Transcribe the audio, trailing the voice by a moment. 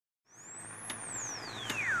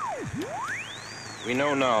We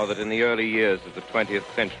know now that in the early years of the 20th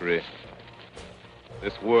century,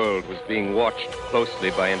 this world was being watched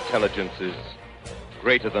closely by intelligences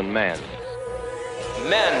greater than man's.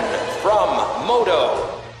 Men from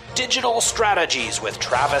Modo. Digital Strategies with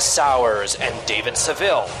Travis Sowers and David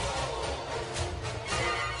Seville.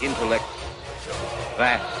 Intellects,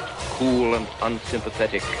 vast, cool, and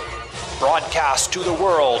unsympathetic. Broadcast to the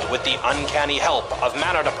world with the uncanny help of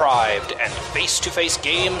Mana Deprived and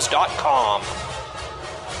FaceToFaceGames.com.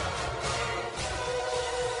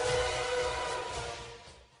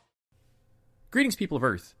 Greetings, people of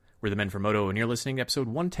Earth. We're the Men from Modo, and you're listening to episode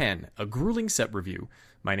 110, a grueling set review.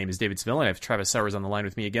 My name is David Seville, and I have Travis Sowers on the line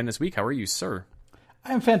with me again this week. How are you, sir?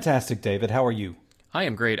 I am fantastic, David. How are you? I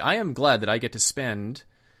am great. I am glad that I get to spend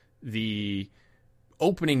the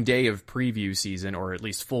opening day of preview season, or at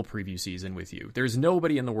least full preview season, with you. There's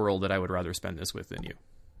nobody in the world that I would rather spend this with than you.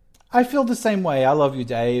 I feel the same way. I love you,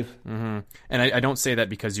 Dave. Mm-hmm. And I don't say that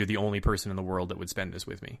because you're the only person in the world that would spend this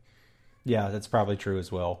with me. Yeah, that's probably true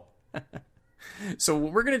as well. So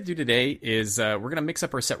what we're going to do today is we're going to mix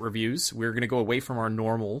up our set reviews. We're going to go away from our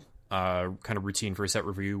normal kind of routine for a set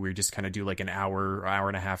review. We just kind of do like an hour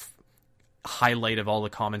and a half highlight of all the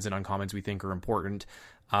commons and uncommons we think are important.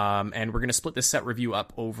 And we're going to split this set review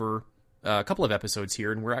up over a couple of episodes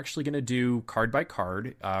here. And we're actually going to do card by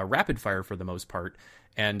card, rapid fire for the most part,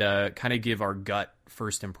 and kind of give our gut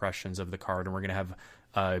first impressions of the card. And we're going to have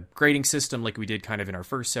a grading system like we did kind of in our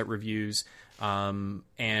first set reviews.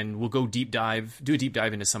 And we'll do a deep dive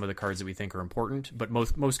into some of the cards that we think are important, but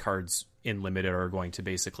most cards in Limited are going to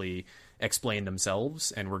basically explain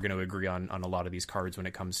themselves, and we're going to agree on a lot of these cards when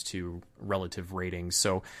it comes to relative ratings.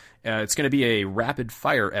 So it's going to be a rapid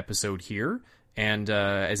fire episode here, and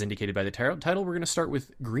as indicated by the title, we're going to start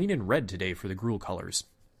with green and red today for the Gruul colors.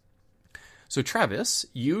 So Travis,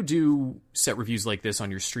 you do set reviews like this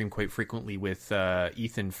on your stream quite frequently with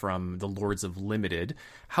Ethan from the Lords of Limited.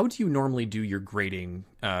 How do you normally do your grading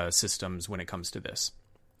systems when it comes to this?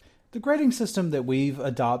 The grading system that we've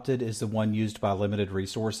adopted is the one used by Limited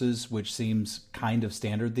Resources, which seems kind of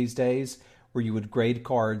standard these days, where you would grade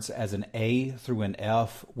cards as an A through an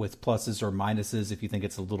F with pluses or minuses if you think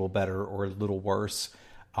it's a little better or a little worse.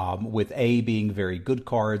 With A being very good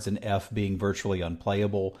cards and F being virtually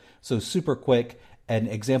unplayable. So super quick. An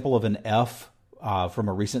example of an F from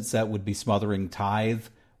a recent set would be Smothering Tithe,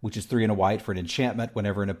 which is 3 and a white for an enchantment.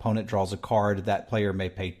 Whenever an opponent draws a card, that player may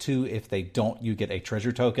pay 2. If they don't, you get a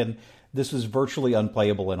treasure token. This was virtually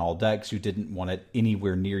unplayable in all decks. You didn't want it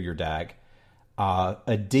anywhere near your deck.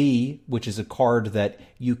 A D, which is a card that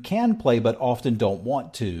you can play but often don't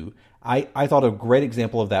want to. I thought a great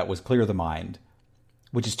example of that was Clear the Mind,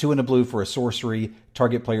 which is 2 and a blue for a sorcery.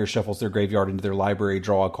 Target player shuffles their graveyard into their library,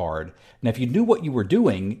 draw a card. Now, if you knew what you were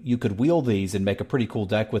doing, you could wheel these and make a pretty cool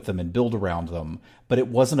deck with them and build around them, but it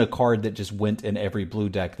wasn't a card that just went in every blue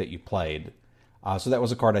deck that you played. So that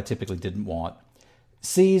was a card I typically didn't want.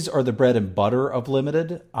 C's are the bread and butter of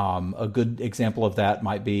Limited. A good example of that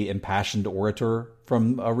might be Impassioned Orator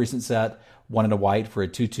from a recent set. 1 and a white for a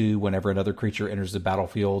 2/2. Whenever another creature enters the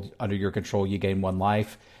battlefield under your control, you gain 1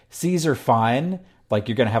 life. C's are fine. Like,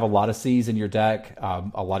 you're going to have a lot of C's in your deck.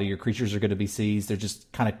 A lot of your creatures are going to be C's. They're just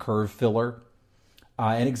kind of curve filler.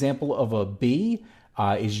 An example of a B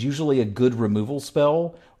is usually a good removal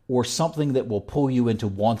spell or something that will pull you into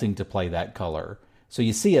wanting to play that color. So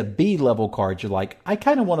you see a B level card, you're like, I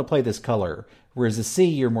kind of want to play this color. Whereas a C,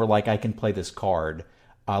 you're more like, I can play this card.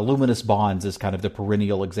 Luminous Bonds is kind of the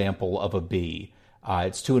perennial example of a B.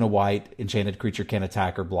 It's 2 and a white, enchanted creature can't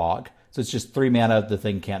attack or block. So it's just 3 mana, the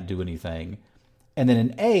thing can't do anything. And then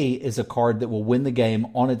an A is a card that will win the game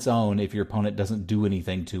on its own if your opponent doesn't do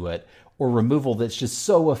anything to it, or removal that's just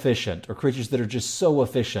so efficient, or creatures that are just so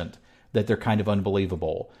efficient that they're kind of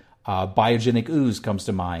unbelievable. Biogenic Ooze comes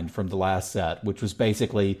to mind from the last set, which was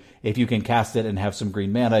basically, if you can cast it and have some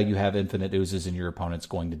green mana, you have infinite oozes and your opponent's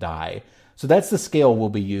going to die. So that's the scale we'll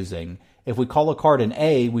be using. If we call a card an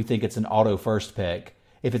A, we think it's an auto first pick.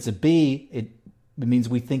 If it's a B, it means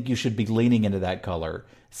we think you should be leaning into that color.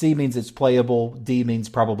 C means it's playable, D means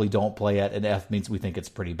probably don't play it, and F means we think it's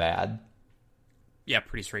pretty bad. Yeah,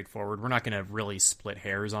 pretty straightforward. We're not going to really split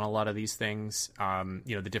hairs on a lot of these things.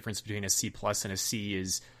 The difference between a C plus and a C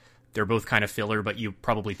is they're both kind of filler, but you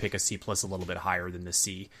probably pick a C plus a little bit higher than the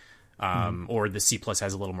C. Or the C plus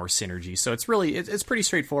has a little more synergy. So it's really, it's pretty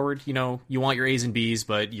straightforward. You know, you want your A's and B's,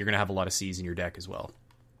 but you're going to have a lot of C's in your deck as well.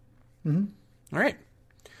 Mm-hmm. All right.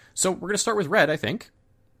 So we're going to start with red, I think.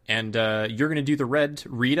 And you're going to do the red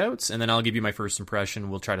readouts, and then I'll give you my first impression.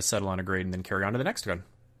 We'll try to settle on a grade and then carry on to the next one.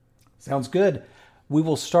 Sounds good. We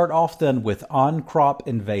will start off then with On-Crop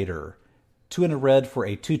Invader. 2 and a red for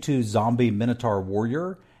a 2/2 zombie Minotaur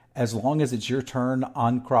warrior. As long as it's your turn,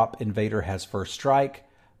 on-crop invader has first strike.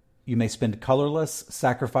 You may spend colorless,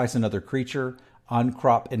 sacrifice another creature.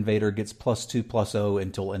 On-crop invader gets +2/+0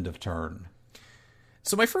 until end of turn.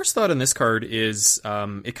 So my first thought on this card is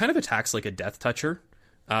it kind of attacks like a Death Toucher.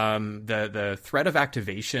 The threat of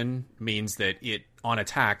activation means that it, on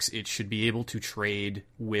attacks, it should be able to trade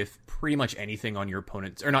with pretty much anything on your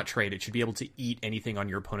opponent's, or not trade, it should be able to eat anything on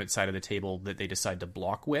your opponent's side of the table that they decide to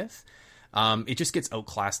block with. It just gets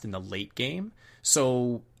outclassed in the late game.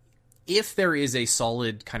 So if there is a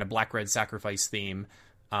solid kind of black-red sacrifice theme,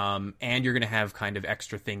 and you're going to have kind of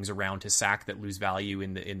extra things around to sack that lose value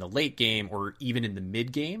in the late game or even in the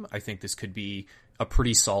mid game, I think this could be a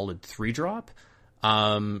pretty solid 3-drop.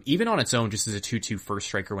 Even on its own, just as a 2/2 first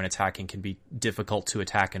striker when attacking can be difficult to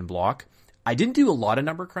attack and block. I didn't do a lot of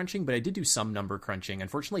number crunching, but I did do some number crunching.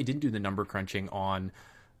 Unfortunately, I didn't do the number crunching on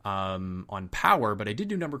power, but I did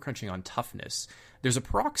do number crunching on toughness. There's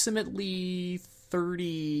approximately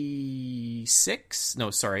 36,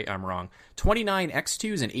 no, sorry, I'm wrong, 29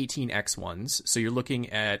 X2s and 18 X1s. So you're looking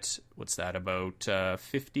at, what's that, about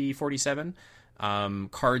 47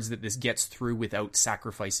 cards that this gets through without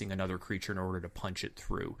sacrificing another creature in order to punch it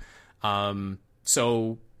through.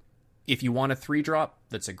 So if you want a 3-drop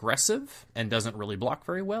that's aggressive and doesn't really block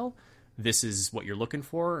very well, this is what you're looking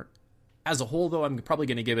for. As a whole, though, I'm probably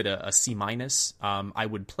going to give it a C-. I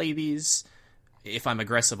would play these. If I'm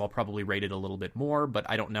aggressive, I'll probably rate it a little bit more, but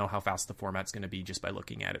I don't know how fast the format's going to be just by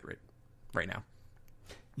looking at it right now.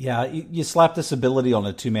 Yeah, you slap this ability on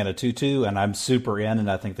a 2-mana 2/2, and I'm super in, and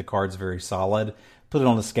I think the card's very solid. Put it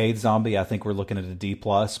on a Scathe Zombie, I think we're looking at a D+,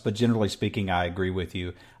 but generally speaking, I agree with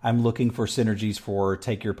you. I'm looking for synergies for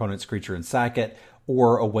take your opponent's creature and sack it,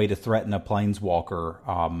 or a way to threaten a Planeswalker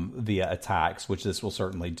via attacks, which this will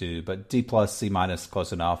certainly do. But D+, C-,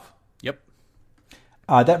 close enough. Yep.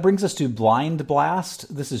 That brings us to Blind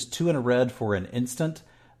Blast. This is 2 and a red for an instant.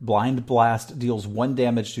 Blind Blast deals 1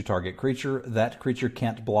 damage to target creature. That creature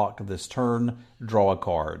can't block this turn. Draw a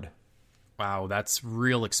card. Wow, that's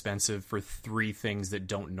real expensive for 3 things that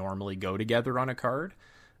don't normally go together on a card.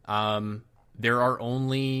 There are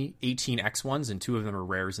only 18 X1s, and 2 of them are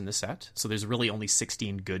rares in the set. So there's really only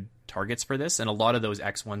 16 good targets for this. And a lot of those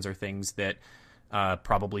X1s are things that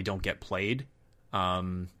probably don't get played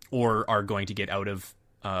or are going to get out of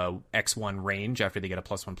X1 range after they get a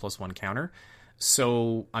 +1/+1 counter.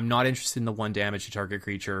 So I'm not interested in the 1 damage to target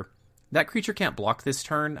creature. That creature can't block this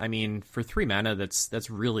turn. I mean, for 3 mana, that's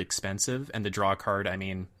really expensive. And the draw card, I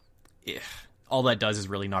mean, all that does is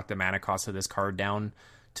really knock the mana cost of this card down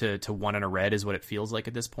to 1 and a red is what it feels like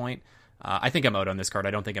at this point. I think I'm out on this card.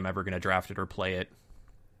 I don't think I'm ever going to draft it or play it.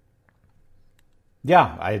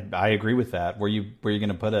 Yeah, I agree with that. Where you going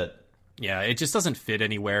to put it? Yeah, it just doesn't fit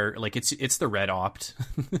anywhere. Like it's the red opt,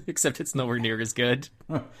 except it's nowhere near as good.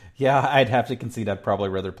 Yeah, I'd have to concede I'd probably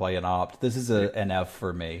rather play an opt. This is an F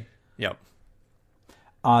for me. Yep.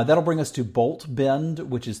 That'll bring us to Bolt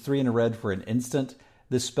Bend, which is 3 and a red for an instant.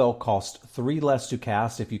 This spell costs 3 less to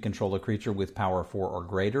cast if you control a creature with power 4 or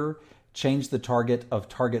greater. Change the target of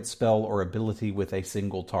target spell or ability with a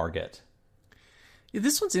single target. Yeah,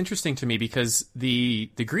 this one's interesting to me because the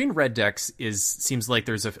green-red decks seems like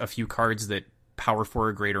there's a few cards that power 4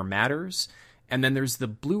 or greater matters, and then there's the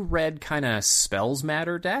blue-red kind of spells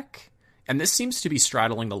matter deck, and this seems to be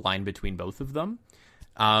straddling the line between both of them.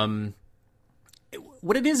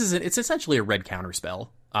 What it is it's essentially a red counter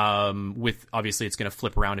spell. With obviously it's going to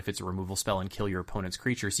flip around if it's a removal spell and kill your opponent's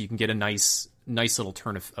creature, so you can get a nice little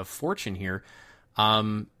turn of fortune here.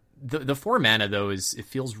 The 4 mana though it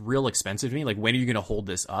feels real expensive to me. Like, when are you going to hold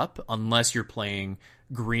this up? Unless you're playing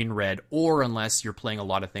green red, or unless you're playing a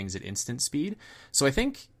lot of things at instant speed. So I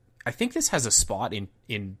think this has a spot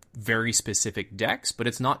in very specific decks, but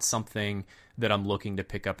it's not something that I'm looking to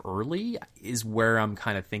pick up early. Is where I'm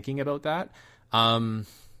kind of thinking about that.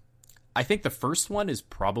 I think the first one is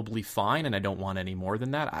probably fine, and I don't want any more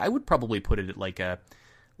than that. I would probably put it at like a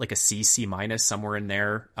C minus, somewhere in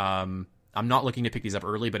there. I'm not looking to pick these up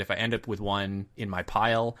early, but if I end up with one in my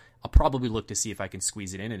pile, I'll probably look to see if I can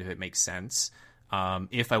squeeze it in and if it makes sense.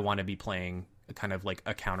 If I want to be playing kind of like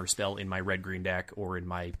a counter spell in my red-green deck or in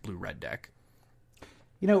my blue-red deck.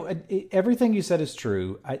 You know, everything you said is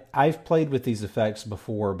true. I've played with these effects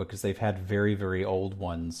before because they've had very, very old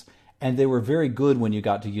ones, and they were very good when you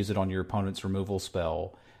got to use it on your opponent's removal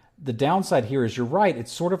spell. The downside here is, you're right,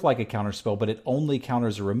 it's sort of like a counter spell, but it only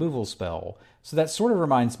counters a removal spell. So that sort of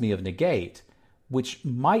reminds me of Negate, which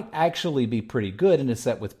might actually be pretty good in a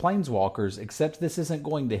set with Planeswalkers, except this isn't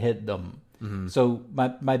going to hit them. Mm-hmm. So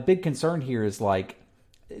my big concern here is, like,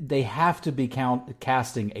 they have to be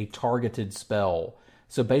casting a targeted spell.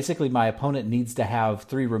 So basically, my opponent needs to have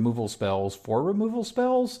 3 removal spells, 4 removal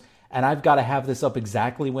spells, and I've got to have this up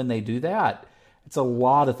exactly when they do that. It's a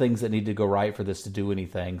lot of things that need to go right for this to do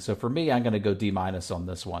anything. So for me, I'm going to go D- on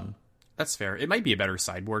this one. That's fair. It might be a better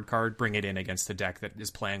sideboard card. Bring it in against a deck that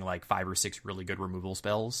is playing like 5 or 6 really good removal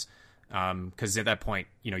spells. Because at that point,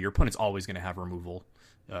 your opponent's always going to have removal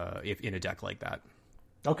if in a deck like that.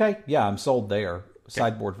 Okay, yeah, I'm sold there.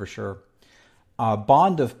 Sideboard for sure.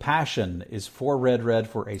 Bond of Passion is 4 red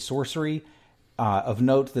for a sorcery. Of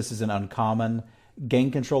note, this is an uncommon.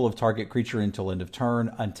 Gain control of target creature until end of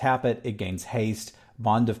turn. Untap it, it gains haste.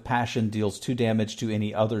 Bond of Passion deals 2 damage to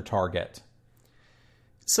any other target.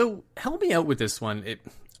 So help me out with this one.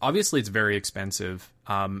 Obviously, it's very expensive,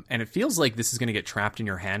 and it feels like this is going to get trapped in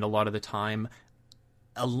your hand a lot of the time,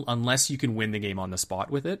 unless you can win the game on the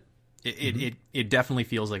spot with it. It definitely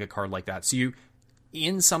feels like a card like that. So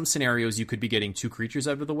in some scenarios, you could be getting 2 creatures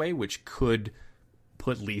out of the way, which could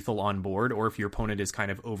put lethal on board, or if your opponent is kind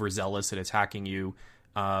of overzealous at attacking you,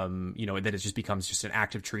 then it just becomes just an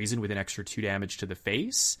act of treason with an extra 2 damage to the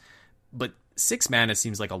face. But 6 mana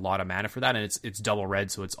seems like a lot of mana for that, and it's double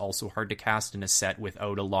red, so it's also hard to cast in a set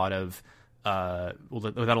without a lot of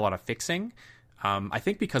fixing. I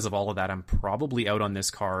think because of all of that, I'm probably out on this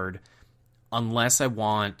card, unless I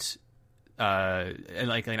want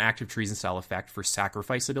like an active treason style effect for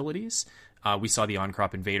sacrifice abilities. We saw the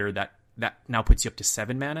On-Crop Invader that now puts you up to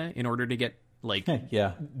 7 mana in order to get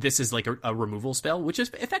this is like a removal spell, which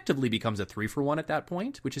is effectively becomes a 3-for-1 at that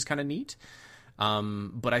point, which is kind of neat.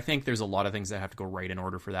 But I think there's a lot of things that have to go right in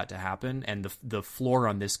order for that to happen. And the floor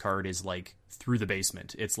on this card is like through the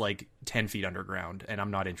basement. It's like 10 feet underground. And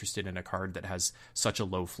I'm not interested in a card that has such a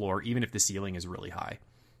low floor, even if the ceiling is really high.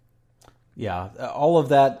 Yeah, all of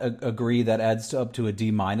that agree. That adds up to a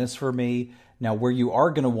D- for me. Now, where you are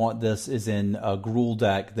going to want this is in a Gruul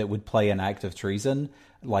deck that would play an Act of Treason.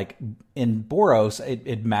 Like in Boros,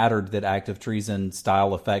 it mattered that Act of Treason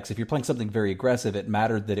style effects, if you're playing something very aggressive, it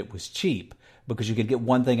mattered that it was cheap, because you could get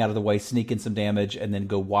one thing out of the way, sneak in some damage, and then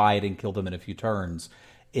go wide and kill them in a few turns.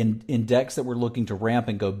 In decks that were looking to ramp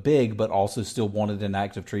and go big, but also still wanted an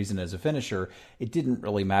Act of Treason as a finisher, it didn't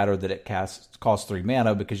really matter that it cost 3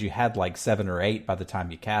 mana, because you had like 7 or 8 by the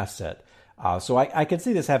time you cast it. So I could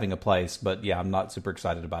see this having a place, but yeah, I'm not super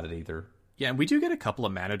excited about it either. Yeah, and we do get a couple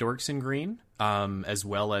of mana dorks in green, as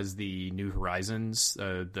well as the New Horizons,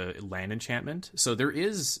 the land enchantment. So there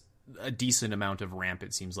is a decent amount of ramp,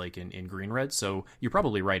 it seems like, in green red. So you're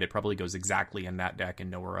probably right. It probably goes exactly in that deck and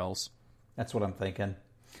nowhere else. That's what I'm thinking.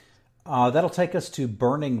 That'll take us to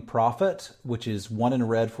Burning Prophet, which is 1 in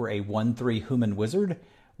red for a 1/3 human wizard.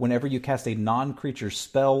 Whenever you cast a non-creature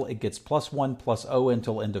spell, it gets +1/+0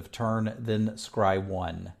 until end of turn, then scry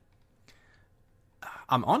 1.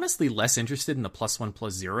 I'm honestly less interested in the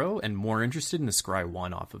 +1/+0 and more interested in the scry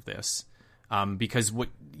 1 off of this. Because when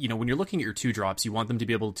you're looking at your 2-drops, you want them to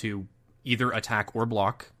be able to either attack or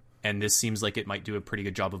block, and this seems like it might do a pretty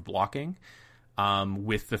good job of blocking.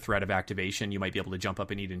 With the threat of activation, you might be able to jump up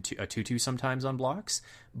and eat a 2/2 sometimes on blocks.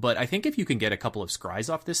 But I think if you can get a couple of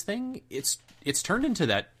scries off this thing, it's turned into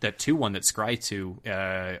that 2/1 that scry to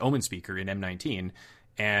Omen Speaker in M19,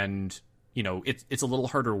 and it's a little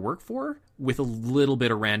harder to work for with a little bit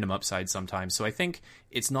of random upside sometimes. So I think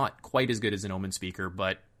it's not quite as good as an Omen Speaker,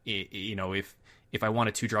 but if I want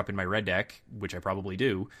a 2-drop in my red deck, which I probably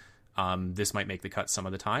do, this might make the cut some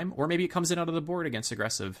of the time. Or maybe it comes in out of the board against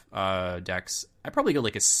aggressive decks. I'd probably go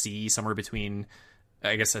like a C, somewhere between,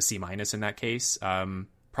 I guess, a C- in that case.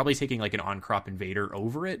 Probably taking like an On-Crop Invader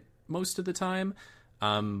over it most of the time.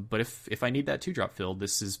 But if I need that 2-drop filled,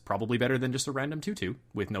 this is probably better than just a random 2/2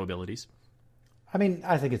 with no abilities. I mean,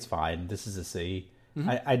 I think it's fine. This is a C. Mm-hmm.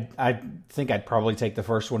 I think I'd probably take the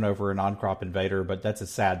first one over an On-Crop Invader, but that's a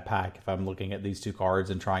sad pack if I'm looking at these 2 cards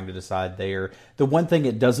and trying to decide there. The one thing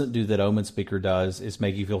it doesn't do that Omen Speaker does is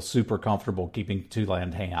make you feel super comfortable keeping 2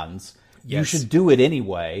 land hands. Yes. You should do it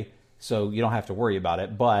anyway, so you don't have to worry about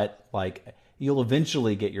it, but like you'll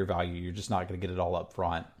eventually get your value. You're just not going to get it all up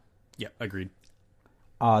front. Yeah, agreed.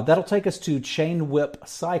 That'll take us to Chain Whip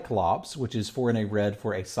Cyclops, which is 4 in a red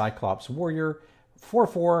for a Cyclops Warrior.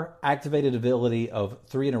 4/4, activated ability of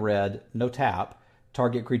 3 in a red, no tap.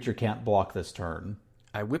 Target creature can't block this turn.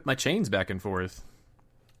 I whip my chains back and forth.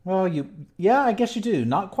 Well, I guess you do.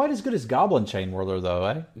 Not quite as good as Goblin Chain Whirler, though,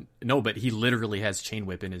 eh? No, but he literally has Chain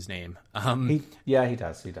Whip in his name. He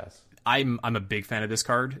does. I'm a big fan of this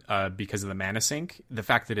card because of the mana sink. The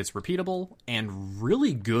fact that it's repeatable and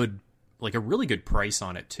really good, like a really good price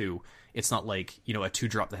on it, too. It's not like, a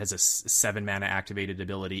 2-drop that has a 7 mana activated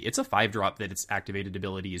ability. It's a 5-drop that its activated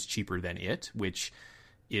ability is cheaper than it, which,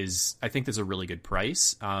 I think that's a really good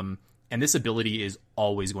price. And this ability is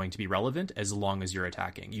always going to be relevant as long as you're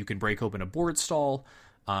attacking. You can break open a board stall.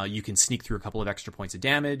 You can sneak through a couple of extra points of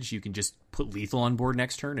damage. You can just put lethal on board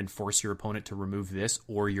next turn and force your opponent to remove this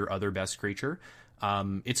or your other best creature.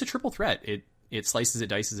 It's a triple threat. It slices, it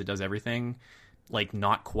dices, it does everything. Like,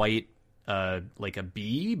 not quite like a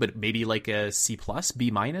B, but maybe like a C+,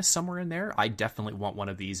 B-, somewhere in there. I definitely want one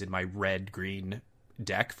of these in my red-green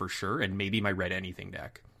deck for sure, and maybe my red anything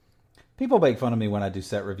deck. People make fun of me when I do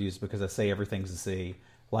set reviews because I say everything's a C.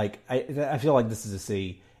 Like, I feel like this is a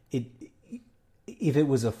C. If it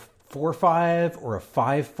was a 4/5 or a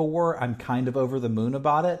 5/4, I'm kind of over the moon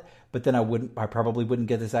about it. But then I probably wouldn't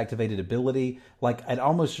get this activated ability. Like, I'd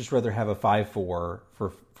almost just rather have a 5/4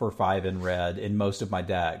 for 5 in red in most of my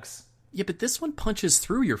decks. Yeah, but this one punches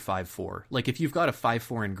through your 5/4. Like, if you've got a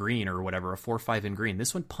 5/4 in green or whatever, a 4/5 in green,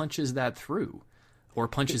 this one punches that through, or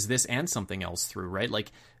punches this and something else through, right?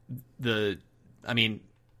 Like, I think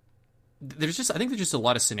there's just a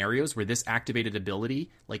lot of scenarios where this activated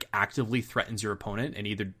ability like actively threatens your opponent and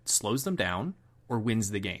either slows them down or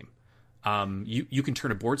wins the game. You can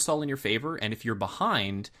turn a board stall in your favor, and if you're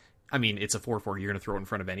behind, I mean, it's a 4/4, you're going to throw it in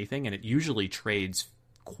front of anything, and it usually trades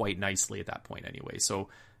quite nicely at that point anyway. So,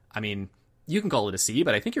 I mean, you can call it a C,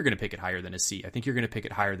 but I think you're going to pick it higher than a C. I think you're going to pick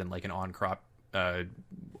it higher than like an on-crop,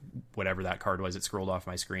 whatever that card was, it scrolled off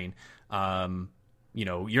my screen.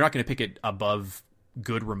 You're not going to pick it above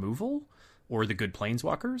good removal or the good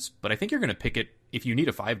planeswalkers, but I think you're going to pick it if you need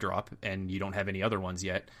a 5-drop and you don't have any other ones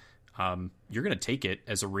yet. You're going to take it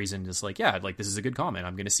as a reason, just like, yeah, like, this is a good comment.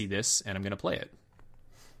 I'm going to see this and I'm going to play it.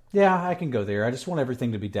 Yeah, I can go there. I just want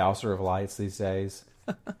everything to be Dowser of Lights these days.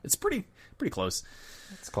 It's pretty close.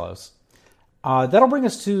 It's close. That'll bring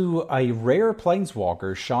us to a rare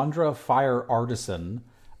planeswalker, Chandra Fire Artisan.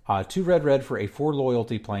 2 red for a 4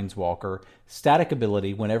 loyalty planeswalker. Static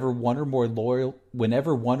ability: whenever one or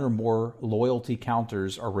more loyalty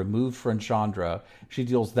counters are removed from Chandra, she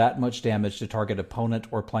deals that much damage to target opponent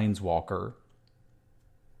or planeswalker.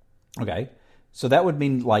 Okay, so that would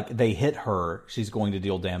mean like they hit her, she's going to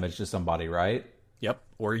deal damage to somebody, right? Yep,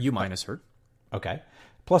 or you minus her. Okay.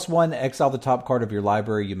 +1, exile the top card of your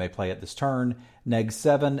library. You may play it this turn.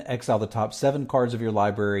 -7, exile the top 7 cards of your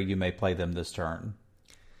library. You may play them this turn.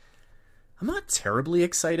 I'm not terribly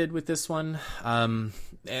excited with this one. And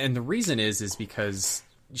the reason is because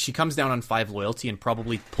she comes down on 5 loyalty and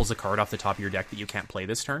probably pulls a card off the top of your deck that you can't play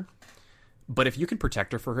this turn. But if you can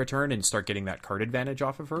protect her for her turn and start getting that card advantage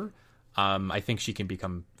off of her, I think she can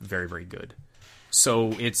become very, very good.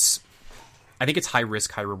 So I think it's high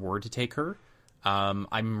risk, high reward to take her.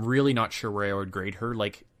 I'm really not sure where I would grade her.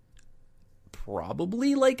 Like,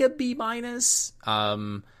 probably like a B-.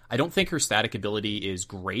 I don't think her static ability is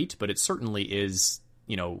great, but it certainly is,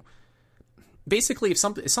 basically if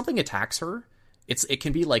something attacks her, it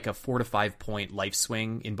can be like a 4 to 5 point life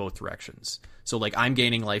swing in both directions. So like, I'm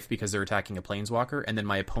gaining life because they're attacking a planeswalker, and then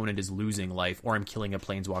my opponent is losing life, or I'm killing a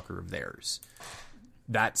planeswalker of theirs.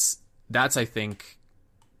 That's I think,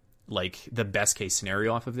 like, the best case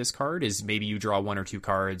scenario off of this card is maybe you draw 1 or 2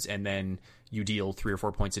 cards and then you deal 3 or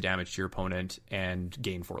 4 points of damage to your opponent and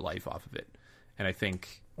gain 4 life off of it. And I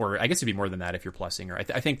think, or I guess it'd be more than that if you're plussing her.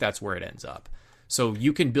 I think that's where it ends up. So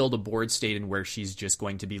you can build a board state in where she's just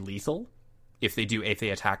going to be lethal if they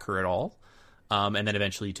attack her at all, and then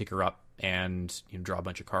eventually you take her up and draw a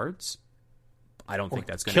bunch of cards. I don't think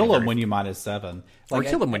that's going to kill them when you -7. Or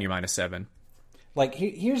kill them when you're -7. Like,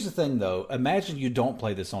 here's the thing, though. Imagine you don't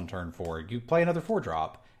play this on turn 4. You play another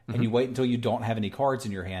 4-drop, and you wait until you don't have any cards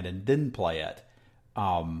in your hand and then play it.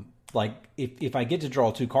 Like, if I get to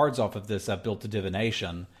draw 2 cards off of this, I've built a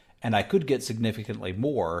divination, and I could get significantly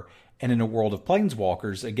more. And in a world of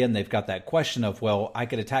planeswalkers, again, they've got that question of, well, I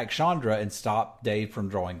could attack Chandra and stop Dave from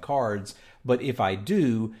drawing cards, but if I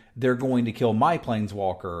do, they're going to kill my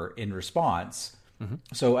planeswalker in response.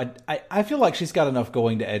 So I feel like she's got enough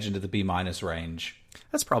going to edge into the B- range.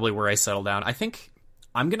 That's probably where I settle down. I think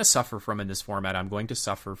I'm going to suffer from, in this format, I'm going to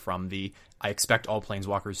suffer from I expect all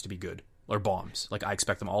planeswalkers to be good, or bombs. Like, I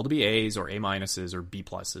expect them all to be A's or A- or B+,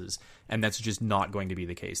 and that's just not going to be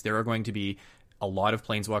the case. There are going to be a lot of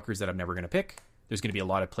planeswalkers that I'm never going to pick. There's going to be a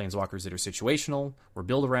lot of planeswalkers that are situational or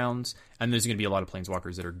build-arounds, and there's going to be a lot of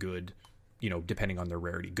planeswalkers that are good, depending on their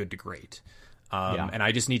rarity, good to great. And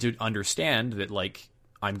I just need to understand that, like,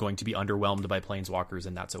 I'm going to be underwhelmed by planeswalkers,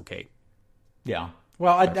 and that's okay. Yeah.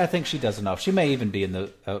 Well, I think she does enough. She may even be in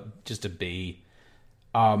the just a B.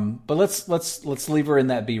 But let's leave her in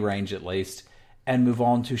that B range at least, and move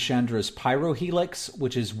on to Chandra's Pyrohelix,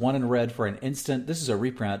 which is 1 in red for an instant. This is a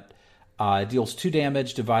reprint. Deals 2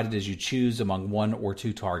 damage divided as you choose among 1 or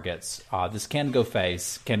 2 targets. This can go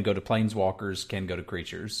face, can go to planeswalkers, can go to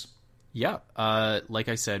creatures. Yeah, like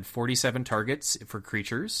I said, 47 targets for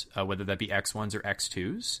creatures, whether that be X1s or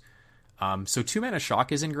X2s. So 2 mana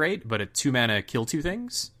shock isn't great, but a 2 mana kill 2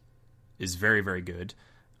 things is very, very good.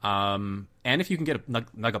 And if you can get a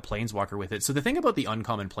planeswalker with it. So the thing about the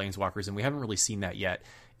uncommon planeswalkers, and we haven't really seen that yet,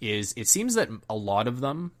 is it seems that a lot of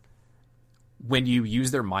them, when you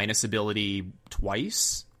use their minus ability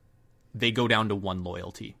twice, they go down to 1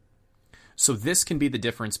 loyalty. So this can be the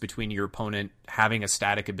difference between your opponent having a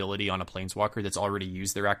static ability on a planeswalker that's already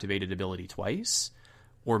used their activated ability twice,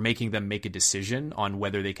 or making them make a decision on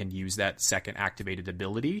whether they can use that second activated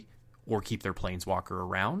ability or keep their planeswalker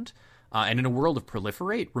around. And in a world of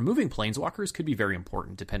proliferate, removing planeswalkers could be very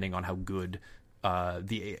important depending on how good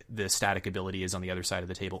the static ability is on the other side of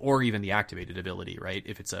the table, or even the activated ability, right?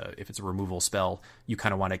 If it's a removal spell, you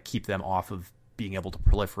kind of want to keep them off of being able to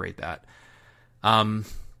proliferate that.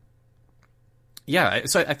 Yeah,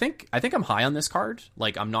 so I think I'm high on this card.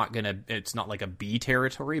 Like, it's not like a B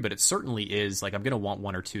territory, but it certainly is. Like, I'm gonna want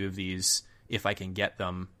 1 or 2 of these if I can get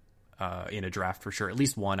them in a draft for sure. At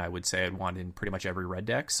least 1, I would say I'd want in pretty much every red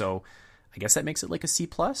deck. So I guess that makes it like a C+.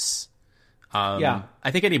 Yeah,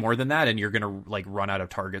 I think any more than that, and you're gonna like run out of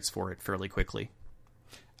targets for it fairly quickly.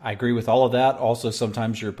 I agree with all of that. Also,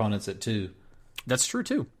 sometimes your opponent's at 2. That's true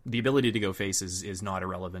too. The ability to go face is not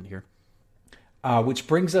irrelevant here. Which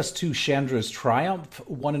brings us to Chandra's Triumph.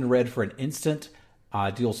 1 in red for an instant.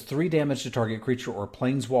 Deals 3 damage to target creature or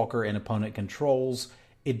planeswalker an opponent controls.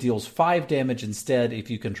 It deals 5 damage instead if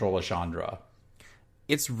you control a Chandra.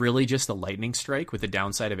 It's really just a lightning strike, with the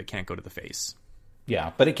downside of it can't go to the face.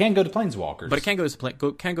 Yeah, but it can go to planeswalkers. But it can go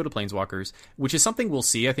to planeswalkers, which is something we'll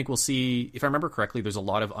see. I think we'll see, if I remember correctly, there's a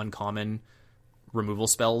lot of uncommon removal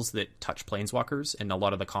spells that touch planeswalkers, and a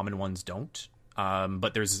lot of the common ones don't.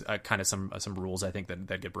 But there's kind of some rules, I think,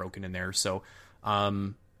 that get broken in there. So,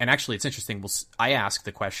 and actually, it's interesting. I asked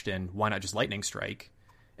the question, why not just lightning strike?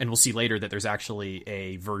 And we'll see later that there's actually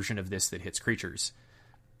a version of this that hits creatures.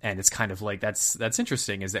 And it's kind of like, that's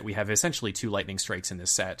interesting, is that we have essentially 2 lightning strikes in this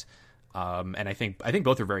set. And I think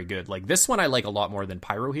both are very good. Like, this one I like a lot more than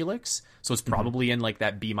Pyrohelix. So it's probably in like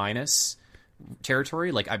that B-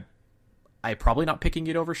 territory. Like, I'm probably not picking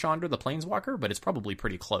it over Chandra the Planeswalker, but it's probably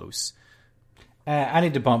pretty close. I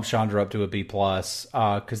need to bump Chandra up to a B+,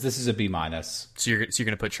 because this is a B-. So you're going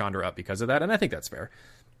to put Chandra up because of that, and I think that's fair.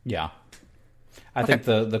 Yeah. I think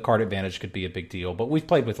the card advantage could be a big deal, but we've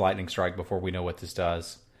played with Lightning Strike before. We know what this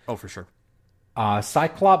does. Oh, for sure.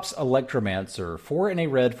 Cyclops Electromancer. 4 in a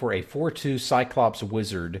red for a 4/2 Cyclops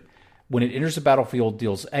Wizard. When it enters the battlefield,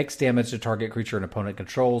 deals X damage to target creature an opponent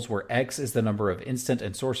controls, where X is the number of instant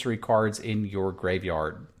and sorcery cards in your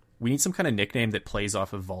graveyard. We need some kind of nickname that plays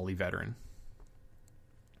off of Volley Veteran.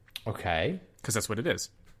 Okay. Because that's what it is.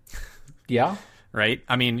 Yeah. Right?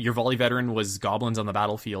 I mean, your Volley Veteran was goblins on the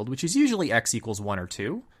battlefield, which is usually X equals 1 or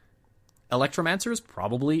 2. Electromancer is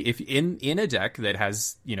probably, if in a deck that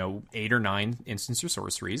has, 8 or 9 instants or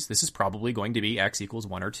sorceries, this is probably going to be X equals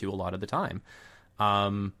 1 or 2 a lot of the time.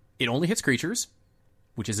 It only hits creatures,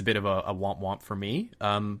 which is a bit of a womp-womp for me.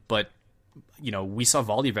 But, we saw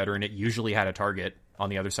Volley Veteran, it usually had a target on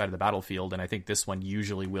the other side of the battlefield, and I think this one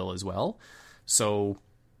usually will as well. So,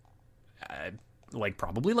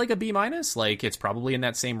 probably like a B-. Like, it's probably in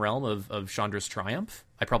that same realm of Chandra's Triumph.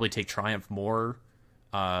 I probably take Triumph more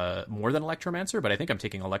than Electromancer, but I think I'm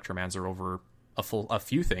taking Electromancer over a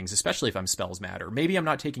few things, especially if I'm Spells Matter. Maybe I'm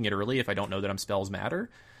not taking it early if I don't know that I'm Spells Matter,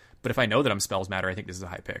 but if I know that I'm Spells Matter, I think this is a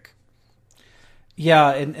high pick.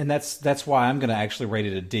 Yeah, and that's why I'm going to actually rate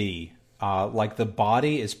it a D. The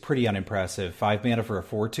body is pretty unimpressive. 5 mana for a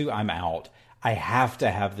 4/2, I'm out. I have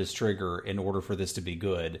to have this trigger in order for this to be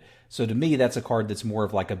good. So to me, that's a card that's more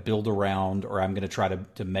of like a build around, or I'm going to try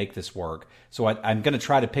to make this work. So I'm going to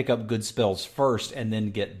try to pick up good spells first and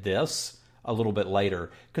then get this a little bit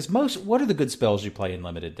later. Because what are the good spells you play in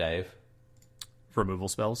Limited, Dave? Removal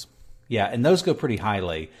spells. Yeah, and those go pretty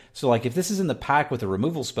highly. So if this is in the pack with a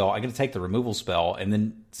removal spell, I'm going to take the removal spell and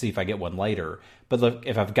then see if I get one later. But look,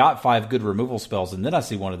 if I've got 5 good removal spells and then I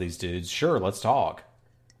see one of these dudes, sure, let's talk.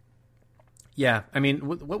 Yeah, I mean,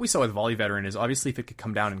 what we saw with Volley Veteran is obviously if it could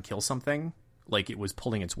come down and kill something, like it was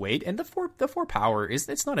pulling its weight, and the four power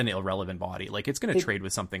it's not an irrelevant body. Like, it's going to trade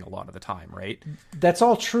with something a lot of the time, right? That's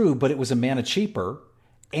all true, but it was a mana cheaper,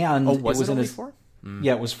 and was it only 4?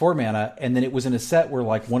 Yeah, it was 4 mana, and then it was in a set where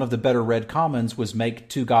one of the better red commons was make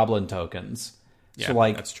 2 goblin tokens. Yeah, so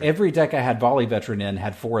that's true. Every deck I had Volley Veteran in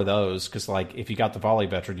had 4 of those, because if you got the Volley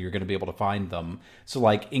Veteran, you're going to be able to find them. So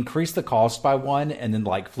increase the cost by 1 and then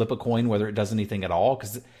flip a coin whether it does anything at all,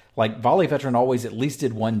 because Like, Volley Veteran always at least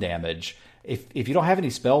did 1 damage. If you don't have any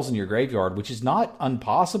spells in your graveyard, which is not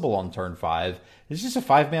impossible on turn 5, it's just a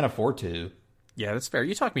 5-mana 4/2. Yeah, that's fair.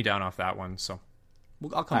 You talked me down off that one, so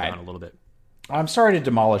I'll come down a little bit. I'm sorry to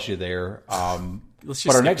demolish you there. Let's just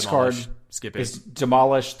but our skip next Demolish. card Skip it. is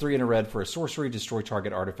Demolish, 3 and a red for a sorcery, destroy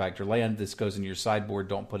target artifact or land. This goes in your sideboard,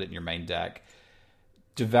 don't put it in your main deck.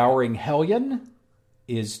 Devouring Hellion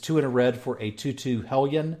is 2 and a red for a 2/2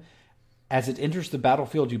 Hellion. As it enters the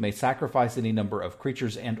battlefield, you may sacrifice any number of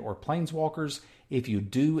creatures and or planeswalkers. If you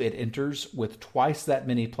do, it enters with twice that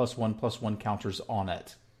many +1/+1 counters on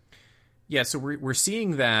it. Yeah, so we're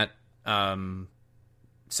seeing that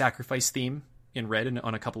sacrifice theme in red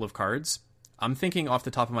on a couple of cards. I'm thinking off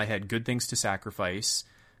the top of my head, good things to sacrifice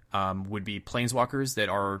would be planeswalkers that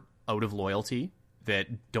are out of loyalty,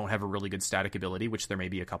 that don't have a really good static ability, which there may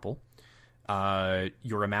be a couple.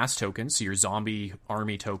 Your amass tokens, so your zombie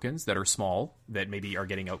army tokens that are small, that maybe are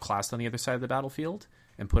getting outclassed on the other side of the battlefield,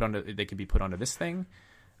 and they can be put onto this thing.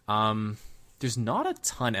 There's not a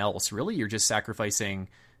ton else, really. You're just sacrificing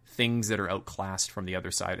things that are outclassed from the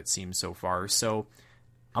other side, it seems so far. So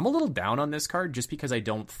I'm a little down on this card just because I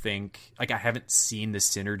don't think, like, I haven't seen the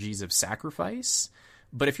synergies of sacrifice.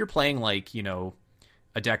 But if you're playing, like, you know,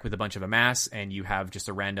 a deck with a bunch of amass and you have just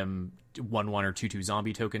a random 1/1 or 2/2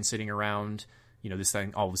 zombie token sitting around, you know, this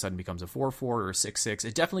thing all of a sudden becomes a 4/4 or a 6/6.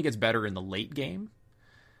 It definitely gets better in the late game.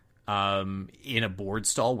 In a board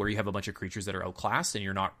stall where you have a bunch of creatures that are outclassed and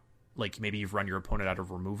you're not, like, maybe you've run your opponent out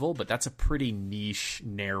of removal, but that's a pretty niche,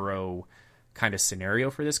 narrow kind of scenario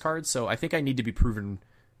for this card. So I think I need to be proven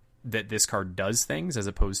that this card does things as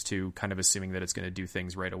opposed to kind of assuming that it's going to do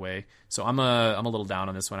things right away. So I'm a little down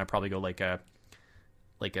on this one. I probably go like a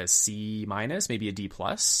C-, maybe a D+,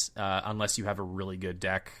 unless you have a really good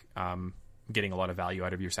deck getting a lot of value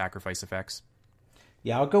out of your sacrifice effects.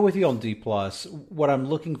 Yeah, I'll go with you on D+. What I'm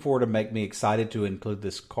looking for to make me excited to include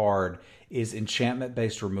this card is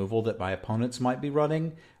enchantment-based removal that my opponents might be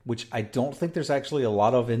running, which I don't think there's actually a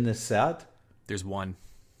lot of in this set. There's one.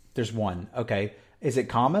 There's one. Okay. Is it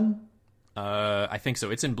common? I think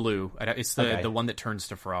so. It's in blue. It's the one that turns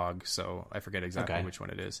to frog, so I forget exactly which one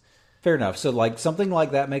it is. Fair enough. So, like, something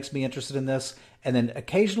like that makes me interested in this. And then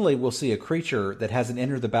occasionally we'll see a creature that has an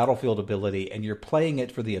enter the battlefield ability, and you're playing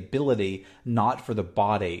it for the ability, not for the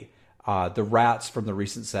body. The rats from the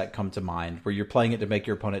recent set come to mind, where you're playing it to make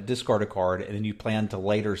your opponent discard a card, and then you plan to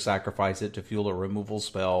later sacrifice it to fuel a removal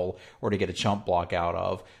spell or to get a chump block out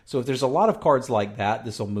of. So if there's a lot of cards like that,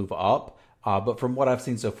 this will move up. But from what I've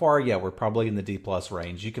seen so far, yeah, we're probably in the D+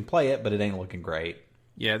 range. You can play it, but it ain't looking great.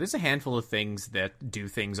 Yeah, there's a handful of things that do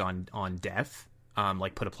things on death,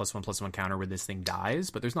 like put a +1/+1 counter where this thing dies,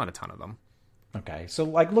 but there's not a ton of them. Okay, so,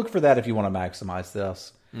 like, look for that if you want to maximize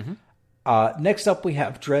this. Mm-hmm. Next up, we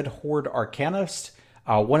have Dreadhorde Arcanist,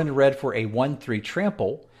 1 in red for a 1/3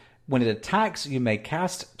 trample. When it attacks, you may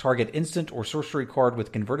cast target instant or sorcery card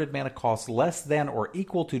with converted mana cost less than or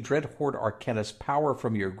equal to Dreadhorde Arcanist's power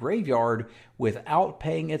from your graveyard without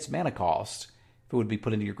paying its mana cost. If it would be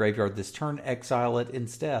put into your graveyard this turn, exile it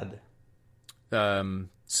instead.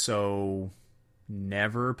 So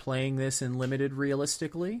never playing this in limited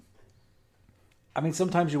realistically? I mean,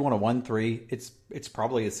 sometimes you want a 1/3. It's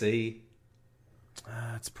probably a C.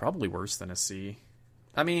 It's probably worse than a C.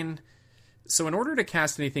 I mean, so in order to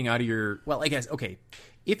cast anything out of your... Well, I guess, okay.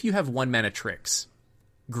 If you have 1 mana tricks,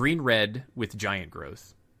 green-red with giant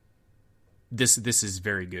growth, this is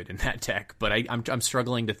very good in that deck, but I'm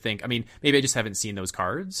struggling to think... I mean, maybe I just haven't seen those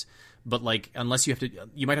cards, but, like, unless you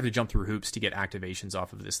might have to jump through hoops to get activations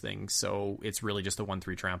off of this thing, so it's really just a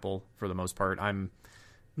 1/3 trample for the most part. I'm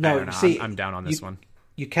down on this one.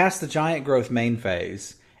 You cast the giant growth main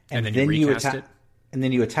phase, and then you attack it? And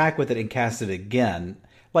then you attack with it and cast it again.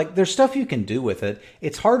 Like, there's stuff you can do with it.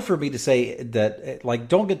 It's hard for me to say that, like,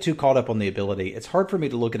 don't get too caught up on the ability. It's hard for me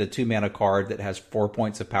to look at a 2-mana card that has 4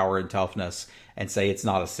 points of power and toughness and say it's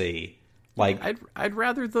not a C. Like, I'd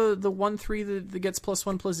rather the 1/3 that gets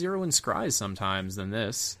 +1/+0 in Scries sometimes than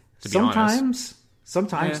this, to be honest.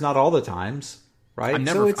 Sometimes, not all the times, right?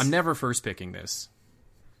 I'm never first picking this.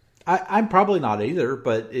 I'm probably not either,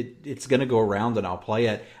 but it's going to go around and I'll play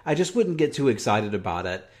it. I just wouldn't get too excited about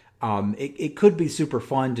it. It could be super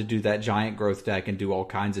fun to do that giant growth deck and do all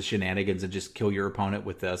kinds of shenanigans and just kill your opponent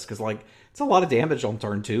with this. Because, like, it's a lot of damage on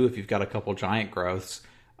turn 2 if you've got a couple giant growths.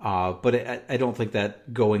 But I don't think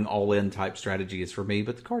that going all in type strategy is for me.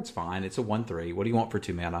 But the card's fine. It's a 1/3. What do you want for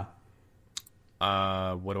 2 mana?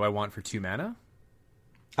 What do I want for 2 mana?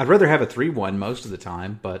 I'd rather have a 3/1 most of the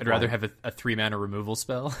time, but I'd rather have a 3 mana removal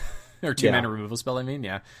spell or 2 mana removal spell. I mean,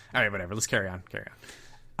 yeah. All right, whatever. Let's carry on.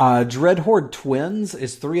 Dreadhorde Twins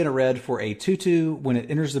is 3 and a red for a 2/2. When it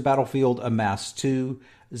enters the battlefield, amass 2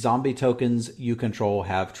 zombie tokens you control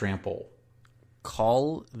have trample.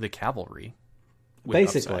 Call the cavalry.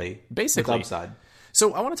 Basically. With upside.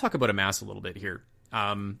 So I want to talk about amass a little bit here.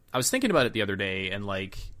 I was thinking about it the other day, and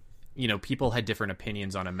people had different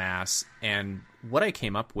opinions on amass, and what I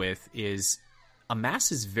came up with is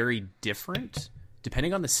amass is very different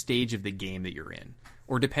depending on the stage of the game that you're in,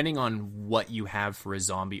 or depending on what you have for a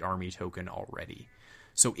zombie army token already.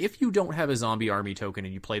 So if you don't have a zombie army token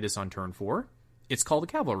and you play this on turn 4, it's called a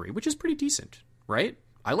cavalry, which is pretty decent, right?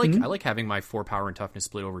 I like having my 4 power and toughness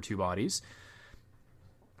split over 2 bodies.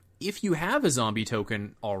 If you have a zombie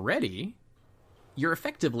token already, you're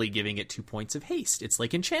effectively giving it 2 points of haste. It's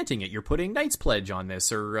like enchanting it. You're putting Knight's Pledge on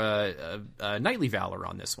this, or Knightly Valor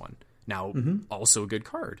on this one. Now, also a good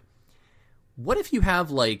card. What if you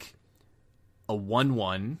have like a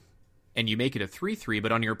 1/1 and you make it a 3/3,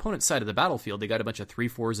 but on your opponent's side of the battlefield, they got a bunch of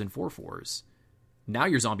 3/4s and 4/4s? Now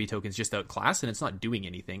your zombie token's just outclassed and it's not doing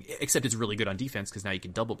anything, except it's really good on defense because now you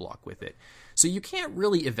can double block with it. So you can't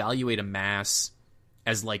really evaluate amass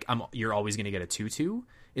as like you're always going to get a 2/2.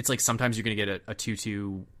 It's like sometimes you're going to get a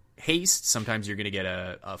 2/2 haste, sometimes you're going to get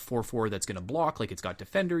a 4/4 that's going to block, like it's got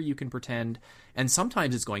defender you can pretend, and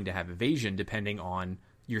sometimes it's going to have evasion depending on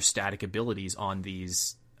your static abilities on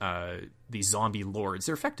these zombie lords.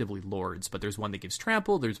 They're effectively lords, but there's one that gives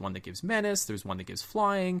trample, there's one that gives menace, there's one that gives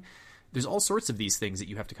flying. There's all sorts of these things that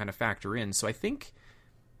you have to kind of factor in. So I think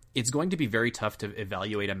it's going to be very tough to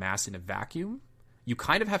evaluate amass in a vacuum. You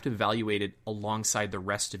kind of have to evaluate it alongside the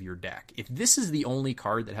rest of your deck. If this is the only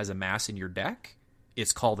card that has amass in your deck,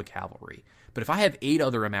 it's called the cavalry. But if I have 8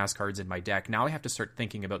 other amass cards in my deck, now I have to start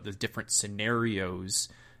thinking about the different scenarios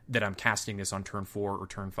that I'm casting this on turn 4 or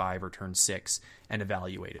turn 5 or turn 6 and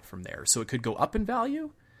evaluate it from there. So it could go up in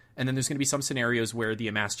value, and then there's going to be some scenarios where the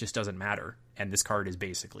amass just doesn't matter, and this card is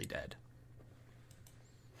basically dead.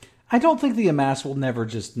 I don't think the amass will never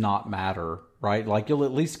just not matter, right? Like, you'll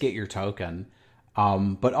at least get your token.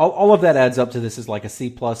 But all of that adds up to this is like a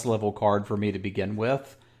C+ level card for me to begin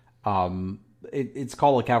with. It's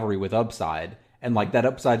called a cavalry with upside. And like that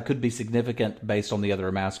upside could be significant based on the other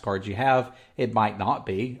amass cards you have. It might not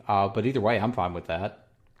be, but either way, I'm fine with that.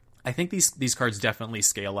 I think these cards definitely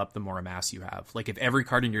scale up the more amass you have. Like if every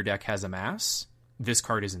card in your deck has amass, this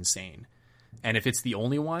card is insane. And if it's the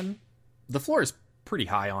only one, the floor is pretty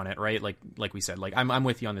high on it, right? Like we said, like I'm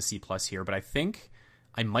with you on the C+ here, but I think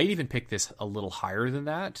I might even pick this a little higher than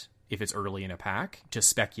that if it's early in a pack to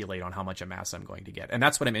speculate on how much amass I'm going to get. And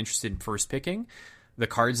that's what I'm interested in first picking. The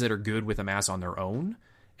cards that are good with amass on their own,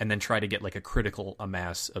 and then try to get like a critical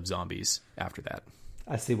amass of zombies after that.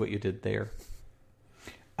 I see what you did there.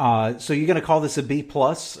 So you're going to call this a B+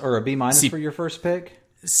 or a B- for your first pick?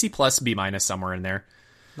 C+, B- somewhere in there.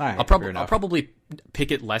 All right, I'll probably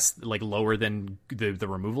pick it less, like lower than the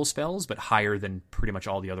removal spells, but higher than pretty much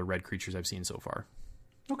all the other red creatures I've seen so far.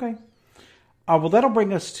 Okay. Well, that'll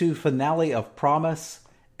bring us to Finale of Promise.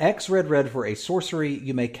 X red for a sorcery.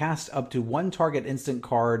 You may cast up to 1 target instant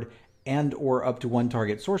card and or up to 1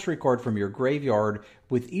 target sorcery card from your graveyard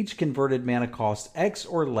with each converted mana cost X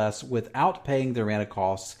or less without paying their mana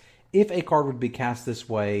costs. If a card would be cast this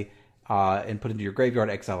way and put into your graveyard,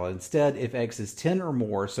 exile it instead. If X is 10 or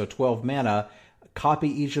more, so 12 mana, copy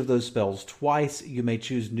each of those spells twice. You may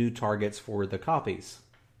choose new targets for the copies.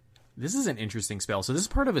 This is an interesting spell. So this is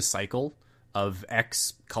part of a cycle of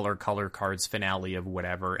X color cards, finale of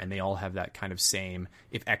whatever, and they all have that kind of same,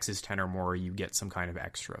 if X is 10 or more, you get some kind of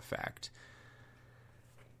extra effect.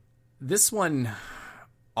 This one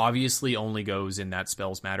obviously only goes in that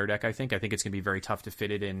Spells Matter deck, I think. I think it's going to be very tough to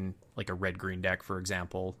fit it in like a red-green deck, for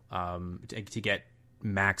example, to get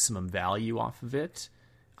maximum value off of it.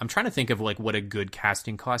 I'm trying to think of like what a good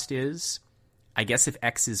casting cost is. I guess if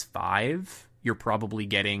X is 5, you're probably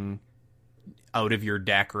getting out of your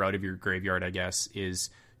deck or out of your graveyard, I guess, is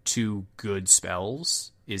 2 good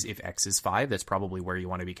spells. Is if X is 5, that's probably where you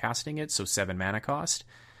want to be casting it. So 7 mana cost.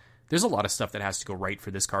 There's a lot of stuff that has to go right for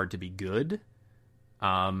this card to be good.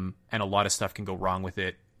 And a lot of stuff can go wrong with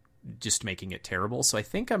it, just making it terrible. So I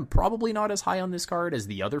think I'm probably not as high on this card as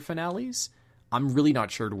the other finales. I'm really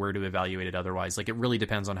not sure where to evaluate it otherwise. Like, it really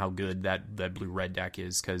depends on how good that blue-red deck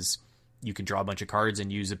is, because you can draw a bunch of cards and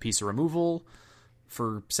use a piece of removal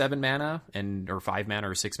for 7 mana or 5 mana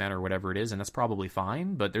or 6 mana or whatever it is, and that's probably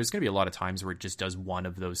fine. But there's going to be a lot of times where it just does one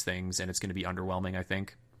of those things, and it's going to be underwhelming, I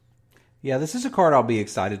think. Yeah, this is a card I'll be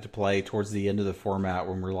excited to play towards the end of the format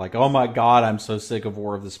when we're like, oh my god, I'm so sick of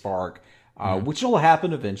War of the Spark, which will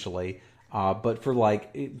happen eventually. But for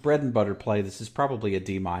like bread and butter play, this is probably a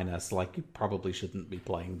D-. Like, you probably shouldn't be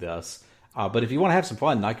playing this. But if you want to have some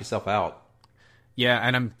fun, knock yourself out. Yeah,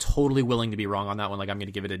 and I'm totally willing to be wrong on that one. Like, I'm going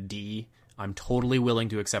to give it a D. I'm totally willing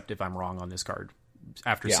to accept if I'm wrong on this card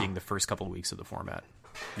after seeing the first couple of weeks of the format.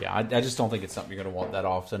 Yeah, I just don't think it's something you're going to want that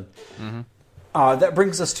often. That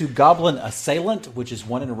brings us to Goblin Assailant, which is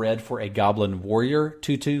 1 in red for a Goblin Warrior,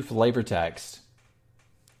 2/2 flavor text.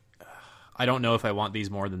 I don't know if I want these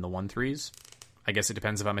more than the 1/3s. I guess it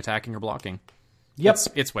depends if I'm attacking or blocking. Yep.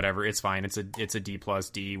 It's whatever. It's fine. It's a D plus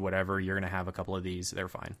D, whatever. You're going to have a couple of these. They're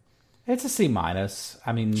fine. It's a C minus.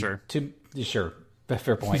 I mean, sure.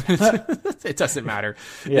 Fair point. It doesn't matter.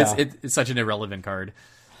 Yeah. It's such an irrelevant card.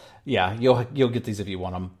 Yeah, you'll get these if you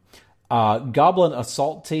want them. Goblin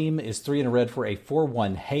Assault Team is 3 in red for a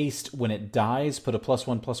 4/1 haste. When it dies, put a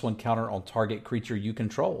 +1/+1 counter on target creature you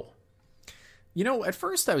control. You know, at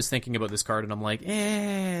first I was thinking about this card and I'm like,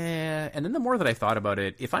 and then the more that I thought about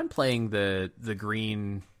it, if I'm playing the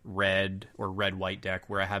green red or red white deck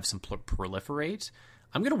where I have some proliferate,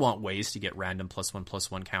 I'm going to want ways to get random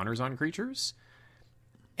 +1/+1 counters on creatures.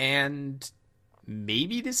 And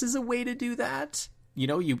maybe this is a way to do that. You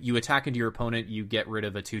know, you attack into your opponent, you get rid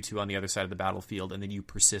of a 2/2 on the other side of the battlefield, and then you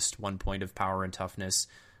persist 1 point of power and toughness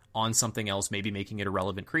on something else, maybe making it a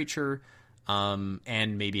relevant creature,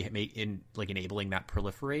 and maybe enabling that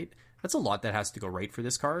proliferate. That's a lot that has to go right for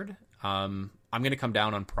this card. I'm going to come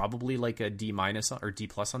down on probably like a D- or D+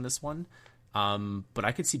 on this one. But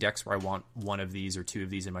I could see decks where I want one of these or two of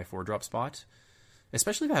these in my 4-drop spot,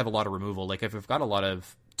 especially if I have a lot of removal. Like if I've got a lot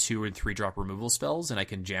of 2 and 3-drop removal spells and I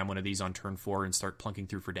can jam one of these on turn 4 and start plunking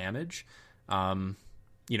through for damage. A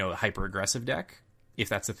hyper aggressive deck, if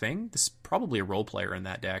that's a thing. This is probably a role player in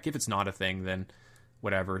that deck. If it's not a thing, then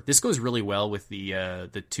whatever. This goes really well with the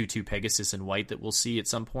 2/2 Pegasus in white that we'll see at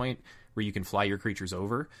some point, where you can fly your creatures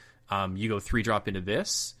over. You go 3-drop into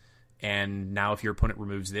this, and now if your opponent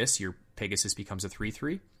removes this, your Pegasus becomes a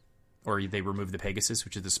 3/3, or they remove the Pegasus,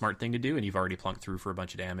 which is the smart thing to do, and you've already plunked through for a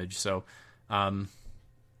bunch of damage. So,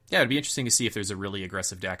 it'd be interesting to see if there's a really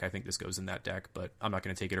aggressive deck. I think this goes in that deck, but I'm not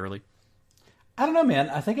going to take it early. I don't know, man.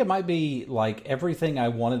 I think it might be like everything I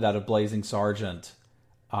wanted out of Blazing Sergeant,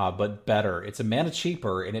 but better. It's a mana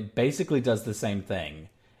cheaper, and it basically does the same thing.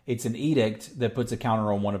 It's an edict that puts a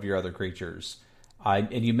counter on one of your other creatures.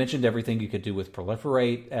 And you mentioned everything you could do with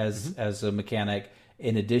Proliferate as a mechanic.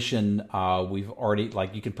 In addition, we've already,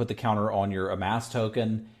 you can put the counter on your Amass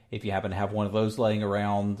token if you happen to have one of those laying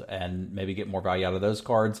around and maybe get more value out of those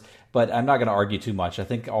cards. But I'm not going to argue too much. I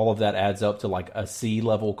think all of that adds up to like a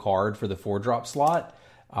C-level card for the 4-drop slot.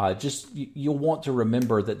 You'll want to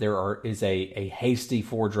remember that is a hasty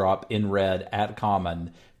 4-drop in red at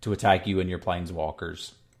common to attack you and your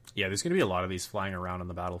planeswalkers. Yeah, there's going to be a lot of these flying around on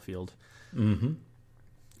the battlefield. Mm-hmm.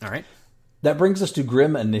 All right. That brings us to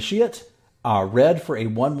Grim Initiate. Red for a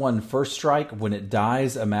 1/1 first strike. When it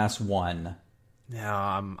dies, amass 1. No,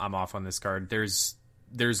 I'm off on this card. There's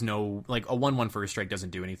no, a 1/1 first strike doesn't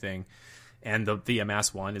do anything, and the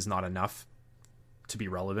amass 1 is not enough to be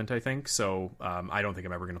relevant, I think. So I don't think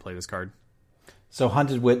I'm ever going to play this card. So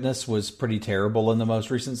Hunted Witness was pretty terrible in the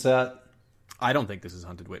most recent set? I don't think this is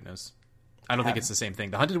Hunted Witness. I don't think it's the same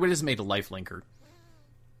thing. The Hunted Witness made a lifelinker,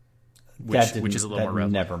 which is a little more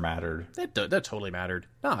relevant. Never mattered. That totally mattered.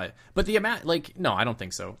 No, but no, I don't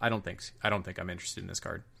think so. I don't think I'm interested in this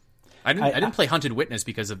card. I didn't play Hunted Witness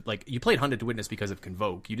because of, you played Hunted Witness because of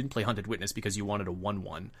Convoke. You didn't play Hunted Witness because you wanted a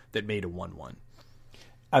 1/1 that made a 1/1.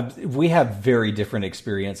 We have very different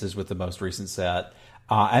experiences with the most recent set.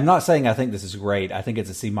 I'm not saying I think this is great. I think it's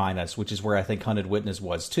a C-, which is where I think Hunted Witness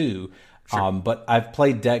was too. Sure. But I've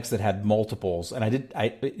played decks that had multiples, and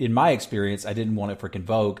in my experience, I didn't want it for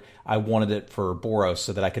Convoke. I wanted it for Boros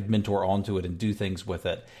so that I could mentor onto it and do things with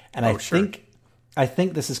it. And I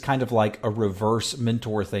think this is kind of like a reverse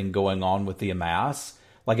mentor thing going on with the Amass.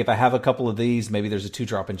 Like if I have a couple of these, maybe there's a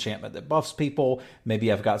 2-drop enchantment that buffs people.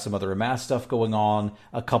 Maybe I've got some other Amass stuff going on.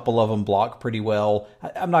 A couple of them block pretty well.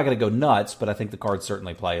 I'm not going to go nuts, but I think the card's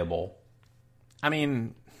certainly playable. I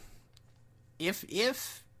mean, I'm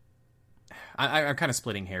kind of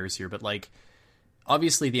splitting hairs here, but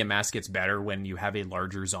obviously the Amass gets better when you have a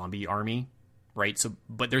larger zombie army, right? So,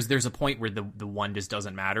 but there's a point where the 1 just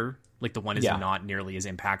doesn't matter. The 1 is not nearly as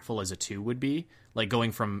impactful as a 2 would be.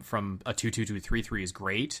 Going from a 2/2 to a 3/3 is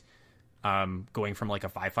great. Going from a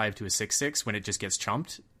 5/5 to a 6/6 when it just gets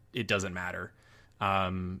chumped, it doesn't matter.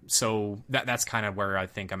 So that's kind of where I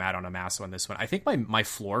think I'm at on Amass on this one. I think my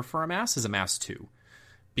floor for Amass is Amass 2,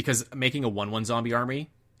 because making a 1/1 zombie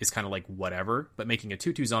army is kind of whatever, but making a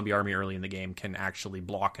 2/2 zombie army early in the game can actually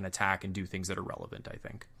block and attack and do things that are relevant, I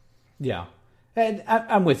think. Yeah. And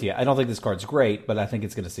I'm with you. I don't think this card's great, but I think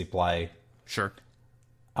it's going to see play. Sure.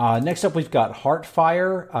 Next up, we've got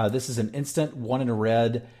Heartfire. This is an instant, 1 in a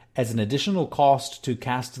red. As an additional cost to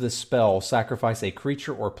cast this spell, sacrifice a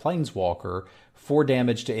creature or planeswalker, 4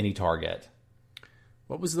 damage to any target.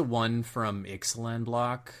 What was the one from Ixalan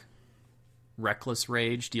block? Reckless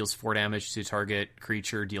Rage deals 4 damage to target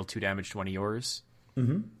creature, deal 2 damage to one of yours.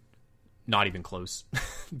 Mm-hmm. Not even close.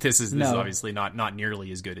 This is obviously not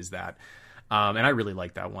nearly as good as that. And I really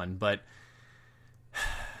like that one, but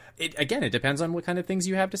it depends on what kind of things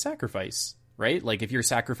you have to sacrifice, right? Like if you're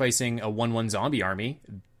sacrificing a 1/1 zombie army,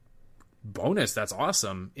 bonus, that's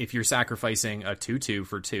awesome. If you're sacrificing a 2/2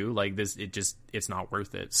 for 2, like this, it's not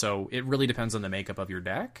worth it. So it really depends on the makeup of your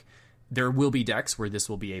deck. There will be decks where this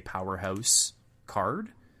will be a powerhouse card.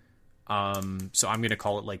 So I'm going to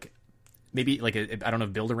call it like, maybe like I don't know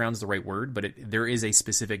if build around is the right word, but there is a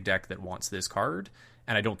specific deck that wants this card.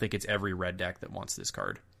 And I don't think it's every red deck that wants this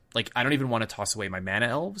card. Like, I don't even want to toss away my mana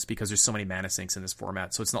elves because there's so many mana sinks in this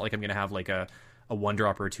format. So it's not like I'm going to have like a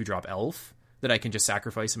 1-drop or a 2-drop elf that I can just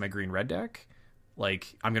sacrifice in my green-red deck.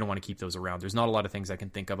 Like, I'm going to want to keep those around. There's not a lot of things I can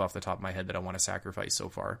think of off the top of my head that I want to sacrifice so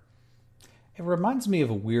far. It reminds me of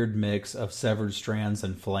a weird mix of Severed Strands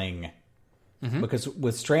and Fling. Mm-hmm. Because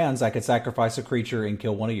with Strands, I could sacrifice a creature and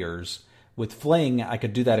kill one of yours. With Fling, I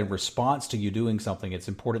could do that in response to you doing something. It's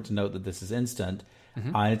important to note that this is instant.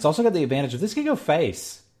 Mm-hmm. And it's also got the advantage of this can go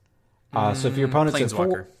face. So if your opponent's at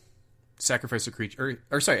 4... Sacrifice a creature,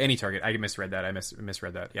 or sorry, any target. I misread that. I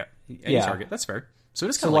misread that. Yeah, any target. That's fair. So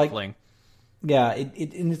it's kind of like Fling. Yeah, and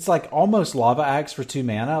it's like almost Lava Axe for 2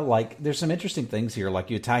 mana. Like, there's some interesting things here.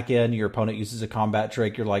 Like, you attack in, your opponent uses a combat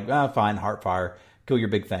trick. You're like, fine, Heartfire, kill your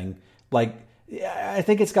big thing. Like, I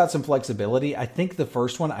think it's got some flexibility. I think the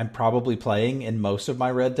first one I'm probably playing in most of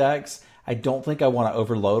my red decks. I don't think I want to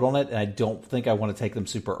overload on it, and I don't think I want to take them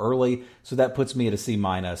super early. So that puts me at a C-.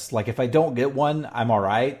 Like, if I don't get one, I'm all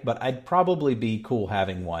right, but I'd probably be cool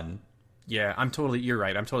having one. Yeah, you're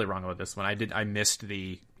right. I'm totally wrong about this one. I missed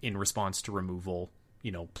the in response to removal,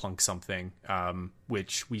 plunk something,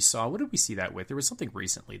 which we saw. What did we see that with? There was something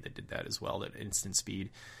recently that did that as well, that instant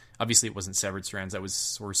speed. Obviously it wasn't Severed Strands, that was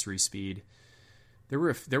sorcery speed. There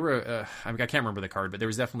were I can't remember the card, but there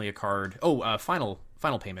was definitely a card. Final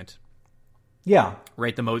Payment. Yeah.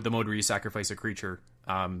 Right, the mode where you sacrifice a creature.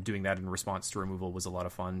 Doing that in response to removal was a lot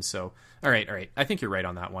of fun. So, all right. I think you're right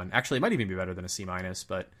on that one. Actually, it might even be better than a C-,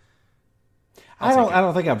 but I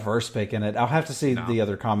don't think I'm first picking it. I'll have to see the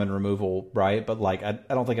other common removal, right? But like, I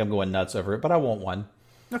don't think I'm going nuts over it, but I want one.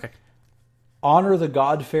 Okay. Honor the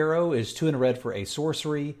God Pharaoh is 2 in a red for a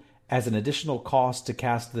sorcery. As an additional cost to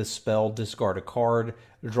cast this spell, discard a card,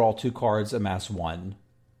 draw 2 cards, amass 1.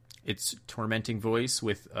 It's Tormenting Voice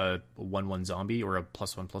with a 1/1 zombie or a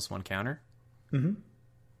 +1/+1 counter. Mm-hmm.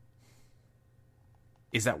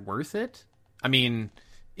 Is that worth it? I mean,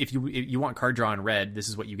 if you want card draw in red, this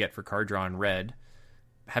is what you get for card draw in red.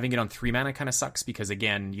 Having it on 3 mana kind of sucks because,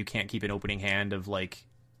 again, you can't keep an opening hand of like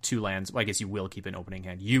 2 lands. Well, I guess you will keep an opening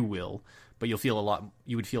hand. You will, but you would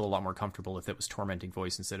feel a lot more comfortable if it was Tormenting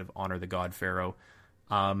Voice instead of Honor the God Pharaoh.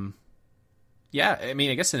 Yeah, I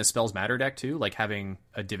mean, I guess in a Spells Matter deck too, like having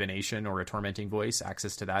a Divination or a Tormenting Voice,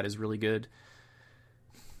 access to that is really good.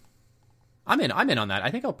 I'm in on that.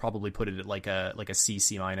 I think I'll probably put it at like a C-,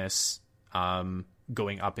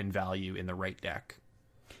 going up in value in the right deck.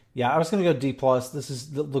 Yeah, I was going to go D+.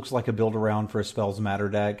 This looks like a build around for a Spells Matter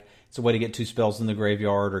deck. It's a way to get 2 spells in the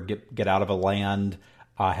graveyard or get out of a land,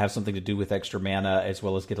 have something to do with extra mana, as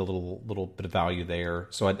well as get a little bit of value there.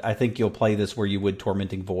 So I think you'll play this where you would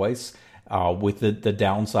Tormenting Voice, with the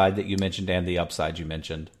downside that you mentioned and the upside you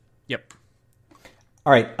mentioned. Yep.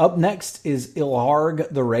 All right, up next is Ilharg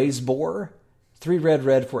the Raise Boar. 3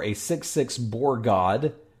 red for a 6/6 Boar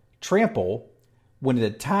God. Trample. When it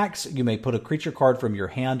attacks, you may put a creature card from your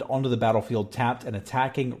hand onto the battlefield tapped and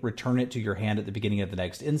attacking, return it to your hand at the beginning of the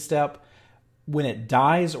next instep. When it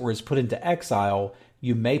dies or is put into exile,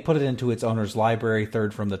 you may put it into its owner's library,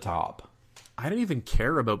 3rd from the top. I don't even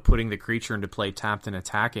care about putting the creature into play tapped and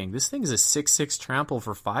attacking. This thing is a 6/6 trample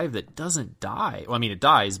for 5 that doesn't die. Well, I mean, it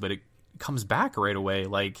dies, but it comes back right away.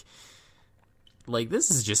 Like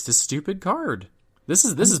this is just a stupid card. This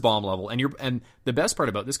is bomb level. And the best part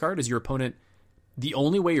about this card is your opponent. The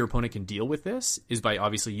only way your opponent can deal with this is by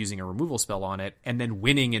obviously using a removal spell on it and then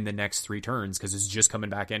winning in the next 3 turns because it's just coming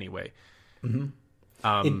back anyway.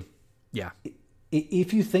 Mm-hmm. Yeah.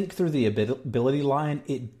 If you think through the ability line,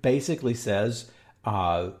 it basically says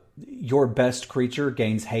your best creature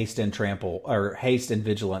gains haste and trample, or haste and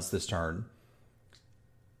vigilance this turn.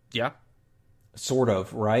 Yeah. Sort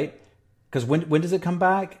of, right? Because when does it come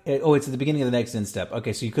back? It's at the beginning of the next instep.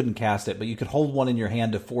 Okay, so you couldn't cast it, but you could hold one in your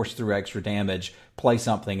hand to force through extra damage, play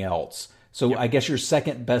something else. So I guess your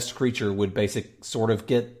second best creature would sort of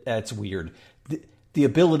get. That's weird. The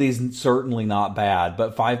ability's certainly not bad,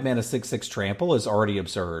 but 5 mana 6/6 trample is already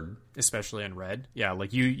absurd. Especially in red. Yeah,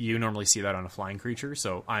 like you normally see that on a flying creature,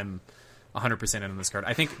 so I'm 100% in on this card.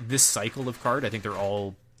 I think this cycle of card, I think they're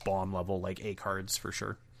all bomb level, like A cards for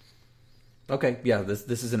sure. Okay, yeah,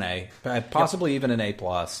 this is an A. Possibly even an A+.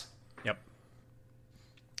 Yep.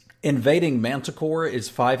 Invading Manticore is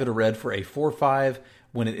 5 and a red for a 4/5.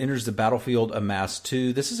 When it enters the battlefield, amass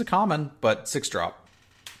 2. This is a common, but 6-drop.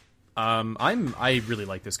 I really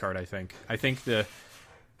like this card. I think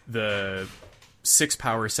the 6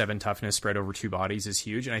 power, 7 toughness spread over 2 bodies is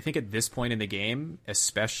huge, and I think at this point in the game,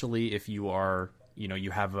 especially if you are,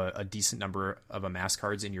 you have a decent number of amass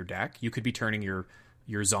cards in your deck, you could be turning your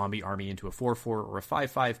zombie army into a 4/4 or a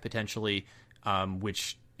 5/5 potentially,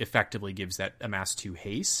 which effectively gives that amass 2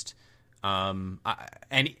 haste. And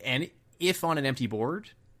if on an empty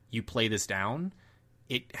board you play this down,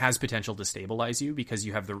 it has potential to stabilize you because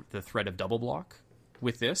you have the threat of double block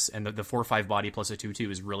with this, and the 4/5 body plus a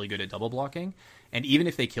 2/2 is really good at double blocking. And even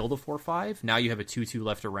if they kill the 4/5, now you have a 2/2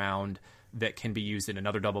 left around that can be used in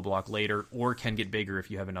another double block later, or can get bigger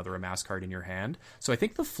if you have another amass card in your hand. So I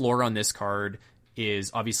think the floor on this card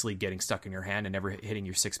is obviously getting stuck in your hand and never hitting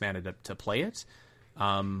your 6 mana to play it.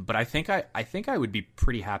 But I think I would be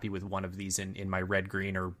pretty happy with one of these in my red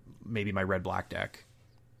green or maybe my red black deck.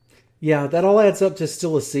 Yeah, that all adds up to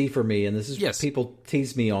still a C for me, and this is yes. People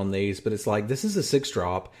tease me on these, but it's like, this is a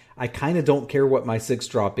 6-drop. I kind of don't care what my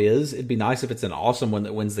 6-drop is. It'd be nice if it's an awesome one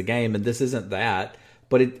that wins the game, and this isn't that.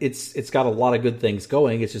 But it's got a lot of good things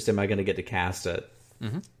going. It's just, am I going to get to cast it?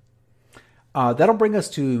 Mm-hmm. That'll bring us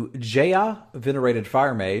to Jaya, Venerated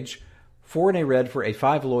Fire Mage, 4 and a red for a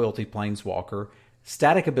 5 loyalty planeswalker.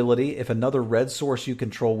 Static ability, if another red source you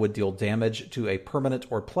control would deal damage to a permanent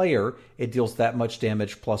or player, it deals that much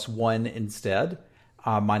damage plus 1 instead.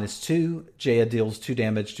 -2, Jaya deals 2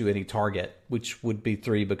 damage to any target, which would be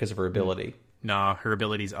 3 because of her ability. Nah, her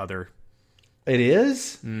ability's other. It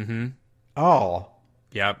is? Mm-hmm. Oh.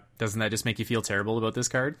 Yeah, doesn't that just make you feel terrible about this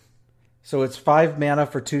card? So it's 5 mana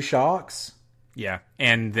for 2 shocks? Yeah,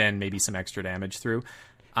 and then maybe some extra damage through.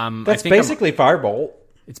 That's basically Firebolt.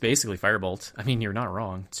 It's basically Firebolt. I mean, you're not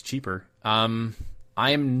wrong. It's cheaper. I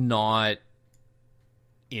am not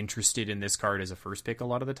interested in this card as a first pick a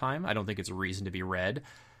lot of the time. I don't think it's a reason to be red.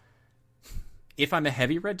 If I'm a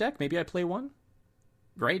heavy red deck, maybe I play one,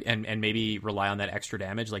 right? And maybe rely on that extra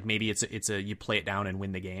damage. Like maybe it's a you play it down and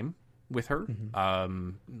win the game with her.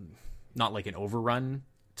 Mm-hmm. Not like an overrun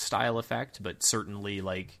style effect, but certainly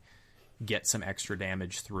like get some extra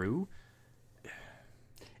damage through.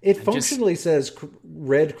 It functionally says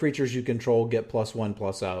red creatures you control get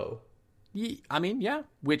 +1/+0. I mean, yeah,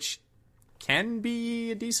 which can be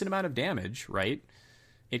a decent amount of damage, right?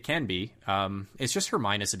 It can be. It's just her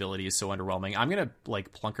minus ability is so underwhelming. I'm gonna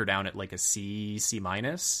like plunk her down at like a C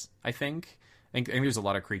minus. I think there's a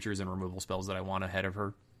lot of creatures and removal spells that I want ahead of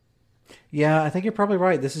her. Yeah, I think you're probably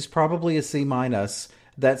right. This is probably a C minus.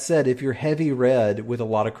 That said, if you're heavy red with a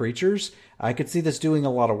lot of creatures, I could see this doing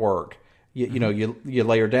a lot of work. You know, you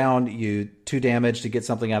lay her down, you 2 damage to get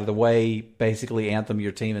something out of the way, basically anthem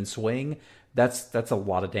your team and swing. That's a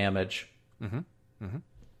lot of damage. Mm-hmm. Mm-hmm.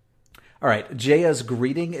 All right, Jaya's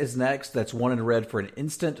Greeting is next. That's 1 and a red for an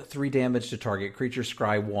instant, 3 damage to target creature,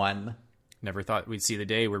 scry 1. Never thought we'd see the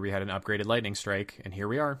day where we had an upgraded Lightning Strike, and here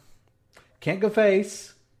we are. Can't go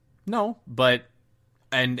face. No, but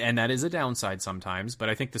and that is a downside sometimes, but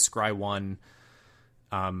I think the scry 1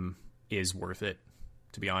 is worth it.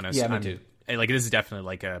 To be honest, yeah, me too. Like this is definitely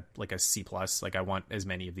like a C plus. Like I want as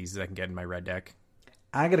many of these as I can get in my red deck.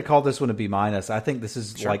 I'm gonna call this one a B minus. I think this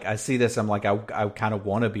is sure. Like I see this, I'm like I kind of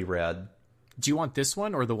want to be red. Do you want this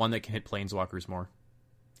one or the one that can hit planeswalkers more?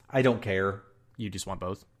 I don't care. You just want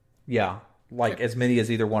both? Yeah, like okay. As many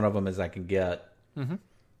as either one of them as I can get. Mm-hmm.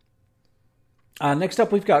 Next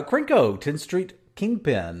up, we've got Krenko, 10th Street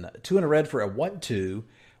Kingpin, 2 and a red for a 1/2.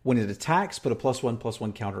 When it attacks, put a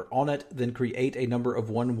 +1/+1 counter on it, then create a number of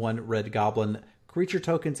 1/1 red goblin creature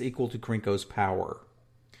tokens equal to Krenko's power.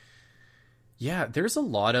 Yeah, there's a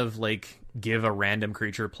lot of like give a random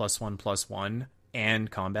creature +1/+1 and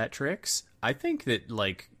combat tricks. I think that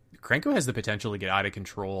like Krenko has the potential to get out of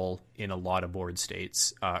control in a lot of board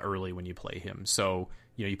states early when you play him. So,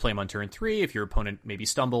 you play him on turn 3. If your opponent maybe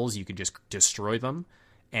stumbles, you can just destroy them.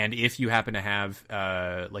 And if you happen to have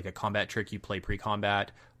like a combat trick you play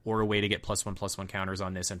pre-combat, or a way to get +1/+1 counters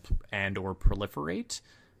on this and or proliferate,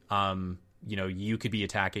 you could be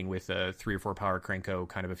attacking with a 3 or 4 power Krenko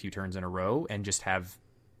kind of a few turns in a row and just have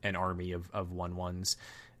an army of 1/1s.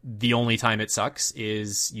 The only time it sucks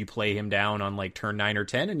is you play him down on like turn 9 or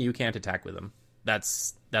 10 and you can't attack with him.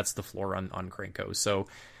 That's the floor on Krenko. So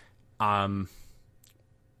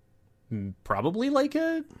probably like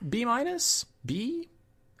a B-, B.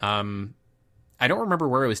 I don't remember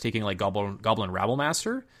where I was taking like Goblin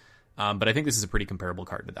Rabblemaster, but I think this is a pretty comparable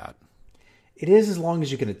card to that. It is, as long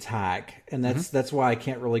as you can attack, and that's why I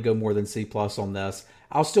can't really go more than C+ on this.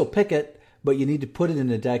 I'll still pick it, but you need to put it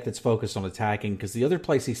in a deck that's focused on attacking, because the other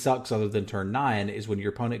place he sucks other than turn 9 is when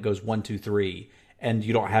your opponent goes 1, 2, 3, and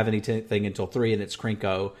you don't have anything until 3, and it's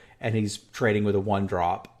Krenko, and he's trading with a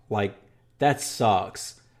 1-drop. Like, that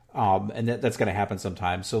sucks. And that's going to happen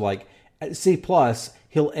sometimes. So, like, at C+,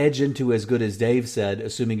 he'll edge into as good as Dave said,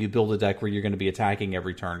 assuming you build a deck where you're going to be attacking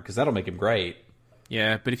every turn, because that'll make him great.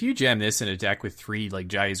 Yeah, but if you jam this in a deck with 3 like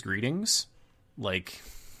Jaya's Greetings, like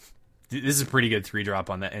this is a pretty good 3-drop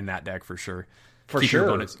on that in that deck for sure. Keep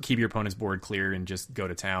your opponent's board clear and just go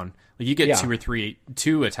to town. Like you get 2 or 3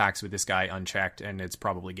 attacks with this guy unchecked, and it's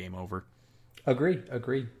probably game over. Agree.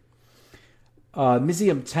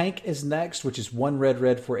 Mizium Tank is next, which is 1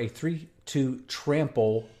 red for a 3/2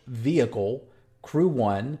 trample vehicle, crew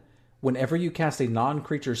 1. Whenever you cast a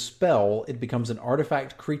non-creature spell, it becomes an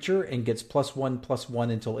artifact creature and gets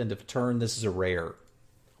 +1/+1 until end of turn. This is a rare.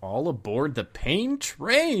 All aboard the Pain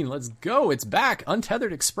Train. Let's go. It's back.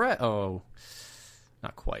 Untethered Express. Oh,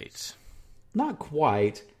 not quite. Not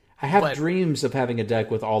quite. I have dreams of having a deck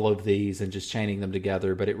with all of these and just chaining them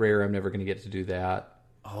together, but at rare, I'm never going to get to do that.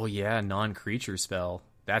 Oh, yeah. Non-creature spell.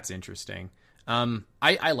 That's interesting.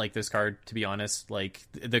 I like this card, to be honest. Like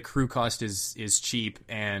the crew cost is cheap,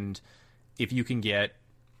 and if you can get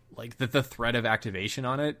like the threat of activation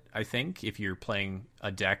on it, I think if you're playing a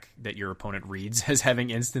deck that your opponent reads as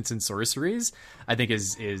having instants and sorceries, I think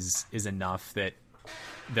is enough that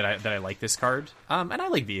I like this card. And I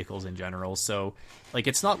like vehicles in general. So like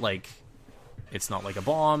it's not like a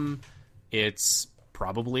bomb. It's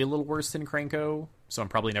probably a little worse than Krenko. So I'm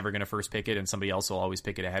probably never going to first pick it, and somebody else will always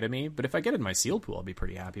pick it ahead of me. But if I get it in my sealed pool, I'll be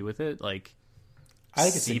pretty happy with it. Like, I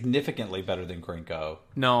think it's significantly better than Krenko.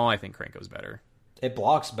 No, I think Krenko's better. It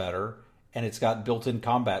blocks better, and it's got built-in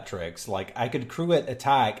combat tricks. Like, I could crew it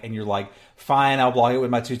attack, and you're like, fine, I'll block it with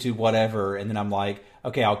my 2/2, whatever. And then I'm like,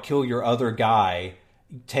 okay, I'll kill your other guy,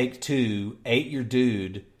 take 2, 8 your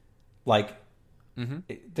dude. Like,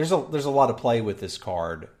 there's a lot of play with this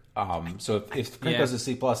card. So if Krenko's a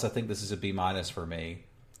C+, I think this is a B- for me.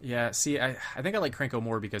 Yeah, see, I think I like Krenko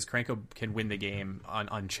more because Krenko can win the game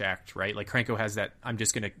unchecked, right? Like Krenko has that I'm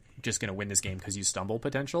just gonna win this game because you stumble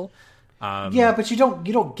potential. Yeah, but you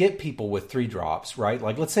don't get people with 3-drops, right?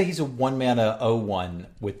 Like let's say he's a 1-mana 0/1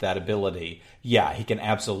 with that ability. Yeah, he can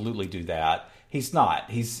absolutely do that. He's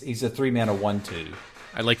not. He's a 3-mana 1/2.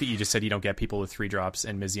 I like that you just said you don't get people with 3-drops,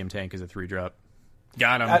 and Mizium Tank is a 3-drop.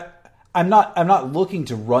 Got him. I'm not looking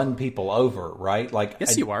to run people over, right? Like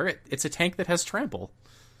yes, you are. It's a tank that has trample.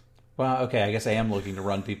 Well, okay, I guess I am looking to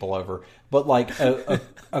run people over, but like a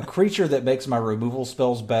creature that makes my removal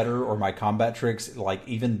spells better or my combat tricks like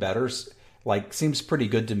even better, like seems pretty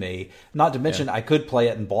good to me. Not to mention I could play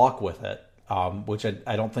it and block with it, which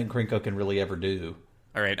I don't think Krenko can really ever do.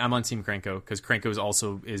 All right, I'm on Team Krenko because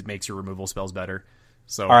Krenko makes your removal spells better.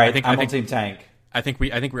 So all right, I'm on Team Tank. I think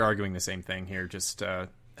we're arguing the same thing here, just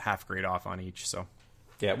half grade off on each. So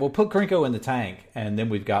yeah, we'll put Krenko in the tank, and then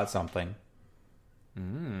we've got something.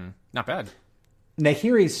 Not bad.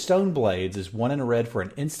 Nahiri's Stoneblades is 1 and a red for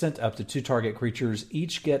an instant. Up to 2 target creatures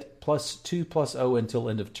each get +2/+0 until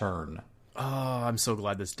end of turn. Oh, I'm so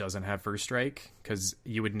glad this doesn't have first strike, because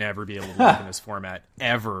you would never be able to work in this format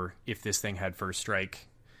ever if this thing had first strike.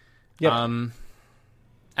 Yep.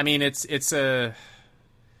 I mean, it's a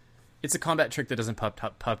combat trick that doesn't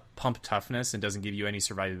pump toughness and doesn't give you any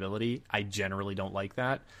survivability. I generally don't like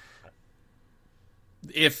that.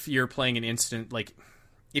 If you're playing an instant, like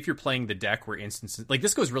if you're playing the deck where instances like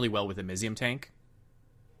this goes really well with a Mizium Tank,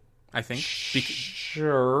 I think.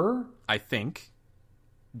 Sure. I think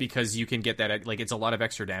because you can get that, like it's a lot of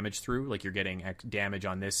extra damage through. Like you're getting damage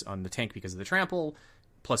on the tank because of the trample,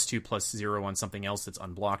 +2/+0 on something else that's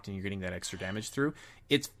unblocked, and you're getting that extra damage through.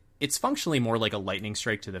 It's functionally more like a lightning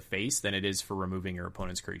strike to the face than it is for removing your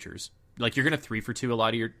opponent's creatures. Like you're gonna 3-for-2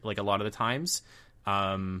 a lot of the times.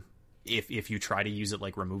 If you try to use it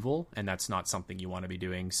like removal, and that's not something you want to be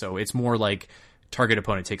doing. So it's more like target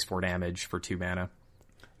opponent takes 4 damage for 2 mana.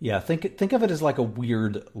 Yeah, think of it as like a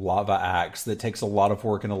weird lava axe that takes a lot of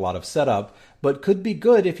work and a lot of setup, but could be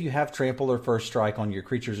good if you have trample or first strike on your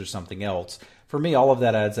creatures or something else. For me, all of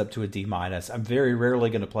that adds up to a D-. I'm very rarely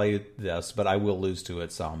going to play this, but I will lose to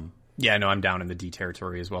it some. Yeah, no, I'm down in the D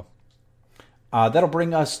territory as well. That'll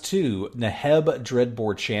bring us to Neheb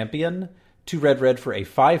Dreadbore Champion. 2 red for a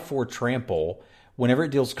 5/4 trample. Whenever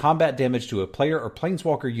it deals combat damage to a player or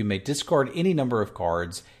planeswalker, you may discard any number of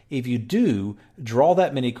cards. If you do, draw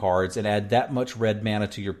that many cards and add that much red mana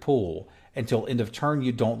to your pool. Until end of turn,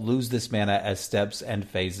 you don't lose this mana as steps and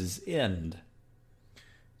phases end.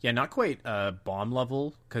 Yeah, not quite bomb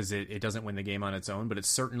level, because it doesn't win the game on its own, but it's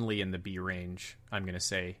certainly in the B range, I'm going to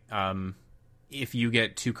say. If you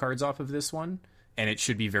get 2 cards off of this one, and it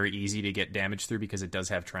should be very easy to get damage through because it does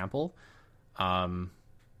have trample,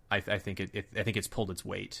 I think it's pulled its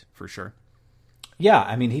weight for sure. Yeah,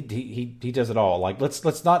 I mean he does it all. Like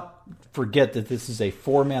let's not forget that this is a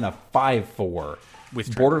 4 mana 5/4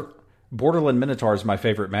 with Borderland Minotaur is my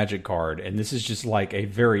favorite Magic card, and this is just like a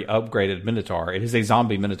very upgraded Minotaur. It is a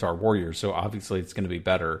zombie Minotaur warrior, so obviously it's going to be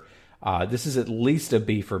better. This is at least a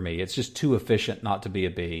B for me. It's just too efficient not to be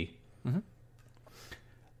a B. Mm-hmm.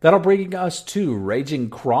 That'll bring us to Raging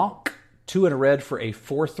Kronk. 2 and a red for a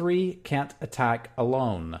 4/3, can't attack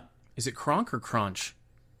alone. Is it Kronk or Crunch?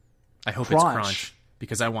 I hope Crunch. It's Crunch,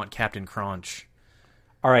 because I want Captain Crunch.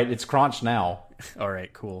 All right, it's Crunch now. All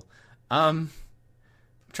right, cool. I'm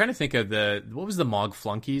trying to think of what was the Mog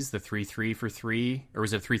Flunkies, the 3/3 for 3, or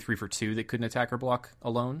was it 3/3 for 2 that couldn't attack or block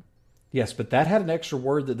alone? Yes, but that had an extra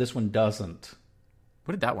word that this one doesn't.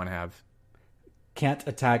 What did that one have? Can't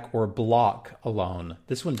attack or block alone.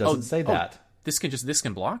 This one doesn't say that. This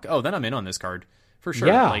can block? Oh, then I'm in on this card for sure.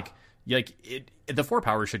 Yeah. Like the 4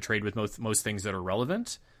 power should trade with most things that are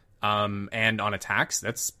relevant. And on attacks,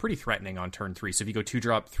 that's pretty threatening on turn 3. So if you go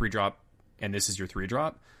 2-drop, 3-drop, and this is your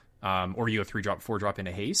 3-drop, or you go 3-drop, 4-drop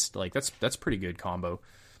into haste, like that's pretty good combo.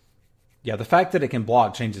 Yeah, the fact that it can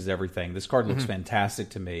block changes everything. This card looks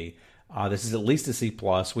fantastic to me. This is at least a C+.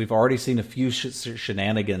 We've already seen a few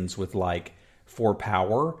shenanigans with like 4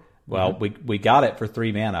 power. Well, we got it for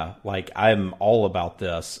 3 mana. Like, I'm all about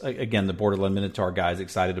this. Again, the Borderland Minotaur guy is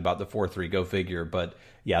excited about the 4/3, go figure. But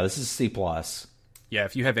yeah, this is C+. Yeah,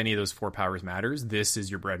 if you have any of those 4 powers matters, this is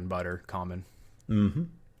your bread and butter common.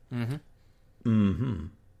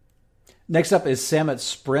 Next up is Samet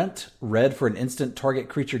Sprint. Red for an instant. Target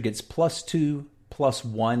creature gets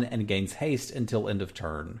 +2/+1 and gains haste until end of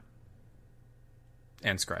turn.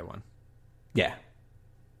 And scry 1. Yeah.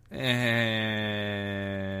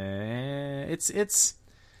 It's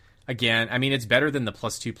again, I mean, it's better than the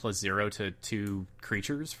 +2/+0 to 2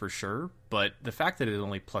 creatures for sure, but the fact that it's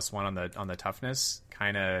only +1 on the toughness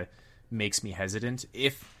kind of makes me hesitant.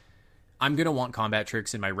 If I'm gonna want combat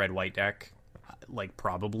tricks in my red-white deck, like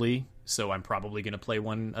probably, so I'm probably gonna play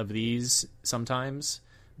one of these sometimes,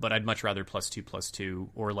 but I'd much rather +2/+2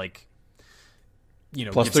 or like, you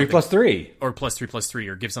know, +3/+3 or +3/+3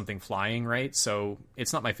 or give something flying, right? So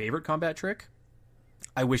it's not my favorite combat trick.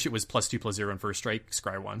 I wish it was +2/+0 in first strike,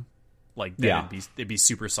 scry 1. Like, then it'd be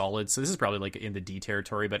super solid. So this is probably like in the D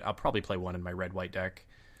territory, but I'll probably play one in my red-white deck.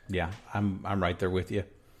 Yeah, I'm right there with you.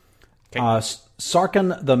 Okay.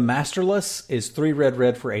 Sarkhan the Masterless is 3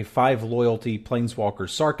 red for a 5 loyalty planeswalker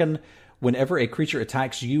Sarkhan. Whenever a creature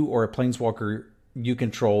attacks you or a planeswalker you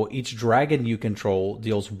control, each dragon you control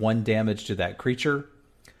deals 1 damage to that creature.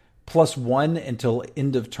 +1 until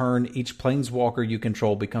end of turn, each planeswalker you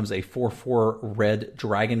control becomes a 4/4 red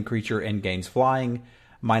dragon creature and gains flying.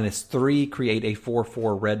 -3, create a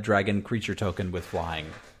 4/4 red dragon creature token with flying.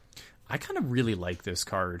 I kind of really like this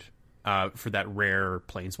card for that rare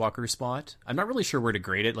planeswalker spot. I'm not really sure where to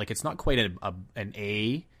grade it. Like, it's not quite an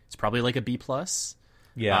A. It's probably like a B+.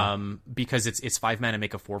 Yeah. Because it's 5 mana,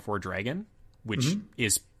 make a 4/4 dragon, which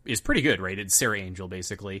is pretty good, right? It's Serra Angel,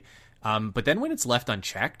 basically. But then when it's left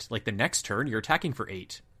unchecked, like the next turn, you're attacking for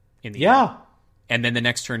 8 in the end. And then the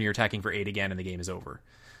next turn, you're attacking for 8 again, and the game is over.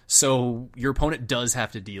 So your opponent does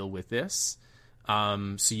have to deal with this.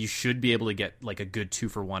 So you should be able to get like a good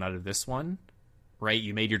 2-for-1 out of this one, right?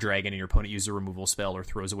 You made your dragon, and your opponent used a removal spell or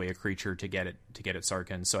throws away a creature to get it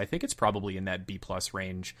Sarkhan. So I think it's probably in that B+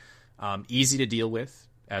 range. Easy to deal with,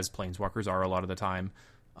 as planeswalkers are a lot of the time.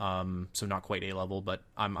 So not quite A level, but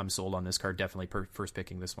I'm sold on this card. Definitely first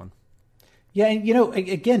picking this one. Yeah, and you know,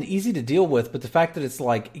 again, easy to deal with, but the fact that it's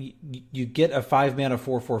like you get a 5 mana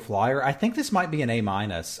 4/4 flyer, I think this might be an A-.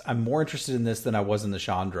 I'm more interested in this than I was in the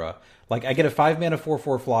Chandra. Like, I get a 5 mana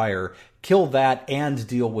 4/4 flyer, kill that, and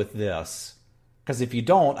deal with this. Because if you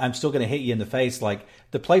don't, I'm still going to hit you in the face. Like,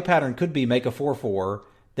 the play pattern could be make a 4/4,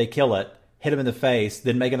 they kill it, hit him in the face,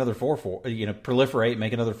 then make another 4/4. You know, proliferate,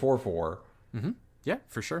 make another 4/4. Mm-hmm. Yeah,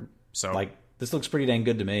 for sure. So, like, this looks pretty dang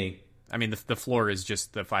good to me. I mean, the floor is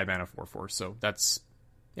just the 5 mana 4/4, so that's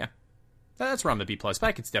around the B+, but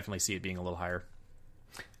I could definitely see it being a little higher.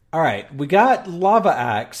 All right, we got Lava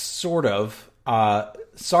Axe, sort of.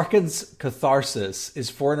 Sarkhan's Catharsis is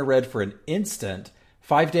 4 and a red for an instant,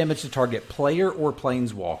 5 damage to target player or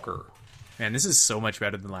planeswalker. Man, this is so much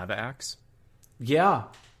better than Lava Axe. Yeah.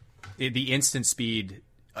 The instant speed,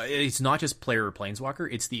 it's not just player or planeswalker,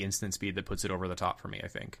 it's the instant speed that puts it over the top for me, I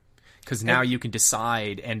think. Because now you can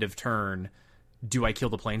decide, end of turn, do I kill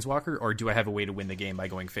the planeswalker, or do I have a way to win the game by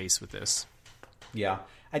going face with this? Yeah.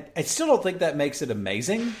 I still don't think that makes it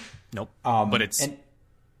amazing. Nope. But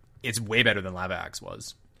it's way better than Lava Axe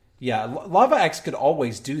was. Yeah, Lava Axe could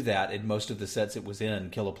always do that in most of the sets it was in,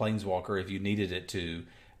 kill a planeswalker if you needed it to.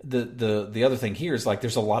 The other thing here is like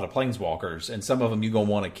there's a lot of planeswalkers, and some of them you're going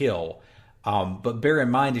to want to kill. But bear in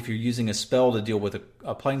mind, if you're using a spell to deal with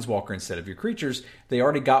a planeswalker instead of your creatures, they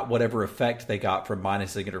already got whatever effect they got from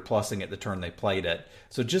minusing it or plussing it the turn they played it.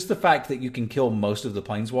 So just the fact that you can kill most of the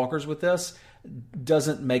planeswalkers with this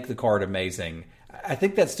doesn't make the card amazing. I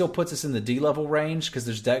think that still puts us in the D level range because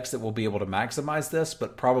there's decks that will be able to maximize this,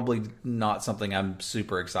 but probably not something I'm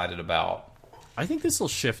super excited about. I think this will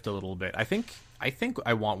shift a little bit. I think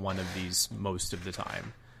I want one of these most of the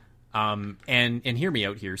time. And hear me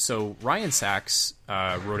out here. So Ryan Sachs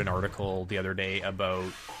wrote an article the other day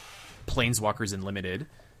about Planeswalkers in Limited,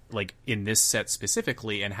 like in this set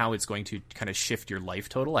specifically, and how it's going to kind of shift your life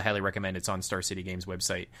total. I highly recommend it's on Star City Games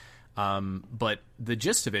website. But the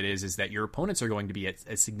gist of it is that your opponents are going to be at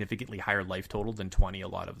a significantly higher life total than 20 a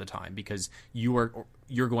lot of the time, because you're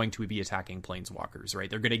going to be attacking planeswalkers, right?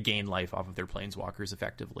 They're going to gain life off of their planeswalkers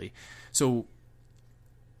effectively. So,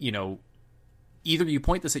 either you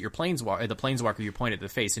point this at your planeswalker, the planeswalker you point at the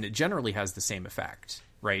face, and it generally has the same effect,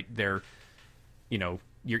 right? They're,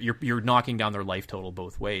 you're knocking down their life total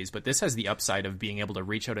both ways, but this has the upside of being able to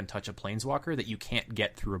reach out and touch a planeswalker that you can't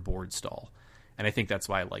get through a board stall. And I think that's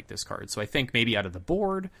why I like this card. So I think maybe out of the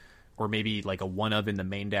board, or maybe like a one of in the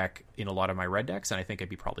main deck in a lot of my red decks, and I think I'd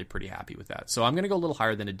be probably pretty happy with that. So I'm going to go a little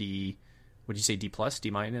higher than a D. Would you say D plus, D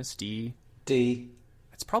minus, D? D.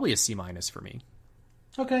 It's probably a C minus for me.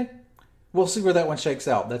 Okay. We'll see where that one shakes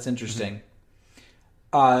out. That's interesting.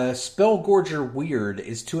 Spellgorger Weird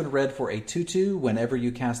is 2 and red for a 2/2. Whenever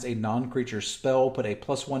you cast a non-creature spell, put a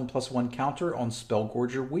 +1/+1 counter on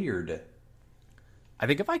Spellgorger Weird. I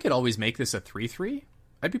think if I could always make this a 3/3,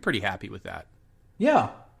 I'd be pretty happy with that. Yeah.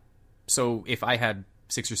 So if I had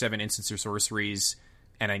 6 or 7 instants or sorceries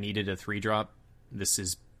and I needed a 3-drop, this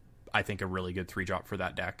is, I think, a really good 3-drop for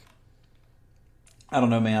that deck. I don't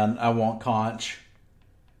know, man. I want Conch.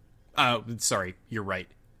 Sorry, you're right.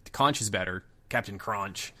 Conch is better. Captain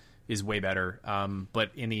Crunch is way better. But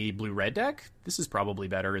in the blue-red deck, this is probably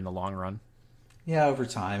better in the long run. Yeah, over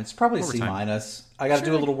time. It's probably a C minus. I got to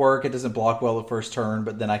do a little work. It doesn't block well the first turn,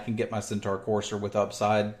 but then I can get my Centaur Courser with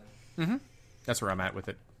upside. Mm-hmm. That's where I'm at with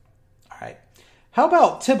it. All right. How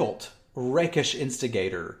about Tybalt, Rakish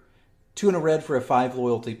Instigator? 2 and red for a 5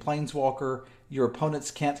 loyalty planeswalker. Your opponents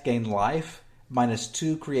can't gain life.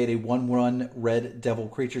 -2, create a 1/1 red devil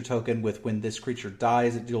creature token with when this creature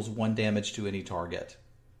dies, it deals 1 damage to any target.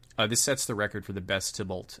 This sets the record for the best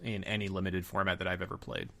Tybalt in any limited format that I've ever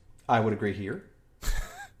played. I would agree here.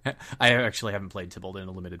 I actually haven't played Tybalt in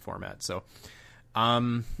a limited format, so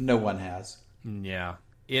no one has. Yeah,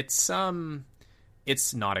 it's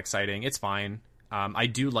not exciting. It's fine. I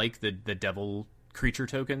do like the devil creature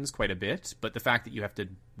tokens quite a bit, but the fact that you have to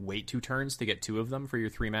wait 2 turns to get 2 of them for your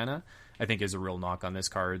 3 mana, I think is a real knock on this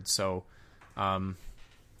card. So I'm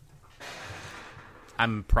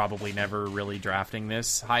probably never really drafting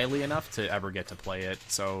this highly enough to ever get to play it.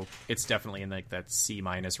 So it's definitely in like that C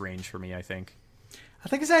minus range for me, I think. I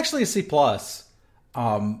think it's actually a C plus,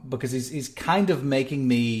 because he's kind of making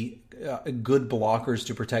me good blockers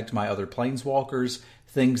to protect my other planeswalkers,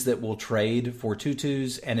 things that will trade for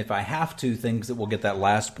 2/2s, and if I have to, things that will get that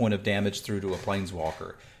last point of damage through to a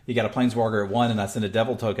planeswalker. You got a planeswalker at 1 and I send a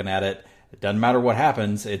devil token at it, it doesn't matter what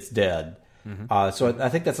happens, it's dead. Mm-hmm. So I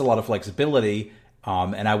think that's a lot of flexibility,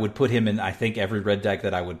 and I would put him in, I think, every red deck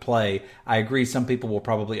that I would play. I agree some people will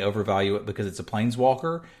probably overvalue it because it's a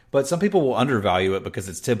planeswalker, but some people will undervalue it because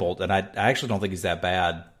it's Tybalt, and I actually don't think he's that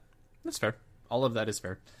bad. That's fair. All of that is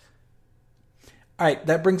fair. All right,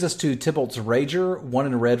 that brings us to Tybalt's Rager, 1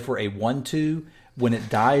 and red for a 1/2. When it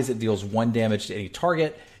dies, it deals 1 damage to any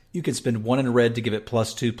target. You can spend 1 and red to give it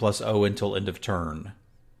 +2/+0 until end of turn.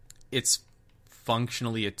 It's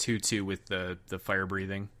functionally a 2/2 with the fire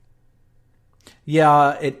breathing.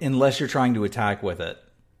 Yeah, unless you're trying to attack with it.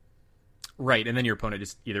 Right, and then your opponent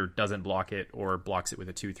just either doesn't block it or blocks it with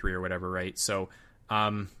a 2/3 or whatever, right? So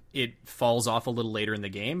it falls off a little later in the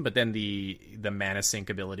game, but then the mana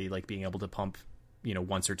sink ability, like being able to pump,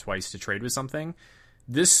 once or twice to trade with something,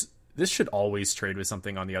 this should always trade with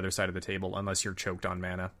something on the other side of the table unless you're choked on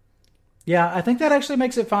mana. Yeah, I think that actually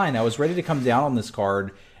makes it fine. I was ready to come down on this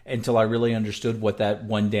card until I really understood what that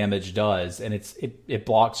 1 damage does, and it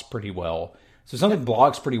blocks pretty well. So if something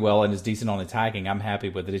blocks pretty well and is decent on attacking, I'm happy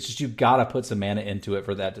with it. It's just you gotta put some mana into it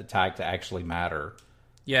for that attack to actually matter.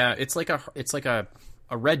 Yeah, it's like a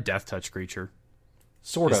red death touch creature.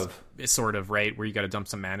 It's sort of, right, where you got to dump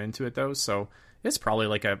some mana into it though. So it's probably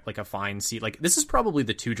like a fine seed. Like this is probably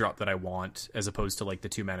the 2-drop that I want as opposed to like the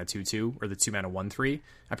 2 mana 2/2 or the 2 mana 1/3.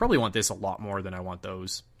 I probably want this a lot more than I want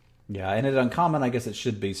those. Yeah, and at uncommon, I guess it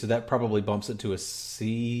should be. So that probably bumps it to a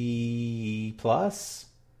C plus.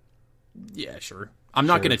 Yeah, sure. I'm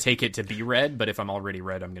not going to take it to be red, but if I'm already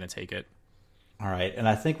red, I'm going to take it. All right, and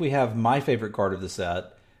I think we have my favorite card of the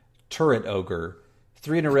set, Turret Ogre.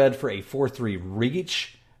 3 and a red for a 4/3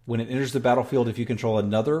 reach. When it enters the battlefield, if you control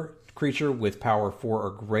another creature with power 4 or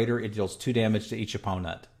greater, it deals 2 damage to each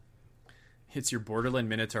opponent. It's your Borderland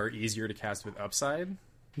Minotaur easier to cast with upside?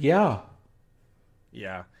 Yeah.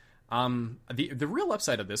 Yeah. The real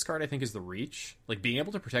upside of this card, I think, is the reach. Like, being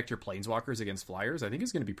able to protect your planeswalkers against flyers, I think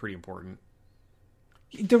is going to be pretty important.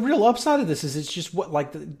 The real upside of this is it's just what,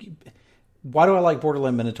 like, why do I like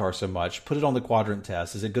Borderland Minotaur so much? Put it on the quadrant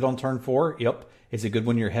test. Is it good on turn 4? Yep. Is it good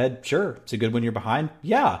when you're ahead? Sure. Is it good when you're behind?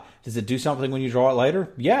 Yeah. Does it do something when you draw it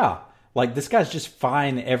later? Yeah. Like, this guy's just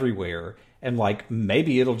fine everywhere. And, like,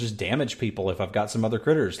 maybe it'll just damage people if I've got some other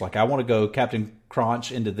critters. Like, I want to go Captain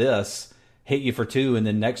Crunch into this, hit you for 2, and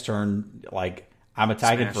then next turn, like, I'm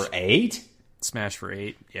attacking for 8? Smash for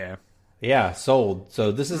 8, yeah. Yeah, sold.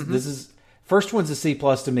 So this is first one's a C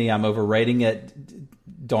plus to me. I'm overrating it.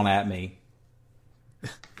 Don't at me.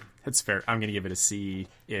 That's fair. I'm going to give it a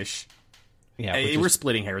C-ish. Yeah, we're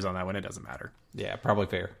splitting hairs on that one. It doesn't matter. Yeah, probably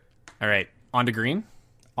fair. All right, on to green.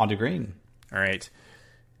 On to green. All right,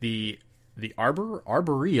 the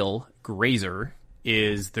Arboreal Grazer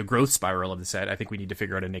is the growth spiral of the set. I think we need to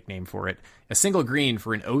figure out a nickname for it. A single green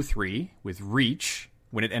for an 0/3 with reach.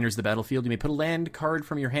 When it enters the battlefield, you may put a land card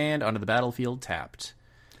from your hand onto the battlefield tapped.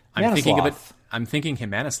 I'm thinking of it. I'm thinking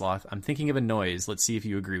Manasloth. I'm thinking of a noise. Let's see if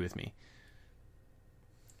you agree with me.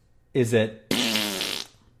 Is it?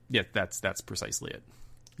 Yeah, that's precisely it.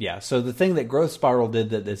 Yeah, so the thing that Growth Spiral did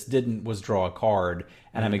that this didn't was draw a card,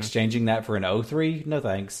 and I'm exchanging that for an 0/3? No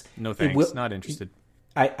thanks. No thanks, not interested.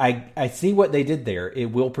 I see what they did there.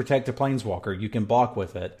 It will protect a Planeswalker. You can block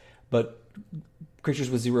with it, but creatures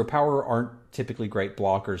with 0 power aren't typically great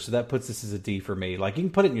blockers, so that puts this as a D for me. Like, you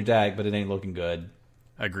can put it in your deck, but it ain't looking good.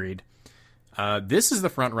 Agreed. This is the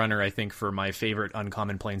front runner, I think, for my favorite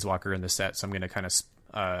uncommon Planeswalker in the set, so I'm going to kind of...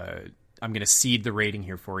 I'm going to seed the rating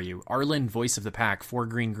here for you. Arlen, Voice of the Pack, 4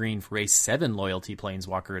 green for a 7 loyalty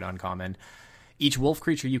planeswalker at uncommon. Each wolf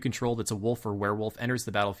creature you control that's a wolf or werewolf enters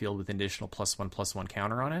the battlefield with an additional +1/+1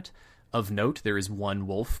 counter on it. Of note, there is 1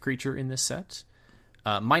 wolf creature in this set.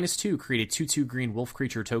 -2, create a 2/2 green wolf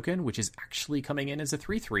creature token, which is actually coming in as a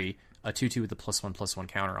 3/3, a 2/2 with a +1/+1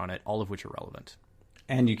 counter on it, all of which are relevant.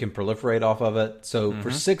 And you can proliferate off of it. So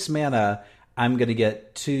for 6 mana, I'm going to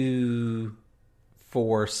get 2...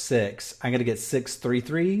 4, 6. I'm going to get 6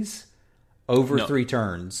 3/3s over 3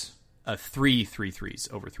 turns. 3 3/3s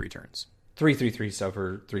over 3 turns. 3 3/3s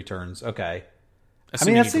over 3 turns. Okay.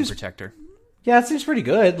 Assuming that seems protect her. Yeah, it seems pretty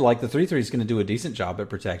good. Like, the 3/3 is going to do a decent job at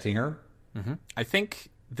protecting her. I think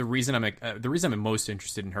the reason I'm most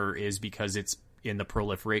interested in her is because it's in the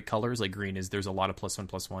proliferate colors. Like, green is, there's a lot of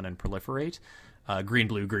 +1/+1 and proliferate. Green,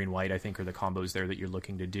 blue, green, white, I think, are the combos there that you're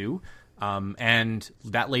looking to do. And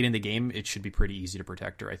that late in the game, it should be pretty easy to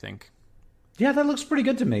protect her, I think. Yeah, that looks pretty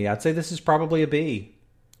good to me. I'd say this is probably a B.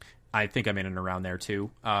 I think I'm in and around there,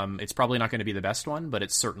 too. It's probably not going to be the best one, but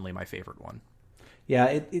it's certainly my favorite one. Yeah,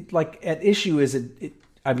 it like, at issue is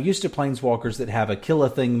I'm used to Planeswalkers that have a kill a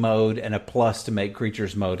thing mode and a plus to make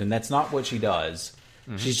creatures mode, and that's not what she does.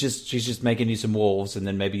 She's just making you some wolves, and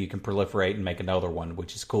then maybe you can proliferate and make another one,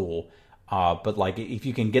 which is cool. But, like, if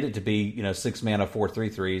you can get it to be, 6 mana, 4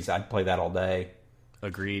 3/3s, I'd play that all day.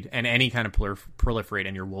 Agreed. And any kind of proliferate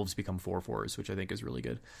and your wolves become 4/4s, which I think is really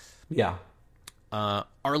good. Yeah.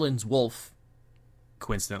 Arlen's Wolf,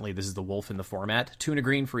 coincidentally, this is the wolf in the format. 2 and a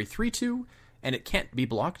green for a 3/2, and it can't be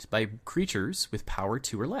blocked by creatures with power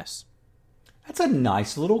 2 or less. That's a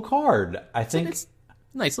nice little card. I think it's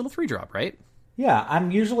a nice little 3-drop, right? Yeah,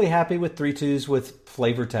 I'm usually happy with 3/2s with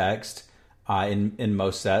flavor text. In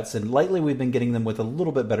most sets, and lately we've been getting them with a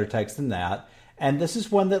little bit better text than that. And this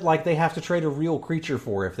is one that, like, they have to trade a real creature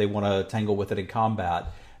for if they want to tangle with it in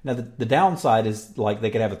combat. Now, the downside is, like, they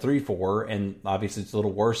could have a 3/4, and obviously it's a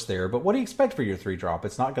little worse there. But what do you expect for your 3-drop?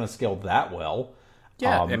 It's not going to scale that well.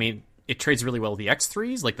 Yeah, I mean, it trades really well with the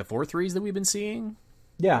X3s, like the 4/3s that we've been seeing.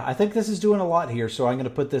 Yeah, I think this is doing a lot here, so I'm going to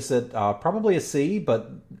put this at probably a C,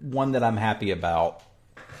 but one that I'm happy about.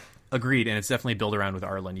 Agreed, and it's definitely build around with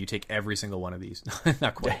Arlen. You take every single one of these.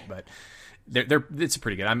 Not quite, but it's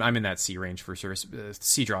pretty good. I'm in that C range for sure.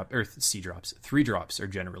 C drops. 3-drops are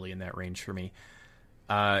generally in that range for me.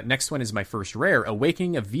 Next one is my first rare,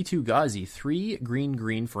 Awakening of Vitu Ghazi. 3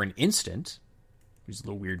 green for an instant. He's a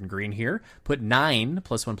little weird and green here. Put 9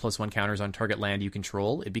 +1/+1 counters on target land you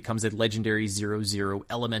control. It becomes a legendary 0/0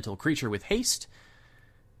 elemental creature with haste.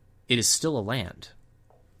 It is still a land.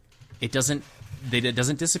 It doesn't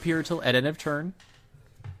disappear until at end of turn.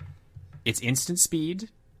 It's instant speed.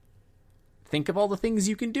 Think of all the things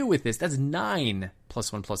you can do with this. That's 9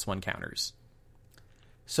 +1/+1 counters.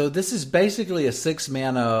 So this is basically a 6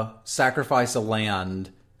 mana sacrifice a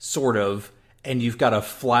land, sort of, and you've got a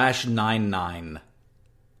flash 9/9.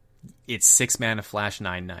 It's 6 mana flash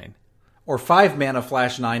 9/9. Or 5 mana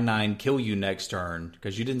flash 9/9 kill you next turn,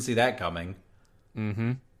 because you didn't see that coming.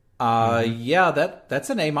 Mm-hmm. Yeah, that's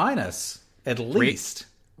an A- at least.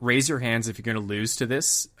 Raise your hands if you're going to lose to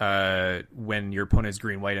this when your opponent is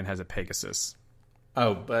green-white and has a Pegasus.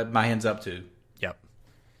 Oh, but my hand's up too. Yep.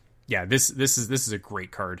 Yeah, this is a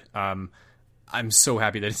great card. I'm so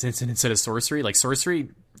happy that it's instant instead of sorcery. Like sorcery,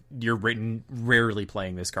 you're rarely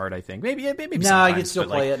playing this card. I think maybe no, you can still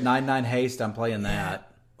play it. 9/9 haste. I'm playing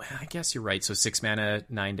that. I guess you're right. So 6 mana,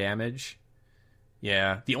 9 damage.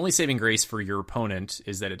 Yeah, the only saving grace for your opponent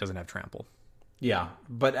is that it doesn't have trample. Yeah,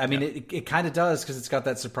 but I mean, it kind of does because it's got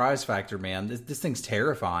that surprise factor, man. This thing's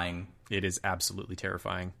terrifying. It is absolutely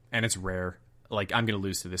terrifying, and it's rare. Like, I'm going to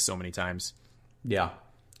lose to this so many times. Yeah.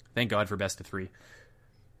 Thank God for best of 3.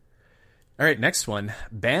 All right, next one.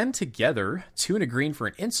 Band together, 2 and a green for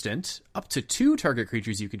an instant. Up to 2 target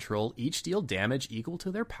creatures you control each deal damage equal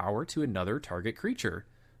to their power to another target creature.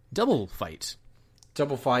 Double fight.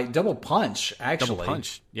 Double fight. Double punch, actually. Double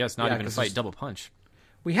punch. Yes, not even a fight. Double punch.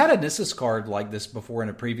 We had a Nissus card like this before in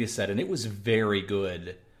a previous set, and it was very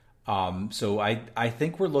good. So I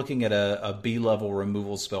think we're looking at a B-level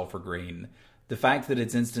removal spell for green. The fact that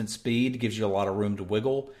it's instant speed gives you a lot of room to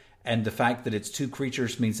wiggle, and the fact that it's 2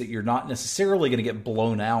 creatures means that you're not necessarily going to get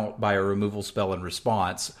blown out by a removal spell in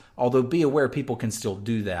response, although be aware people can still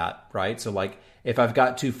do that, right? So like, if I've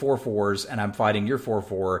got 2 4/4s and I'm fighting your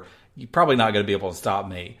 4/4, you're probably not going to be able to stop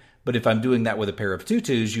me. But if I'm doing that with a pair of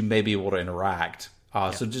 2/2s, you may be able to interact.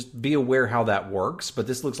 So just be aware how that works, but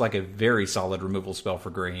this looks like a very solid removal spell for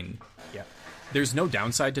green. Yeah. There's no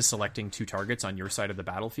downside to selecting 2 targets on your side of the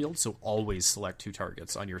battlefield, so always select 2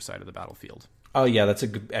 targets on your side of the battlefield. Oh, yeah, that's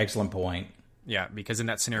an excellent point. Yeah, because in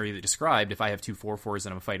that scenario that you described, if I have 2 4/4s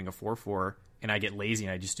and I'm fighting a 4/4, and I get lazy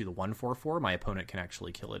and I just do the 1 4/4, my opponent can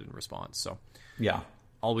actually kill it in response. So yeah,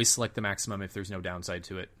 always select the maximum if there's no downside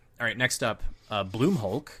to it. All right, next up, Bloom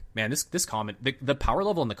Hulk. Man, this common, the power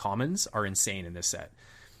level and the commons are insane in this set.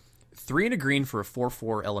 3 and a green for a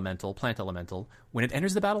 4/4 elemental, plant elemental. When it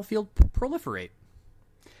enters the battlefield, proliferate.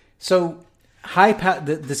 So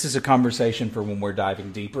this is a conversation for when we're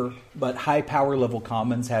diving deeper, but high power level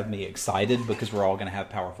commons have me excited because we're all going to have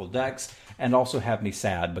powerful decks, and also have me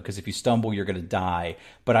sad because if you stumble, you're going to die.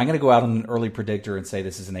 But I'm going to go out on an early predictor and say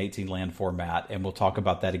this is an 18 land format, and we'll talk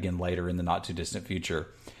about that again later in the not too distant future.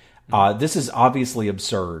 This is obviously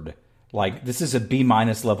absurd. Like, this is a B-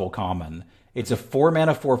 level common. It's a 4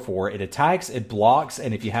 mana 4/4. It attacks, it blocks,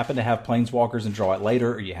 and if you happen to have planeswalkers and draw it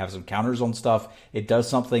later, or you have some counters on stuff, it does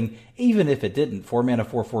something. Even if it didn't, 4 mana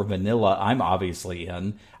 4/4 vanilla, I'm obviously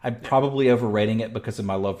in. I'm probably overrating it because of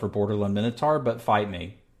my love for Borderland Minotaur, but fight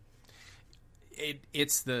me.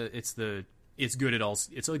 It's good at all.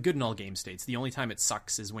 It's good in all game states. The only time it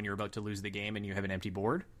sucks is when you're about to lose the game and you have an empty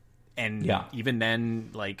board. And even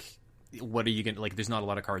then, like, what are you going to, like, there's not a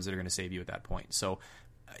lot of cards that are going to save you at that point. So,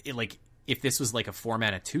 if this was like a 4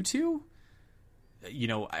 mana 2/2,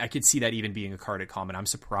 I could see that even being a card at common. I'm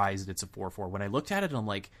surprised it's a 4/4. When I looked at it, I'm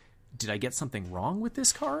like, did I get something wrong with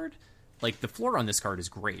this card? Like, the floor on this card is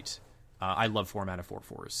great. I love 4 mana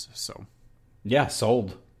 4/4s. So, yeah,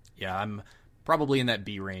 sold. Yeah, I'm probably in that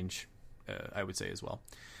B range, I would say as well.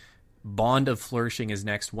 Bond of Flourishing is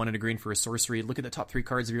next. 1 and a green for a sorcery. Look at the top 3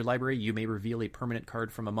 cards of your library. You may reveal a permanent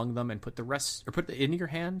card from among them and put the rest, or put it in your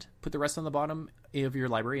hand. Put the rest on the bottom of your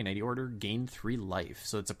library in any order. Gain 3 life.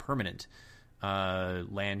 So it's a permanent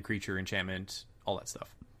land, creature, enchantment, all that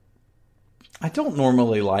stuff. I don't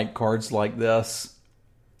normally like cards like this.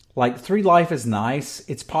 Like, 3 life is nice.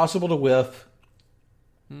 It's possible to whiff.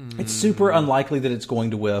 It's super unlikely that it's going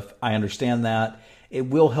to whiff. I understand that. It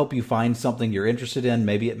will help you find something you're interested in.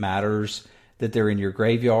 Maybe it matters that they're in your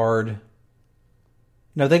graveyard.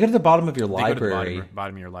 No, they go to the bottom of your library. Go to the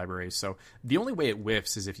bottom of your library. So the only way it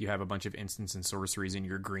whiffs is if you have a bunch of instants and sorceries in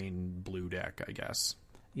your green-blue deck, I guess.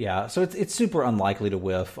 Yeah, so it's super unlikely to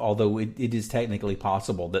whiff, although it is technically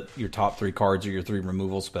possible that your top 3 cards are your 3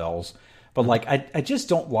 removal spells. But like, I just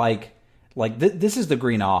don't like this is the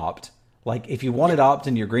green opt. Like, if you wanted opt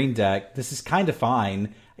in your green deck, this is kind of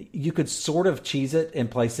fine. You could sort of cheese it and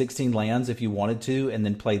play 16 lands if you wanted to, and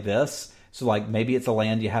then play this. So like, maybe it's a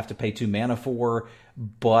land you have to pay 2 mana for,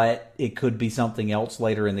 but it could be something else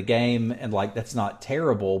later in the game, and like, that's not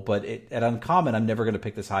terrible. But at uncommon, I'm never going to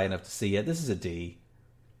pick this high enough to see it. This is a D.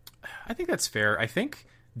 I think that's fair. I think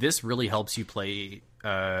this really helps you play,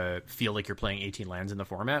 feel like you're playing 18 lands in the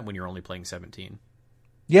format when you're only playing 17.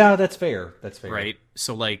 Yeah, that's fair. That's fair. Right?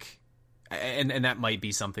 So, like, and that might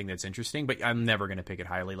be something that's interesting, but I'm never going to pick it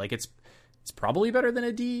highly. Like, it's probably better than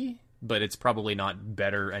a D, but it's probably not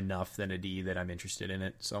better enough than a D that I'm interested in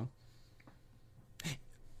it. So,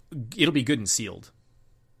 it'll be good and sealed.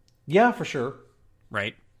 Yeah, for sure.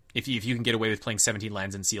 Right? If you can get away with playing 17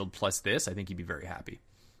 lands and sealed plus this, I think you'd be very happy.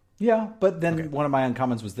 Yeah, but then one of my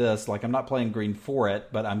uncommons was this. Like, I'm not playing green for it,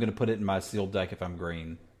 but I'm going to put it in my sealed deck if I'm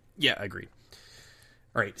green. Yeah, I agree.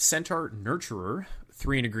 All right, Centaur Nurturer,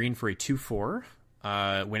 3 and a green for a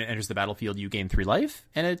 2/4. When it enters the battlefield, you gain 3 life,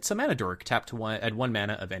 and it's a mana dork. Tap to add 1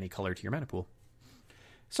 mana of any color to your mana pool.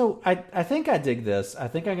 So I think I dig this. I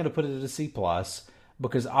think I'm going to put it at a C+,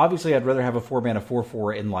 because obviously I'd rather have a 4 mana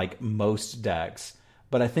 4/4 in like most decks.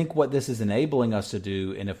 But I think what this is enabling us to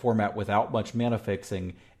do in a format without much mana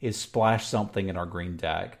fixing is splash something in our green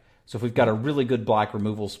deck. So if we've got a really good black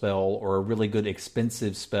removal spell or a really good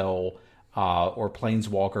expensive spell, or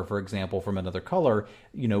Planeswalker, for example, from another color,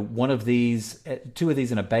 one of these, 2 of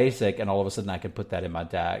these in a basic, and all of a sudden I can put that in my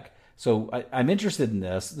deck. So I'm interested in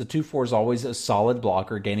this. The 2/4 is always a solid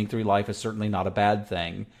blocker. Gaining 3 life is certainly not a bad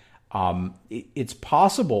thing. It's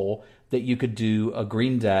possible that you could do a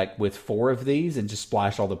green deck with 4 of these and just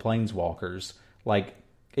splash all the Planeswalkers. Like,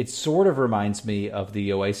 it sort of reminds me of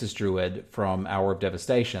the Oasis Druid from Hour of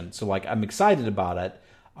Devastation. So, like, I'm excited about it,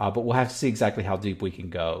 but we'll have to see exactly how deep we can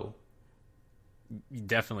go.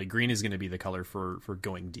 Definitely. Green is going to be the color for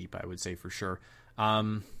going deep, I would say, for sure.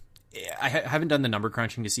 I haven't done the number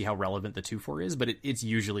crunching to see how relevant the 2/4 is, but it's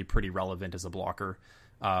usually pretty relevant as a blocker.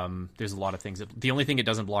 There's a lot of things the only thing it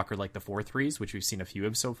doesn't block are like the 4/3s, which we've seen a few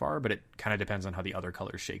of so far, but it kind of depends on how the other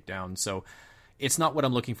colors shake down. So it's not what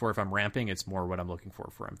I'm looking for if I'm ramping. It's more what I'm looking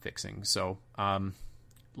for I'm fixing. So,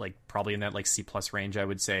 like, probably in that like C+ range, I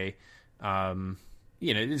would say.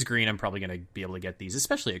 It's green. I'm probably going to be able to get these,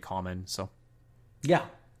 especially at common. So yeah.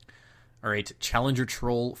 All right. Challenger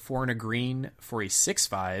Troll, 4 and a green for a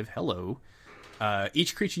 6/5. Hello.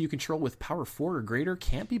 Each creature you control with power 4 or greater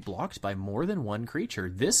can't be blocked by more than 1 creature.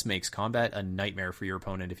 This makes combat a nightmare for your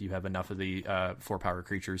opponent if you have enough of the 4 power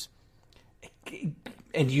creatures.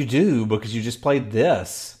 And you do, because you just played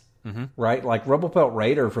this, right? Like, Rumblepelt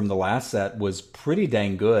Raider from the last set was pretty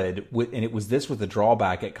dang good, and it was this with a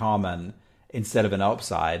drawback at common instead of an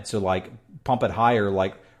upside. So, like, pump it higher.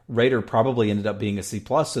 Like, Raider probably ended up being a C+,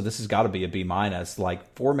 so this has got to be a B-.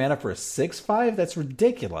 Like, 4 mana for a 6/5? That's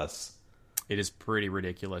ridiculous. It is pretty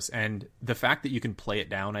ridiculous. And the fact that you can play it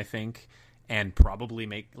down, I think, and probably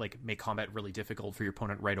make combat really difficult for your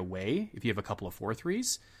opponent right away if you have a couple of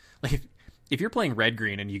 4/3s. Like, if you're playing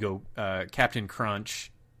red-green and you go Captain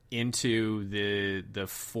Crunch into the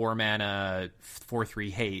 4 mana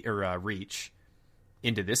 4/3 hate or reach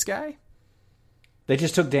into this guy, they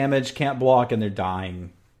just took damage, can't block, and they're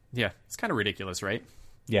dying. Yeah, it's kind of ridiculous, right?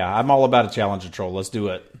 Yeah, I'm all about a Challenger Troll. Let's do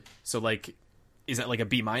it. So, like, is that like a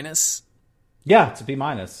B-? Yeah, it's a B-.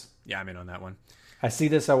 Yeah, I'm in on that one. I see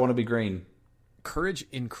this, I want to be green. Courage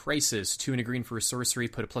in Crisis, 2 and a green for a sorcery.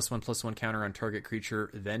 Put a +1/+1 counter on target creature,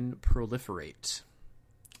 then proliferate.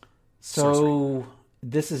 So, sorcery.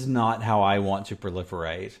 This is not how I want to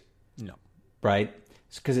proliferate. No. Right?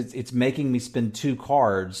 Because it's making me spend 2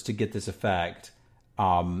 cards to get this effect.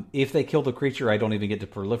 If they kill the creature, I don't even get to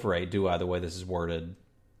proliferate, do I, the way this is worded?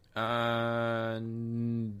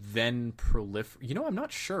 Then proliferate. I'm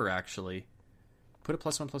not sure, actually. Put a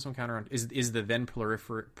 +1/+1 counter on. Is the then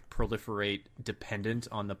proliferate dependent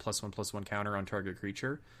on the +1/+1 counter on target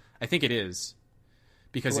creature? I think it is,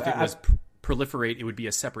 because if it was proliferate, it would be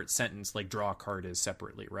a separate sentence, like draw a card is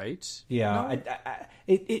separately, right? Yeah. No?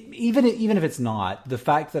 Even if it's not, the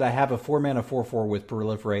fact that I have a 4 mana 4/4 with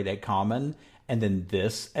proliferate at common and then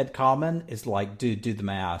this at common is like, dude, do the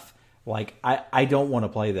math. Like, I don't want to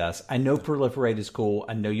play this. I know proliferate is cool.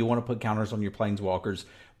 I know you want to put counters on your Planeswalkers.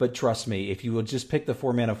 But trust me, if you would just pick the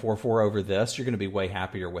 4 mana 4/4 over this, you're going to be way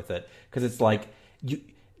happier with it. Because it's like,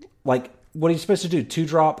 what are you supposed to do?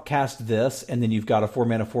 2-drop, cast this, and then you've got a 4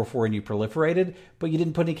 mana 4/4 and you proliferated, but you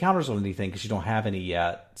didn't put any counters on anything because you don't have any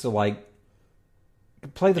yet. So, like,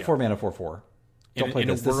 play the 4 mana 4/4. Don't play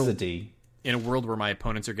this. This is a D. In a world where my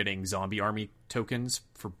opponents are getting zombie army tokens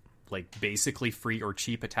for like basically free or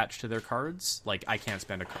cheap attached to their cards, like I can't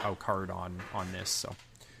spend a card on this. So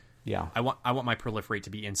yeah, I want my proliferate to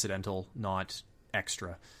be incidental, not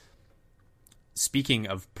extra. Speaking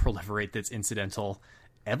of proliferate that's incidental,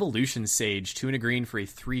 Evolution Sage, 2 and a green for a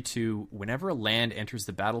 3/2. Whenever a land enters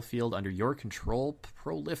the battlefield under your control,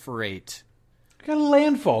 proliferate. I got a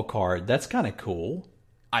landfall card. That's kind of cool.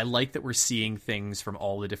 I like that we're seeing things from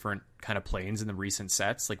all the different kind of planes in the recent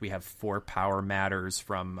sets. Like we have 4 Power Matters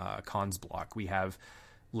from Khan's block. We have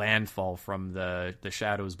Landfall from the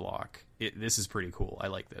Shadows block. This is pretty cool. I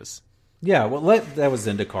like this. Yeah, well, that was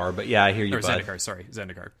Zendikar, but yeah, I hear you, bud.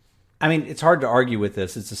 Zendikar. I mean, it's hard to argue with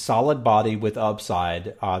this. It's a solid body with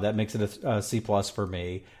upside. That makes it a C+ for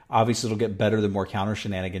me. Obviously, it'll get better the more counter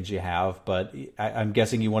shenanigans you have, but I'm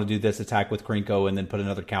guessing you want to do this attack with Krenko and then put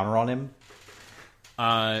another counter on him?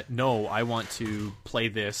 No, I want to play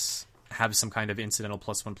this, have some kind of incidental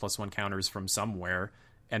 +1/+1 counters from somewhere,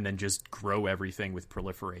 and then just grow everything with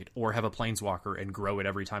Proliferate. Or have a Planeswalker and grow it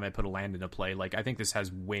every time I put a land into play. Like, I think this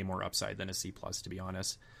has way more upside than a C+, to be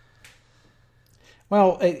honest.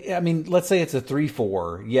 Well, I mean, let's say it's a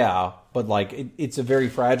 3/4, yeah, but like it's a very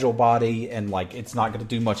fragile body, and like it's not going to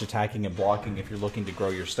do much attacking and blocking if you're looking to grow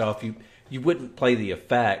your stuff. You wouldn't play the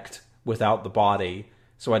effect without the body,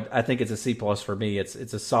 so I think it's a C+ for me. It's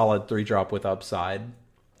a solid 3-drop with upside.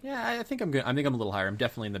 Yeah, I think I'm good. I think I'm a little higher. I'm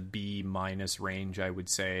definitely in the B- range, I would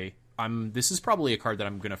say. This is probably a card that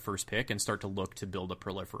I'm going to first pick and start to look to build a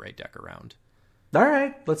Proliferate deck around. All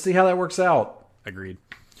right, let's see how that works out. Agreed.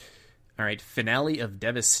 All right, Finale of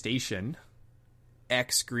Devastation.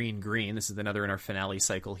 X green. This is another in our finale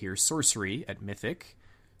cycle here. Sorcery at Mythic.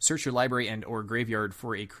 Search your library and or graveyard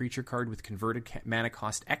for a creature card with converted mana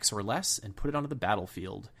cost X or less and put it onto the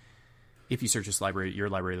battlefield. If you search your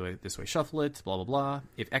library this way, shuffle it, blah, blah, blah.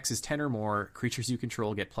 If X is 10 or more, creatures you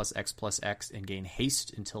control get +X/+X and gain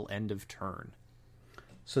haste until end of turn.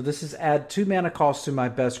 So this is add 2 mana cost to my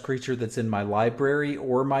best creature that's in my library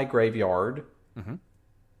or my graveyard. Mm-hmm.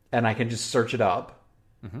 And I can just search it up.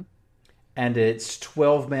 Mm-hmm. And it's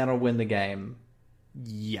 12 mana win the game.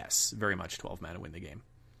 Yes, very much 12 mana win the game.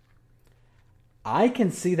 I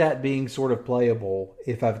can see that being sort of playable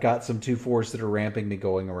if I've got some 2/4s that are ramping me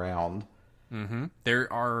going around. Mm-hmm.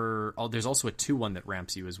 There's also a 2/1 that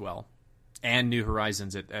ramps you as well. And New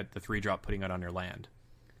Horizons at the 3-drop putting it on your land.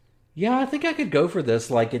 Yeah, I think I could go for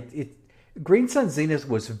this. Like Green Sun Zenith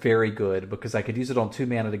was very good because I could use it on 2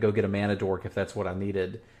 mana to go get a mana dork if that's what I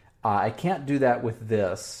needed. I can't do that with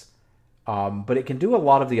this, but it can do a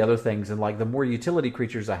lot of the other things. And like the more utility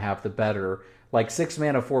creatures I have, the better. Like 6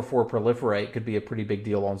 mana 4/4 Proliferate could be a pretty big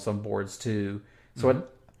deal on some boards too. So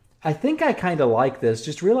I think I kind of like this.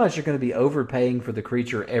 Just realize you're going to be overpaying for the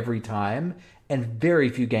creature every time, and very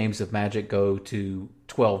few games of Magic go to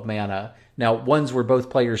 12 mana. Now, ones where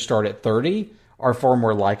both players start at 30 are far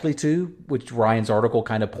more likely to, which Ryan's article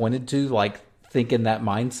kind of pointed to, like think in that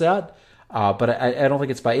mindset. But I don't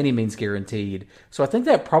think it's by any means guaranteed. So I think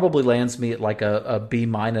that probably lands me at like a B-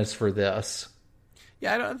 for this.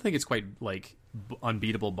 Yeah, I don't think it's quite like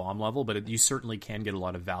unbeatable bomb level, but you certainly can get a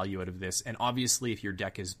lot of value out of this. And obviously, if your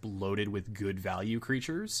deck is loaded with good value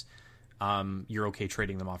creatures, you're okay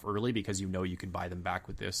trading them off early because you know you can buy them back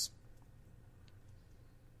with this.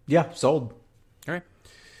 Yeah, sold. All right.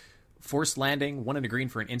 Forced Landing, 1 and a green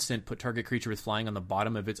for an instant. Put target creature with flying on the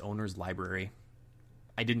bottom of its owner's library.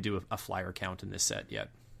 I didn't do a flyer count in this set yet.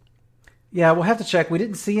 Yeah, we'll have to check. We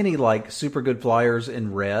didn't see any like super good flyers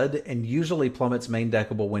in red, and usually Plummet's main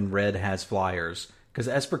deckable when red has flyers because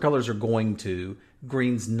Esper colors are going to,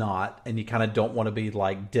 green's not, and you kind of don't want to be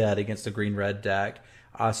like dead against a green-red deck.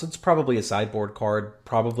 So it's probably a sideboard card,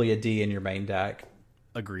 probably a D in your main deck.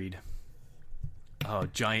 Agreed. Oh,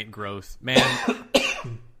 Giant Growth. Man,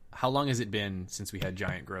 how long has it been since we had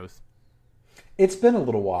Giant Growth? It's been a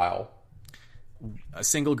little while. A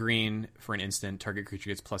single green for an instant. Target creature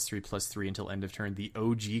gets +3/+3 until end of turn. The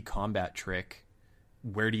OG combat trick.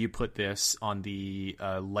 Where do you put this on the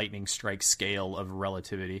lightning strike scale of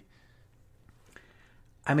relativity?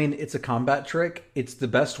 I mean, it's a combat trick. It's the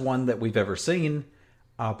best one that we've ever seen,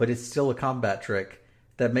 but it's still a combat trick.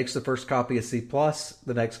 That makes the first copy a C+,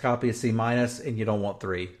 the next copy a C-, and you don't want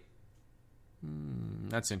 3.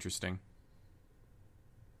 That's interesting.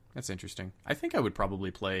 I think I would probably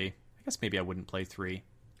play... I guess maybe I wouldn't play 3.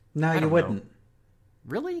 No, you wouldn't. Know.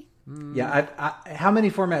 Really? Yeah. How many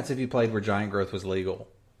formats have you played where Giant Growth was legal?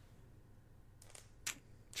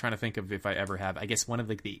 Trying to think of if I ever have. I guess one of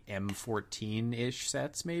like the M14-ish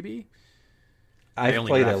sets, maybe. I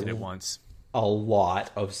only drafted it once. a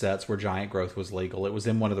lot of sets where Giant Growth was legal. It was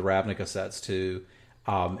in one of the Ravnica sets too.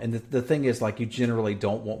 And the thing is, like, you generally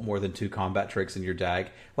don't want more than 2 combat tricks in your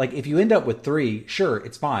deck. Like, if you end up with 3, sure,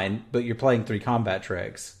 it's fine, but you're playing 3 combat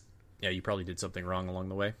tricks. Yeah, you probably did something wrong along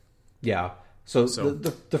the way. Yeah. So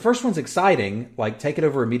the first one's exciting, like, take it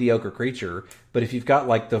over a mediocre creature. But if you've got,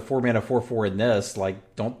 like, the 4 mana 4/4 in this,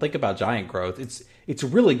 like, don't think about Giant Growth. It's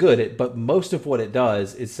really good, but most of what it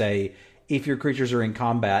does is say, if your creatures are in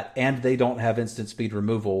combat and they don't have instant speed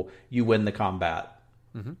removal, you win the combat.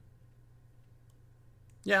 Mm-hmm.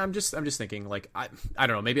 Yeah, I'm just thinking, like, I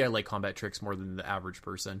don't know, maybe I like combat tricks more than the average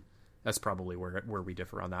person. That's probably where we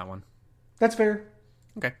differ on that one. That's fair.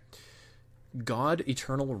 Okay. God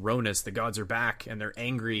Eternal Ronus. The gods are back, and they're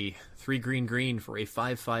angry. 3 green for a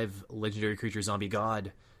 5/5 legendary creature zombie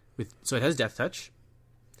god. So it has Death Touch.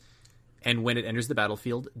 And when it enters the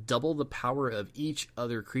battlefield, double the power of each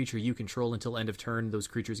other creature you control until end of turn. Those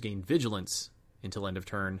creatures gain Vigilance until end of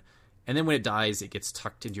turn. And then when it dies, it gets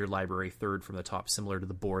tucked into your library third from the top, similar to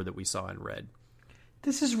the boar that we saw in red.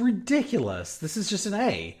 This is ridiculous. This is just an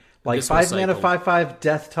A. Like, 5 mana, 5/5,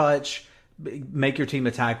 Death Touch, make your team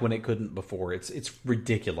attack when it couldn't before. It's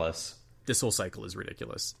ridiculous. This whole cycle is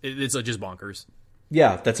ridiculous. It's just bonkers.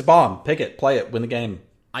 Yeah, that's a bomb. Pick it, play it, win the game.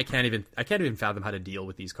 I can't even fathom how to deal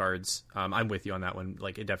with these cards. I'm with you on that one.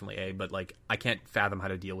 Like, it definitely A, but, like, I can't fathom how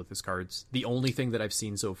to deal with these cards. The only thing that I've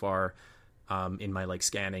seen so far in my, like,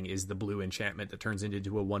 scanning is the blue enchantment that turns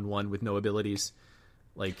into a 1/1 with no abilities.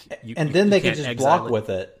 Like, then they can just block with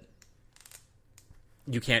it.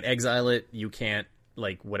 You can't exile it. You can't,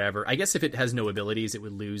 like, whatever. I guess if it has no abilities, it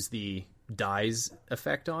would lose the dies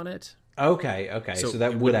effect on it. Okay. So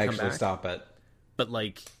that would actually stop it. But,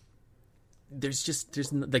 like,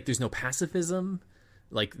 there's no pacifism.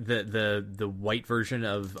 Like, the white version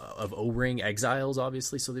of O-Ring exiles,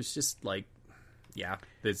 obviously. So there's just, like, yeah.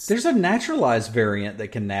 There's a naturalized variant that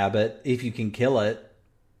can nab it if you can kill it.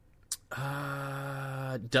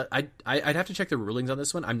 I'd have to check the rulings on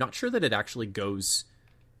this one. I'm not sure that it actually goes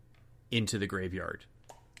into the graveyard.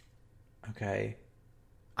 Okay.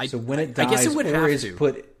 So when it dies, I guess it would have is to.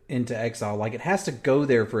 Put into exile, like, it has to go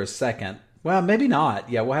there for a second. Well, maybe not.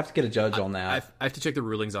 Yeah, we'll have to get a judge on that. I have to check the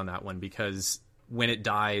rulings on that one, because when it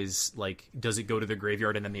dies, like, does it go to the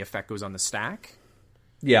graveyard and then the effect goes on the stack?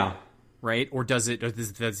 Yeah. Right? Or does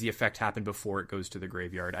the effect happen before it goes to the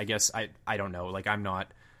graveyard? I guess I don't know. Like, I'm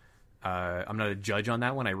not a judge on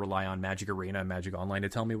that one. I rely on Magic Arena and Magic Online to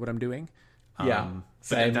tell me what I'm doing. Same.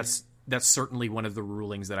 But that's certainly one of the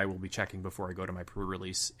rulings that I will be checking before I go to my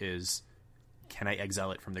pre-release is, can I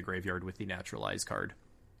exile it from the graveyard with the naturalized card?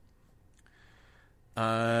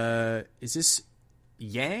 Is this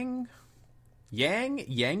Yang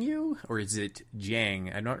Yu? Or is it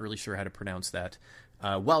Jang? I'm not really sure how to pronounce that.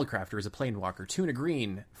 Wildcrafter is a Planewalker. 2 and a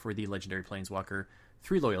green for the legendary Planeswalker.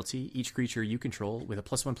 3 loyalty. Each creature you control with a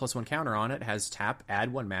 +1/+1 counter on it has tap,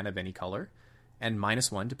 add 1 mana of any color, and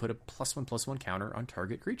 -1 to put a +1/+1 counter on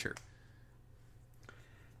target creature.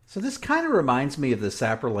 So this kind of reminds me of the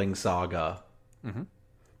Saproling Saga. Mm-hmm.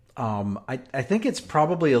 I think it's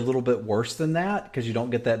probably a little bit worse than that, because you don't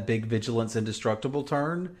get that big Vigilance Indestructible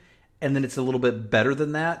turn. And then it's a little bit better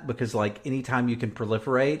than that, because, like, anytime you can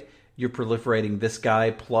proliferate, you're proliferating this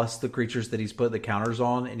guy plus the creatures that he's put the counters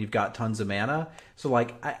on, and you've got tons of mana. So,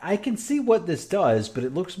 like, I can see what this does, but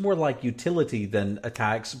it looks more like utility than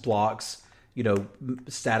attacks, blocks,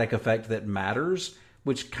 static effect that matters,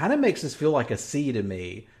 which kind of makes this feel like a C to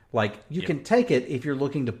me. Like, you can take it if you're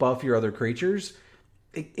looking to buff your other creatures.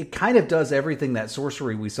 It kind of does everything that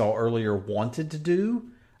sorcery we saw earlier wanted to do,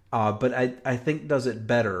 but I think does it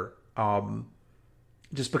better.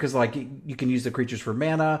 Just because, like, you can use the creatures for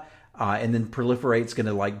mana, and then Proliferate's going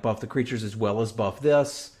to, like, buff the creatures as well as buff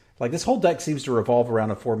this. Like, this whole deck seems to revolve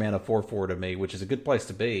around a 4 mana 4/4 to me, which is a good place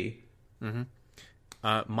to be.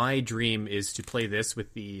 Mm-hmm. My dream is to play this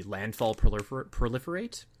with the Landfall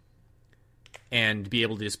Proliferate, and be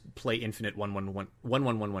able to just play infinite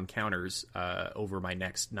 1/1/1 counters over my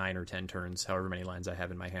next 9 or 10 turns, however many lands I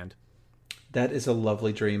have in my hand. That is a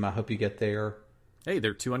lovely dream. I hope you get there. Hey,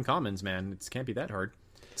 they're 2 uncommons, man. It can't be that hard.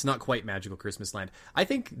 It's not quite Magical Christmas Land. I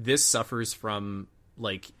think this suffers from,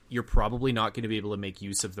 like, you're probably not going to be able to make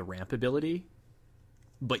use of the ramp ability,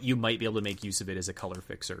 but you might be able to make use of it as a color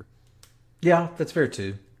fixer. Yeah, that's fair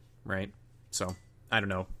too. Right? So, I don't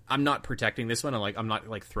know. I'm not protecting this one. I'm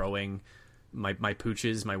not throwing my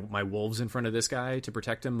pooches, my wolves in front of this guy to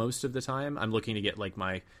protect him most of the time. I'm looking to get, like,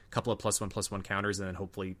 my couple of +1/+1 counters and then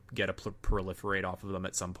hopefully get a proliferate off of them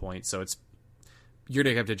at some point. So you're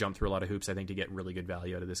going to have to jump through a lot of hoops, I think, to get really good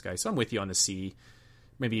value out of this guy. So I'm with you on the C,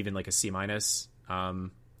 maybe even like a C-.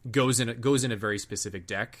 Goes in a very specific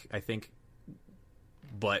deck, I think,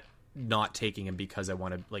 but not taking him because I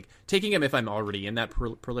want to, like, taking him if I'm already in that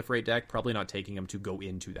proliferate deck, probably not taking him to go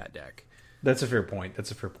into that deck. That's a fair point.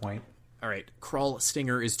 All right, Crawl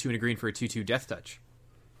Stinger is 2 and a green for a 2/2 Death Touch.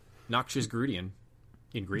 Noxious Grudian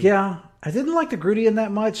in green. Yeah, I didn't like the Grudian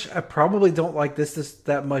that much. I probably don't like this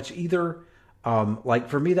that much either. Like,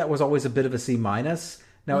 for me, that was always a bit of a C-.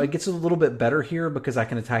 Now, it gets a little bit better here because I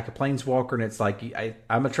can attack a Planeswalker, and it's like,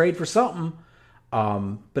 I'm a trade for something.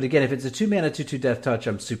 But again, if it's a 2-mana 2/2 Death Touch,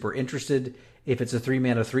 I'm super interested. If it's a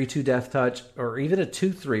 3-mana 3/2 Death Touch, or even a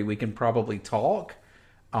 2/3, we can probably talk.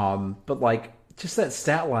 But like, just that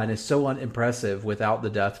stat line is so unimpressive without the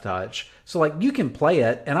Death Touch. So like, you can play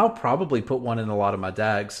it, and I'll probably put one in a lot of my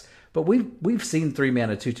decks. But we've seen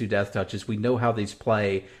 3-mana 2/2 Death Touches. We know how these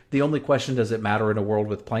play. The only question, does it matter in a world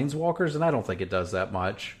with Planeswalkers? And I don't think it does that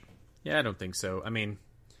much. Yeah, I don't think so. I mean,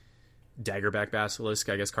 Daggerback Basilisk,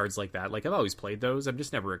 I guess cards like that. Like, I've always played those. I'm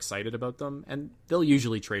just never excited about them. And they'll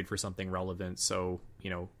usually trade for something relevant. So,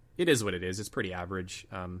 it is what it is. It's pretty average.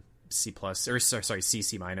 C+, or sorry,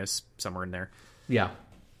 CC-, somewhere in there. Yeah.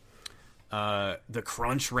 The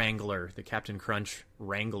Crunch Wrangler, the Captain Crunch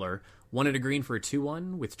Wrangler, 1 and a green for a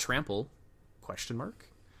 2/1 with Trample, ?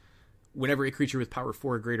 Whenever a creature with power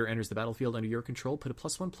 4 or greater enters the battlefield under your control, put a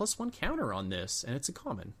 +1/+1 counter on this, and it's a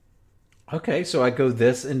common. Okay, so I go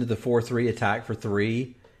this into the 4/3 attack for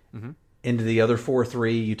 3. Mm-hmm. Into the other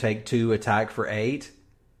 4/3, you take 2 attack for 8.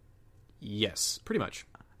 Yes, pretty much.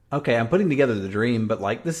 Okay, I'm putting together the dream, but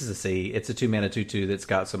like, this is a C. It's a 2-mana 2/2 that's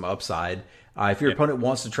got some upside. If your opponent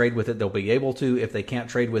wants to trade with it, they'll be able to. If they can't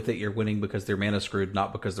trade with it, you're winning because they're mana screwed,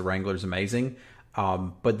 not because the Wrangler's amazing.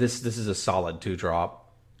 But this is a solid 2-drop.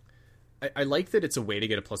 I like that it's a way to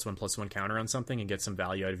get a +1/+1 counter on something and get some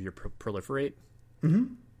value out of your proliferate.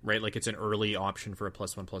 Mm-hmm. Right, like it's an early option for a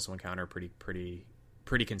 +1/+1 counter pretty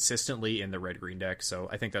consistently in the red-green deck. So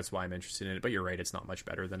I think that's why I'm interested in it. But you're right, it's not much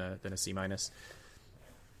better than a C-.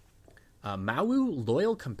 Mawu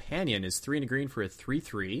Loyal Companion is 3 and a green for a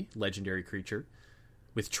 3/3 legendary creature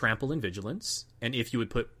with Trample and Vigilance. And if you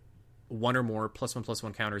would put one or more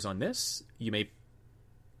 +1/+1 counters on this, you may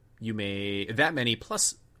that many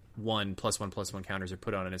 +1/+1/+1 counters are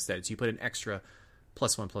put on it instead. So you put an extra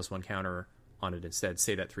 +1/+1 counter on it instead.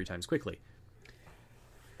 Say that 3 times quickly.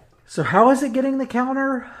 So how is it getting the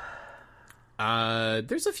counter?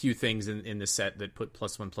 There's a few things in the set that put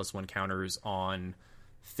 +1/+1 counters on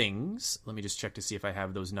things. Let me just check to see if I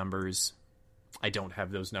have those numbers. I don't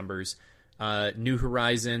have those numbers. New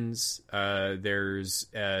Horizons, there's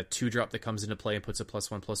a 2-drop that comes into play and puts a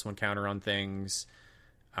 +1/+1 counter on things.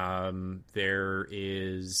 There's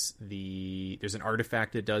an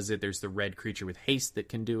artifact that does it. There's the red creature with haste that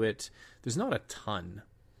can do it. There's not a ton.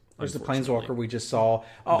 There's the Planeswalker we just saw.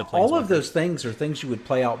 All of those things are things you would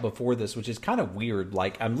play out before this, which is kind of weird.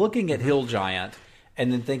 Like, I'm looking at Hill Giant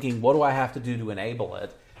and then thinking, what do I have to do to enable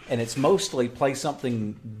it? And it's mostly play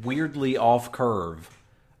something weirdly off curve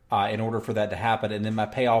in order for that to happen. And then my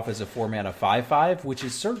payoff is a 4-mana 5/5, which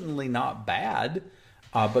is certainly not bad.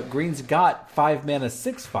 But Green's got 5-mana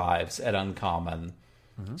 6/5s at uncommon.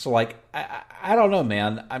 Mm-hmm. So, like, I don't know,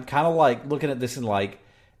 man. I'm kind of like looking at this and like,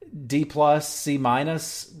 D+, C-,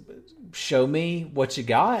 show me what you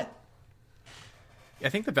got. I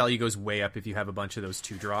think the value goes way up if you have a bunch of those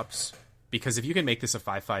 2-drops. Because if you can make this a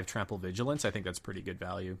 5/5 Trample Vigilance, I think that's pretty good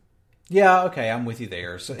value. Yeah, okay, I'm with you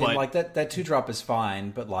there. So, and like, that 2-drop is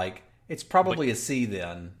fine, but like, it's probably a C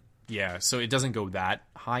then. Yeah, so it doesn't go that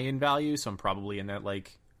high in value, so I'm probably in that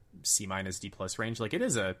like C-, D+ range. Like, it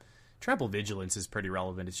is a Trample Vigilance is pretty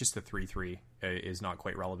relevant. It's just the 3/3 is not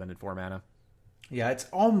quite relevant at 4 mana. Yeah, it's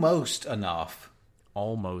almost enough.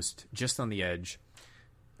 Almost, just on the edge.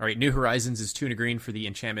 All right, New Horizons is 2 and a green for the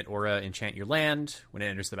enchantment aura. Enchant your land. When it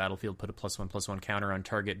enters the battlefield, put a +1/+1 counter on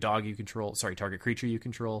target target creature you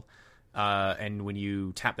control. And when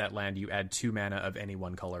you tap that land, you add 2 mana of any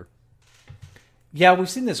one color. Yeah, we've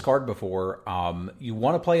seen this card before. You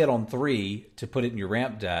want to play it on 3 to put it in your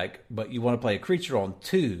ramp deck, but you want to play a creature on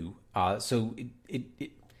 2. So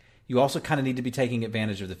you also kind of need to be taking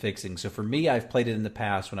advantage of the fixing. So for me, I've played it in the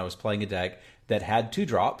past when I was playing a deck that had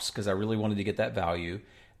 2-drops because I really wanted to get that value,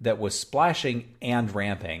 that was splashing and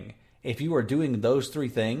ramping. If you are doing those 3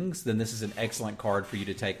 things, then this is an excellent card for you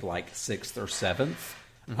to take like 6th or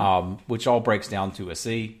 7th, which all breaks down to a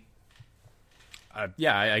C.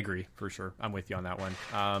 Yeah, I agree for sure. I'm with you on that one.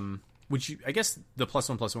 I guess the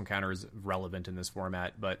 +1/+1 counter is relevant in this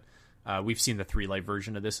format, but we've seen the 3-light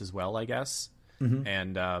version of this as well, I guess. Mm-hmm.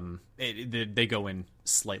 And they go in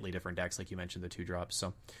slightly different decks, like you mentioned, the 2-drops.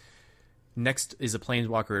 So next is a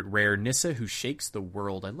Planeswalker at rare, Nissa, who shakes the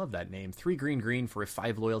world. I love that name. 3 green for a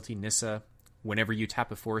 5 loyalty Nissa. Whenever you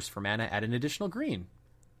tap a forest for mana, add an additional green.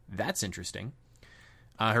 That's interesting.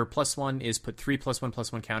 Her +1 is put 3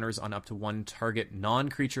 +1/+1 counters on up to one target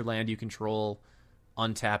non-creature land you control.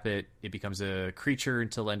 Untap it. It becomes a creature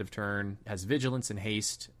until end of turn. Has vigilance and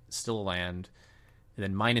haste. Still a land. And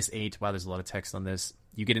then -8. Wow, there's a lot of text on this.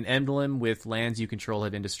 You get an emblem with lands you control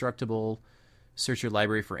have indestructible. Search your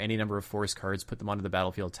library for any number of forest cards. Put them onto the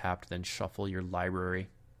battlefield tapped. Then shuffle your library.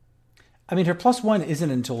 I mean, her +1 isn't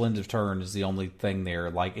until end of turn is the only thing there.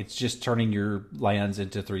 Like, it's just turning your lands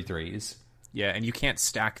into 3/3s. Yeah, and you can't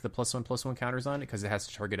stack the +1/+1 counters on it because it has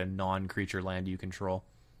to target a non-creature land you control.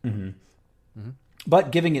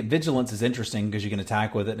 But giving it vigilance is interesting because you can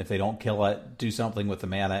attack with it, and if they don't kill it, do something with the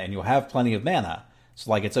mana, and you'll have plenty of mana.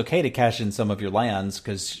 So, like, it's okay to cash in some of your lands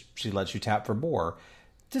because she lets you tap for more.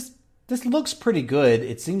 This looks pretty good.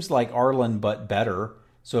 It seems like Arlen, but better.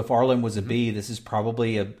 So if Arlen was a B, this is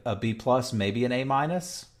probably a B+, maybe an A-.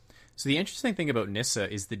 So the interesting thing about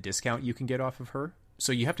Nissa is the discount you can get off of her.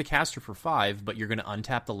 So you have to cast her for 5, but you're going to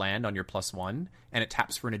untap the land on your +1, and it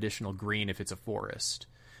taps for an additional green if it's a forest.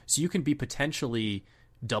 So you can be potentially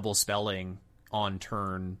double spelling on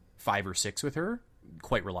turn 5 or 6 with her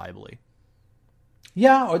quite reliably.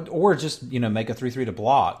 Yeah, or just, make a 3/3 to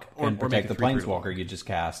block and or protect make the a 3/3 Planeswalker you just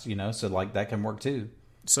cast, so like that can work too.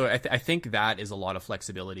 So I think that is a lot of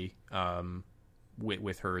flexibility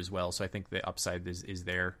with her as well. So I think the upside is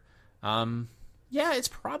there. Yeah, it's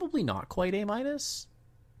probably not quite A-.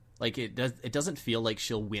 Like it doesn't feel like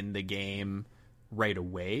she'll win the game right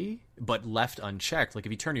away, but left unchecked, like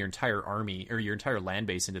if you turn your entire army or your entire land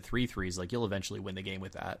base into 3/3s, like you'll eventually win the game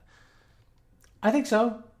with that. I think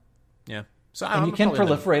so. Yeah. So and you can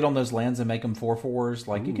proliferate on those lands and make them 4/4s.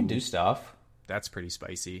 Like, you can do stuff. That's pretty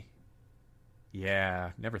spicy.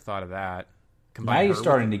 Yeah, never thought of that. Now you're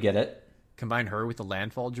starting to get it. Combine her with the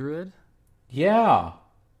Landfall Druid? Yeah.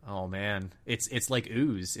 Oh, man. It's like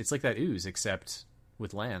Ooze. It's like that Ooze, except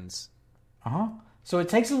with lands. Uh-huh. So it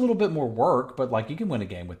takes a little bit more work, but, like, you can win a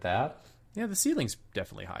game with that. Yeah, the ceiling's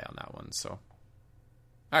definitely high on that one, so.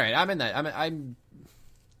 All right, I'm in that. I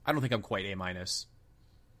don't think I'm quite A-.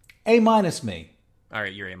 A- me. All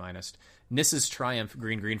right, you're A-. Nissa's Triumph,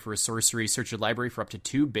 green for a sorcery. Search your library for up to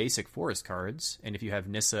 2 basic forest cards. And if you have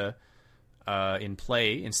Nissa in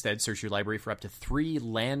play, instead search your library for up to 3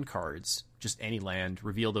 land cards. Just any land.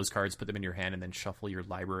 Reveal those cards, put them in your hand, and then shuffle your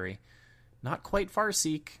library. Not quite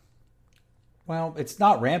Farseek. Well, it's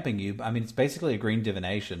not ramping you. I mean, it's basically a green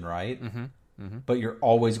divination, right? Mm-hmm. But you're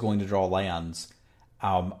always going to draw lands.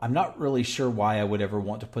 I'm not really sure why I would ever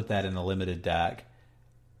want to put that in a limited deck.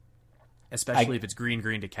 Especially if it's green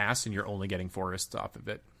to cast and you're only getting forests off of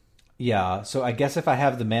it. Yeah, so I guess if I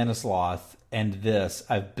have the Mana Sloth and this,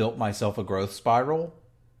 I've built myself a growth spiral.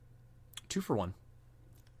 2 for 1.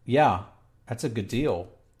 Yeah, that's a good deal.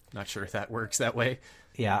 Not sure if that works that way.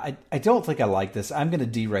 Yeah, I don't think I like this. I'm going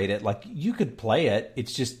to derate it. Like, you could play it.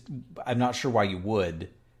 It's just, I'm not sure why you would.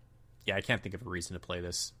 Yeah, I can't think of a reason to play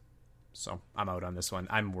this. So I'm out on this one.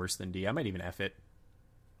 I'm worse than D. I might even F it.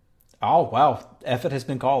 Oh, wow. F it has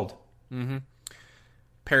been called. Mm-hmm.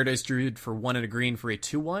 Paradise Druid for 1 and a green for a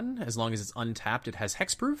 2/1. As long as it's untapped, it has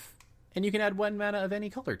hexproof. And you can add 1 mana of any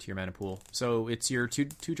color to your mana pool. So it's your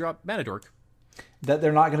 2-drop mana dork. That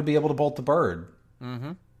they're not going to be able to bolt the bird.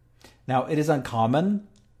 Mm-hmm. Now, it is uncommon.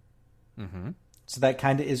 Mm-hmm. So that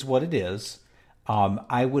kind of is what it is.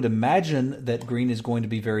 I would imagine that green is going to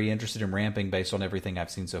be very interested in ramping based on everything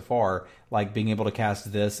I've seen so far. Like being able to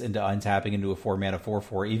cast this into untapping into a 4-mana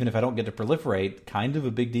 4/4, even if I don't get to proliferate, kind of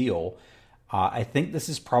a big deal. I think this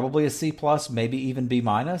is probably a C+, maybe even B-.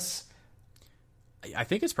 I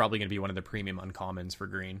think it's probably going to be one of the premium uncommons for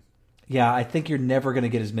green. Yeah, I think you're never going to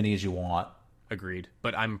get as many as you want. Agreed.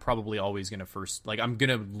 But I'm probably always going to I'm going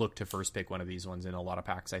to look to first pick one of these ones in a lot of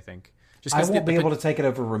packs, I think. Just I won't be able to take it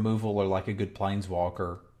over removal or like a good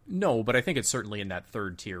Planeswalker. No, but I think it's certainly in that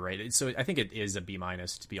third tier, right? So I think it is a B-,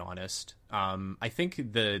 to be honest. I think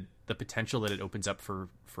the potential that it opens up for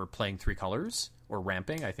playing 3 colors or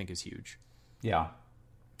ramping, I think is huge. Yeah.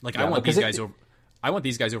 Like, yeah, I want these guys over. I want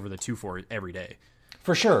these guys over the 2/4 every day.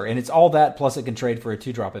 For sure, and it's all that plus it can trade for a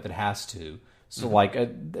 2-drop if it has to. So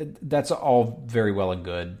that's all very well and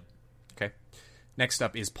good. Okay. Next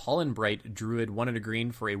up is Pollen Bright Druid, 1 and a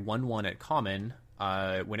green for a 1/1 at common.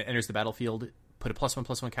 When it enters the battlefield, put a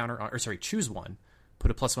 +1/+1 counter on, choose one.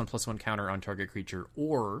 Put a +1/+1 counter on target creature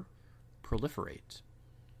or proliferate.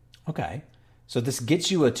 Okay. So this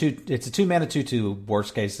gets you it's a 2-mana 2/2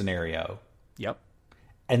 worst case scenario. Yep.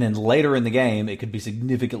 And then later in the game, it could be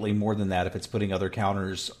significantly more than that if it's putting other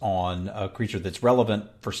counters on a creature that's relevant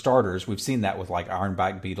for starters. We've seen that with like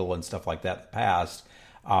Ironback Beetle and stuff like that in the past.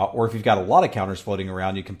 Or if you've got a lot of counters floating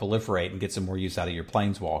around, you can proliferate and get some more use out of your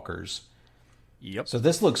Planeswalkers. Yep. So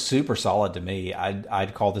this looks super solid to me.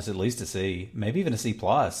 I'd call this at least a C, maybe even a C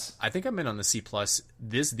plus. I think I'm in on the C plus.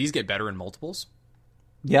 These get better in multiples.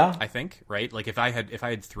 Yeah, I think, right? Like if I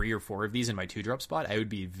had 3 or 4 of these in my 2-drop spot, I would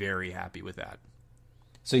be very happy with that.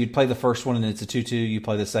 So you'd play the first one and it's a 2/2. You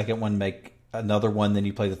play the second one, make another one, then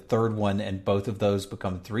you play the third one, and both of those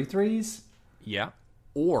become 3/3s. Yeah.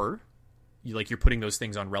 Or you're putting those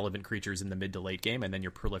things on relevant creatures in the mid to late game, and then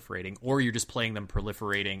you're proliferating, or you're just playing them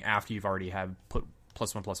proliferating after you've already have put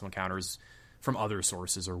 +1/+1 counters from other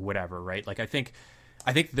sources or whatever, right? Like I think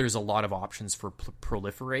there's a lot of options for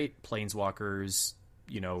proliferate planeswalkers.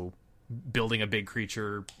 Building a big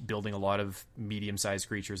creature, building a lot of medium-sized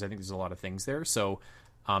creatures. I think there's a lot of things there. So,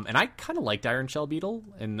 and I kind of liked Iron Shell Beetle,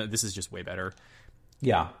 and this is just way better.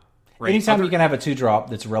 Yeah. Right. Anytime you can have a 2-drop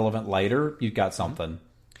that's relevant later, you've got something.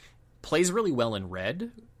 Plays really well in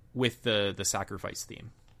red with the sacrifice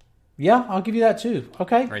theme. Yeah, I'll give you that too.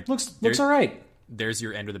 Okay, Right. looks all right. There's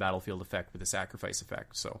your enter the battlefield effect with the sacrifice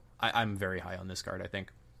effect. So I'm very high on this card, I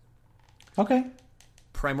think. Okay.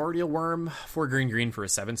 Primordial Worm, 4 green for a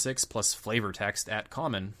 7/6 plus flavor text at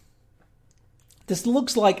common. This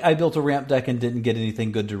looks like I built a ramp deck and didn't get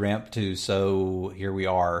anything good to ramp to, so here we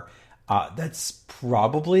are. That's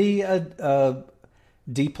probably a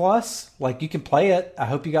D plus. Like, you can play it. I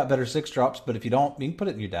hope you got better 6-drops, but if you don't, you can put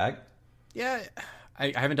it in your deck. Yeah,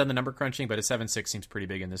 I haven't done the number crunching, but a 7/6 seems pretty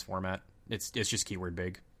big in this format. It's just keyword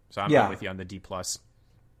big, so I'm with you on the D plus.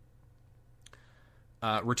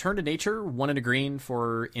 Return to Nature, 1 and a green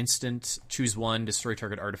for instant, choose 1, destroy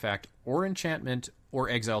target artifact or enchantment, or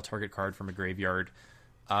exile target card from a graveyard.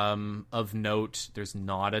 Of note, there's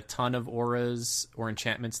not a ton of auras or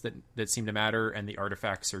enchantments that seem to matter, and the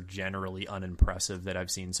artifacts are generally unimpressive that I've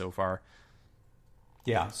seen so far.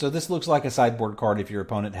 Yeah, so this looks like a sideboard card if your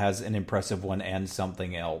opponent has an impressive one and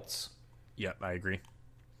something else. Yep, I agree.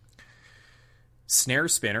 Snare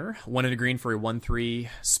Spinner, 1 and a green for a 1/3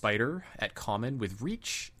 spider at common with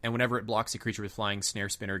reach, and whenever it blocks a creature with flying, Snare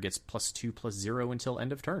Spinner gets +2/+0 until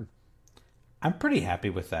end of turn. I'm pretty happy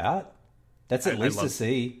with that. That's at least a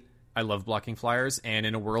C. I love blocking flyers, and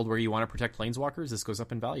in a world where you want to protect planeswalkers, this goes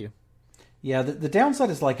up in value. Yeah, the downside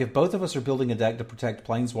is, like, if both of us are building a deck to protect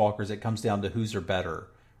planeswalkers, it comes down to whose are better,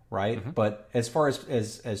 right? Mm-hmm. But as far as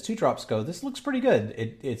 2-drops go, this looks pretty good.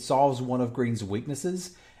 It solves one of green's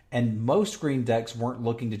weaknesses, and most green decks weren't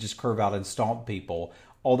looking to just curve out and stomp people,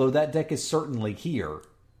 although that deck is certainly here,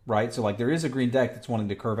 right? So, like, there is a green deck that's wanting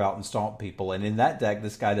to curve out and stomp people, and in that deck,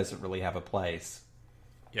 this guy doesn't really have a place.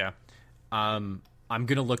 Yeah. I'm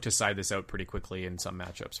going to look to side this out pretty quickly in some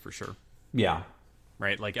matchups for sure. Yeah.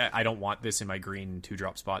 Right? Like, I don't want this in my green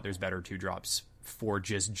 2-drop spot. There's better 2-drops for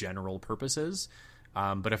just general purposes.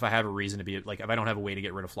 But if I have a reason to be, like, if I don't have a way to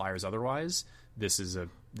get rid of flyers otherwise, this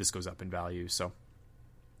goes up in value. So,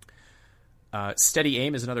 Steady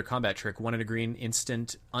Aim is another combat trick. 1 and a green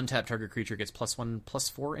instant, untapped target creature gets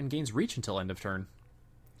 +1/+4 and gains reach until end of turn.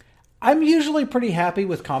 I'm usually pretty happy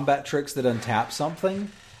with combat tricks that untap something.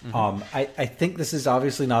 Mm-hmm. I think this is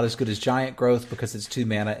obviously not as good as Giant Growth because it's 2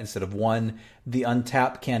 mana instead of 1. The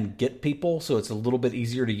untap can get people, so it's a little bit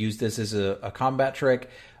easier to use this as a combat trick.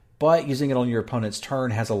 But using it on your opponent's turn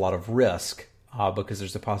has a lot of risk because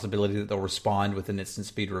there's a possibility that they'll respond with an instant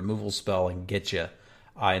speed removal spell and get you.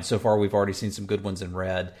 And so far, we've already seen some good ones in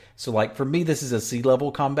red. So, like, for me, this is a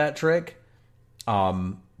C-level combat trick.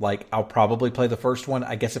 Like, I'll probably play the first one.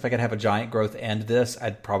 I guess if I could have a Giant Growth and this,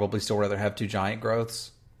 I'd probably still rather have 2 Giant Growths.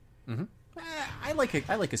 Mm-hmm. I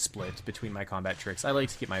like a split between my combat tricks. I like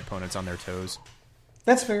to keep my opponents on their toes.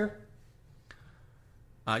 That's fair.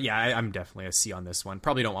 Yeah, I'm definitely a C on this one.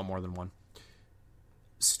 Probably don't want more than 1.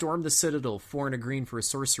 Storm the Citadel, 4 and a green for a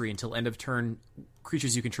sorcery until end of turn.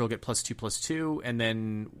 Creatures you control get +2/+2, and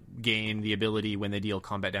then gain the ability when they deal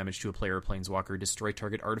combat damage to a player or planeswalker, destroy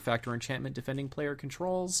target artifact or enchantment defending player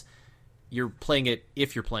controls. If you're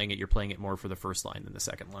playing it more for the first line than the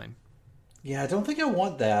second line. Yeah, I don't think I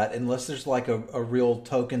want that unless there's like a real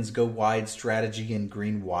tokens go wide strategy in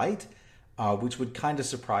green-white, which would kind of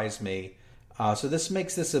surprise me. So this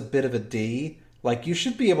makes this a bit of a D. Like, you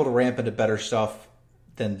should be able to ramp into better stuff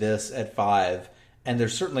than this at 5, and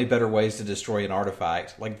there's certainly better ways to destroy an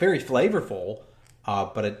artifact. Like, very flavorful,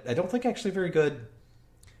 but I don't think actually very good.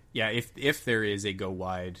 Yeah, if there is a go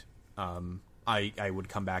wide, I would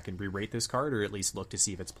come back and re-rate this card, or at least look to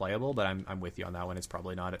see if it's playable, but I'm with you on that one. It's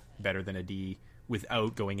probably not better than a D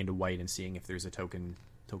without going into white and seeing if there's a token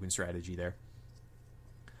strategy there.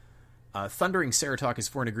 Thundering Ceratok is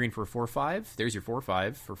 4 and a green for a 4/5. There's your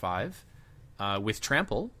 4/5 for 5. With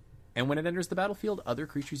Trample, and when it enters the battlefield, other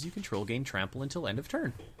creatures you control gain Trample until end of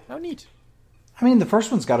turn. How neat. I mean, the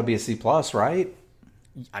first one's got to be a C+, right?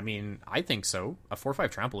 I mean, I think so. A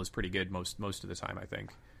 4/5 trample is pretty good most of the time, I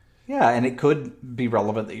think. Yeah, and it could be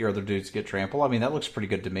relevant that your other dudes get trample. I mean, that looks pretty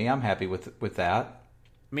good to me. I'm happy with that.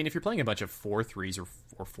 I mean, if you're playing a bunch of 4/3s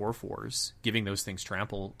or 4/4s, giving those things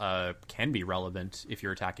trample can be relevant if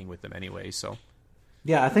you're attacking with them anyway. So,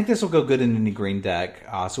 yeah, I think this will go good in any green deck.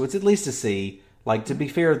 So it's at least a C. Like, to be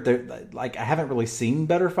fair, I haven't really seen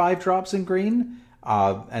better 5-drops in green,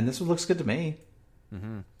 and this one looks good to me.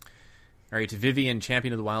 Mm-hmm. All right, Vivien,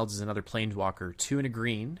 Champion of the Wilds, is another Planeswalker. 2 and a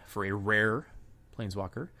green for a rare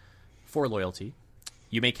Planeswalker. 4 loyalty.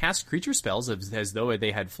 You may cast creature spells as though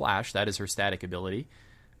they had flash. That is her static ability.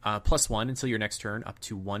 +1 until your next turn. Up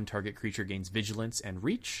to 1 target creature gains vigilance and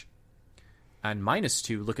reach. And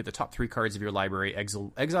 -2, look at the top 3 cards of your library.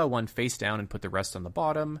 Exile 1 face down and put the rest on the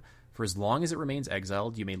bottom. For as long as it remains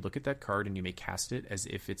exiled, you may look at that card and you may cast it as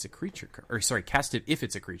if it's a creature card. Or sorry, cast it if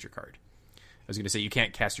it's a creature card. I was going to say you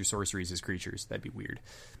can't cast your sorceries as creatures. That'd be weird.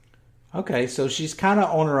 Okay, so she's kind of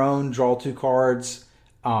on her own. Draw 2 cards.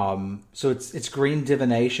 So it's green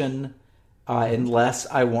divination. Unless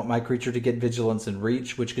I want my creature to get vigilance and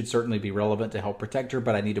reach, which could certainly be relevant to help protect her,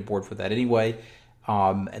 but I need a board for that anyway.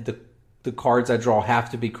 The cards I draw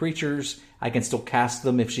have to be creatures. I can still cast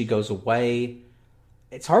them if she goes away.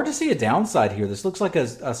 It's hard to see a downside here. This looks like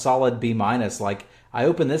a solid B-. Like, I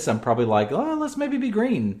open this, I'm probably like, oh, let's maybe be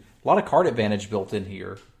green. A lot of card advantage built in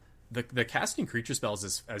here. The casting creature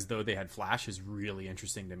spells as though they had flash is really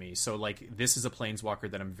interesting to me. So, like, this is a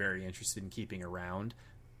Planeswalker that I'm very interested in keeping around.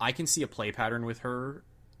 I can see a play pattern with her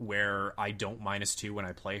where I don't -2 when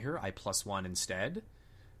I play her. I +1 instead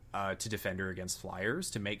to defend her against flyers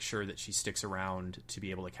to make sure that she sticks around to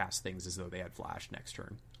be able to cast things as though they had flash next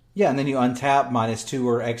turn. Yeah, and then you untap -2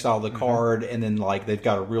 or exile the card, and then like they've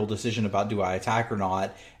got a real decision about do I attack or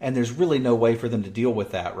not, and there's really no way for them to deal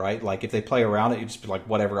with that, right? Like if they play around it, you just be like,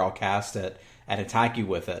 whatever, I'll cast it and attack you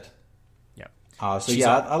with it. Yeah.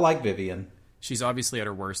 I like Vivien. She's obviously at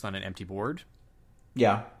her worst on an empty board.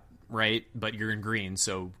 Yeah. Right, but you're in green,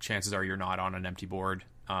 so chances are you're not on an empty board.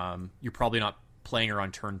 You're probably not playing her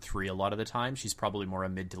on turn 3 a lot of the time. She's probably more a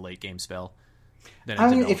mid to late game spell. I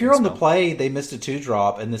mean, if you're on the play, they missed a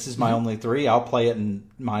 2-drop, and this is my only 3. I'll play it in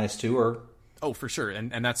 -2 or. Oh, for sure,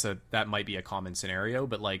 and that might be a common scenario.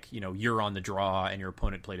 But like you're on the draw, and your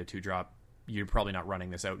opponent played a 2-drop. You're probably not running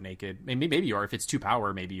this out naked. Maybe you are if it's 2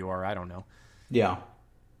 power. Maybe you are. I don't know. Yeah.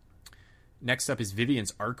 Next up is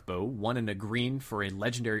Vivien's Arcbow, 1 and a green for a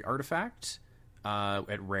legendary artifact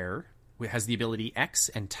at rare. It has the ability X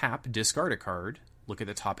and tap, discard a card. Look at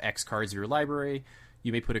the top X cards of your library.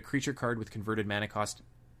 You may put a creature card with converted mana cost,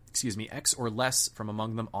 X or less from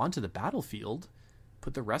among them onto the battlefield.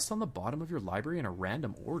 Put the rest on the bottom of your library in a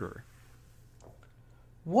random order.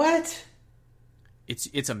 What?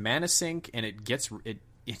 It's a mana sink, and it gives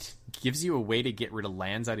you a way to get rid of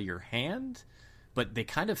lands out of your hand. But they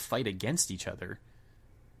kind of fight against each other.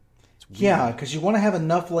 Yeah, because you want to have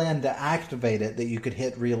enough land to activate it that you could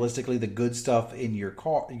hit realistically the good stuff in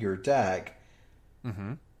your deck.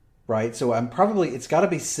 Mm-hmm. Right? So it's got to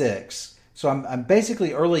be 6. So I'm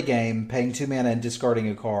basically early game paying 2 mana and discarding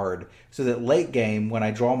a card, so that late game, when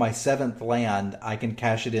I draw my 7th land, I can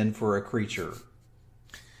cash it in for a creature.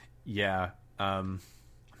 Yeah. I'm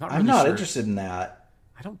not interested in that.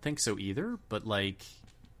 I don't think so either, but like...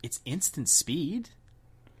 It's instant speed.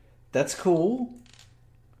 That's cool.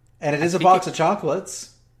 And it is a box of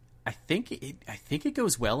chocolates. I think it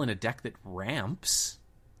goes well in a deck that ramps.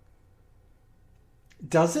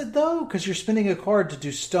 Does it, though? Because you're spending a card to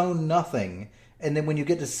do stone nothing. And then when you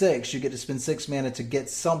get to 6, you get to spend 6 mana to get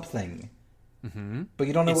something. Mm-hmm. But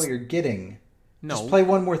you don't know what you're getting. No. Just play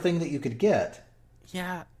one more thing that you could get.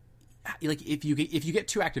 Yeah. Like, if you get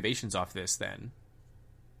 2 activations off this, then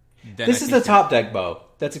this is the top deck bow.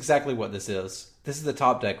 That's exactly what this is. This is the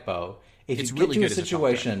top deck bow. If you get to a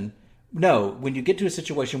situation, when you get to a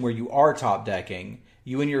situation where you are top decking,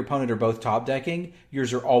 you and your opponent are both top decking,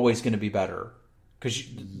 yours are always going to be better. Because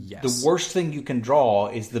the worst thing you can draw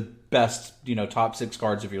is the best, top 6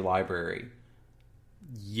 cards of your library.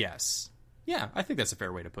 Yes. Yeah, I think that's a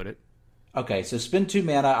fair way to put it. Okay, so spend 2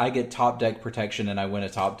 mana, I get top deck protection, and I win a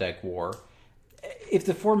top deck war. If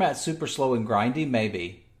the format's super slow and grindy,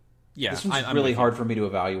 maybe. Yeah, this one's really hard for me to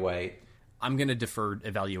evaluate. I'm going to defer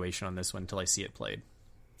evaluation on this one until I see it played.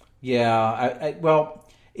 Yeah, well,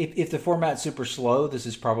 if the format's super slow, this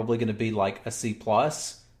is probably going to be like a C+,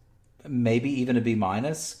 maybe even a B-.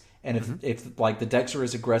 And if like the decks are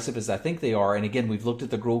as aggressive as I think they are, and again, we've looked at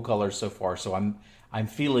the Gruul colors so far, so I'm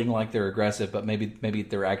feeling like they're aggressive, but maybe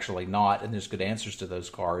they're actually not, and there's good answers to those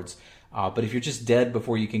cards. But if you're just dead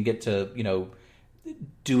before you can get to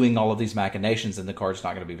doing all of these machinations, then the card's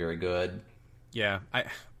not going to be very good. Yeah,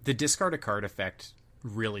 the discard a card effect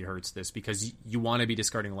really hurts this because you want to be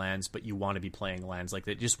discarding lands, but you want to be playing lands. Like,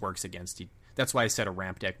 it just works against you. That's why I said a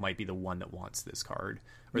ramp deck might be the one that wants this card,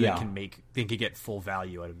 or they can get full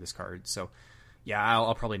value out of this card. So, yeah,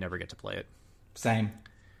 I'll probably never get to play it. Same.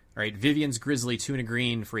 All right, Vivian's Grizzly, 2 and a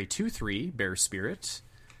green for a 2/3 Bear Spirit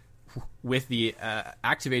with the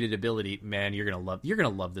activated ability. Man, you're gonna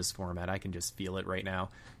love this format. I can just feel it right now.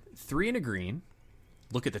 3 and a green.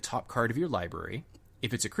 Look at the top card of your library.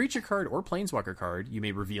 If it's a creature card or planeswalker card, you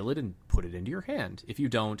may reveal it and put it into your hand. If you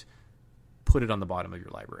don't, put it on the bottom of your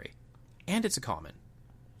library. And it's a common.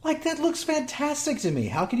 Like, that looks fantastic to me.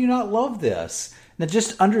 How can you not love this? Now,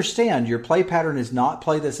 just understand, your play pattern is not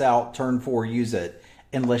play this out, turn 4, use it,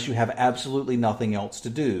 unless you have absolutely nothing else to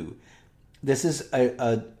do. This is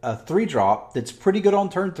a 3-drop that's pretty good on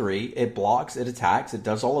turn 3. It blocks, it attacks, it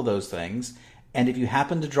does all of those things. And if you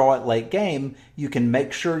happen to draw it late game, you can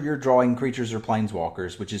make sure you're drawing creatures or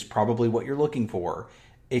planeswalkers, which is probably what you're looking for.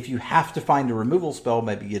 If you have to find a removal spell,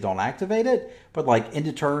 maybe you don't activate it. But like, end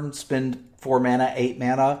of turn, spend 4 mana, 8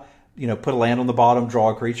 mana, put a land on the bottom,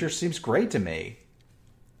 draw a creature. Seems great to me.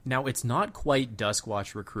 Now, it's not quite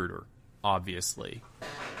Duskwatch Recruiter, obviously.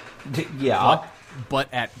 Yeah.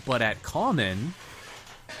 But at common,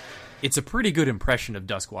 it's a pretty good impression of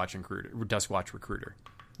Duskwatch Recruiter.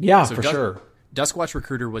 Yeah, so for sure. Duskwatch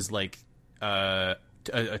Recruiter was like a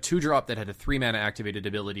 2-drop that had a 3 mana activated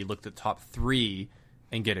ability, look at the top 3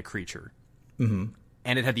 and get a creature. Mm-hmm.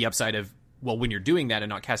 And it had the upside of, well, when you're doing that and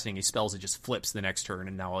not casting any spells, it just flips the next turn,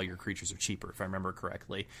 and now all your creatures are cheaper, if I remember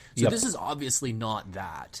correctly. So This is obviously not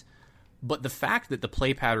that. But the fact that the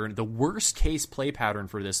play pattern, the worst case play pattern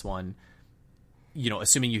for this one,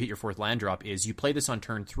 assuming you hit your 4th land drop, is you play this on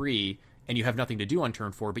turn 3 and you have nothing to do on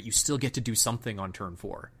turn 4, but you still get to do something on turn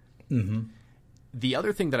 4. Mm-hmm. The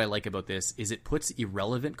other thing that I like about this is it puts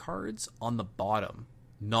irrelevant cards on the bottom,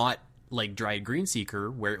 not like Dryad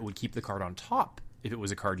Greenseeker, where it would keep the card on top if it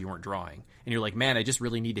was a card you weren't drawing. And you're like, man, I just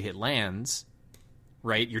really need to hit lands,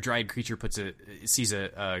 right? Your Dryad creature sees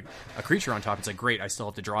a creature on top. It's like, great, I still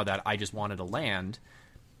have to draw that. I just wanted a land.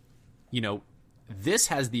 This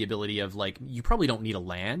has the ability of, like, you probably don't need a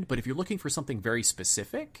land, but if you're looking for something very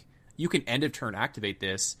specific, you can end of turn activate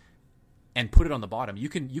this and put it on the bottom. You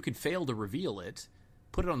can fail to reveal it,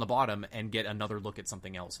 put it on the bottom, and get another look at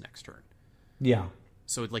something else next turn. Yeah.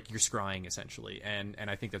 So it's like you're scrying essentially, and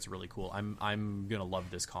I think that's really cool. I'm gonna love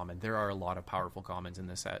this common. There are a lot of powerful commons in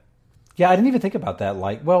this set. Yeah, I didn't even think about that.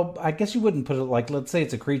 Like, well, I guess you wouldn't put it, like, let's say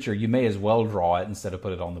it's a creature, you may as well draw it instead of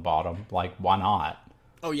put it on the bottom. Like, why not?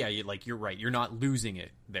 Oh yeah, you're right. You're not losing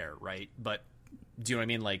it there, right? But do you know what I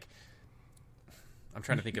mean? Like, I'm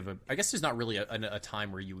trying to think of I guess there's not really a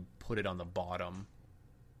time where you would put it on the bottom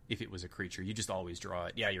if it was a creature. You just always draw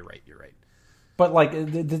it. Yeah, you're right. But, like,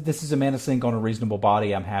 this is a mana sink on a reasonable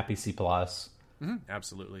body. I'm happy C+. Mm-hmm.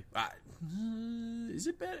 Absolutely. Is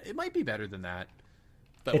it better? It might be better than that.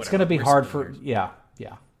 But it's going to be hard for... Yeah.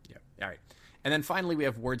 All right. And then finally we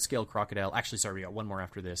have Word Scale Crocodile. Actually, sorry, we got one more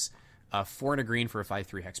after this. 4 and a green for a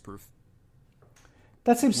 5/3 hexproof.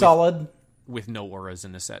 That seems solid. With no auras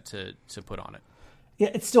in the set to put on it. Yeah,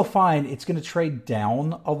 it's still fine. It's going to trade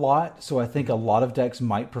down a lot, so I think a lot of decks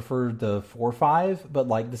might prefer the 4/5, but,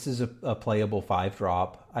 like, this is a playable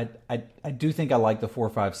 5-drop. I do think I like the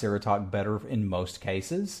 4/5 Ceratok better in most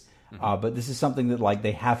cases, but this is something that, like,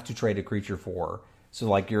 they have to trade a creature for. So,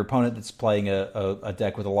 like, your opponent that's playing a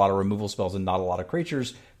deck with a lot of removal spells and not a lot of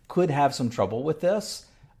creatures could have some trouble with this.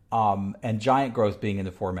 And Giant Growth being in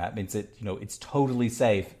the format means that, it's totally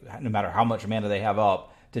safe, no matter how much mana they have up,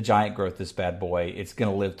 to Giant Growth this bad boy. It's going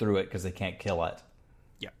to live through it because they can't kill it.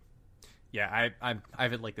 Yeah, I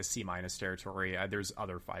have it like the C- territory. There's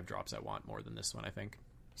other 5-drops I want more than this one, I think.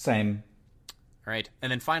 Same. All right. And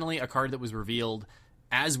then finally, a card that was revealed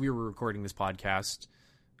as we were recording this podcast.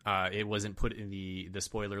 It wasn't put in the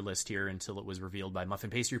spoiler list here until it was revealed by Muffin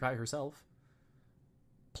Pastry Pie herself.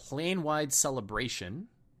 Plane-wide Celebration.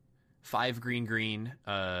 5 green.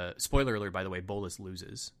 Spoiler alert, by the way, Bolas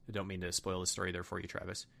loses. I don't mean to spoil the story there for you,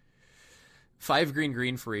 Travis. 5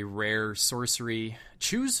 green for a rare sorcery.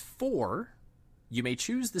 Choose 4. You may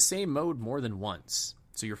choose the same mode more than once.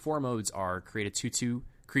 So your 4 modes are create a 2/2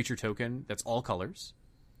 creature token that's all colors.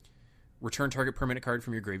 Return target permanent card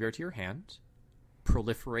from your graveyard to your hand.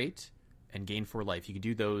 Proliferate and gain 4 life. You can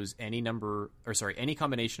do those any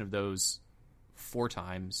combination of those 4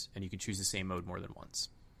 times, and you can choose the same mode more than once.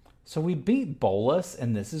 So we beat Bolas,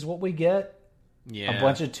 and this is what we get? Yeah. A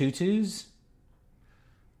bunch of 2/2s?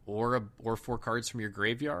 Or 4 cards from your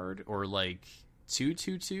graveyard, or like 2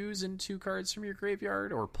 2/2s and 2 cards from your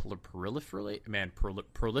graveyard, or proliferate. Man,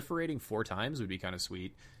 proliferating 4 times would be kind of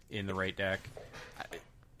sweet. in the right deck.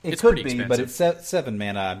 It It's could pretty be, but expensive. it's 7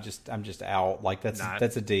 mana. I'm just out. Like that's Not-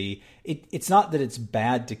 a D. It's not that it's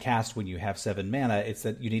bad to cast when you have 7 mana. It's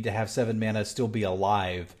that you need to have 7 mana still be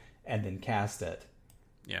alive and then cast it.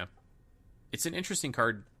 Yeah. It's an interesting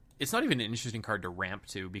card. It's not even an interesting card to ramp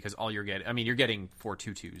to because all you're getting... I mean, you're getting 4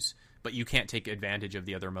 2/2s, but you can't take advantage of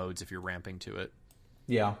the other modes if you're ramping to it.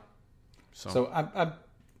 Yeah. So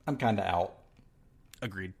I'm kind of out.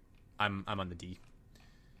 Agreed. I'm on the D.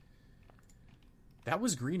 That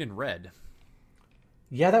was green and red.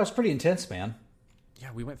 Yeah, that was pretty intense, man.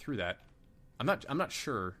 Yeah, we went through that. I'm not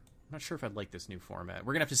sure. I'm not sure if I'd like this new format.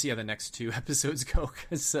 We're gonna have to see how the next 2 episodes go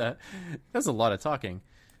because that's a lot of talking.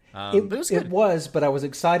 But it was good. It was, but I was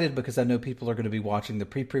excited because I know people are going to be watching the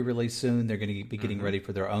pre-release soon. They're going to be getting ready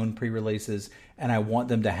for their own pre-releases, and I want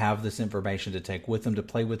them to have this information to take with them to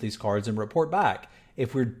play with these cards and report back.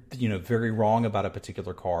 If we're very wrong about a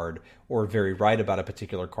particular card or very right about a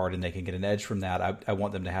particular card, and they can get an edge from that, I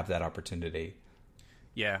want them to have that opportunity.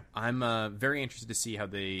 Yeah, I'm very interested to see how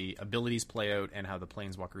the abilities play out and how the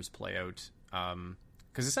Planeswalkers play out.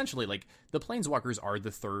 Because essentially, like the Planeswalkers are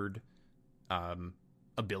the third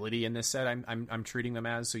ability in this set. I'm treating them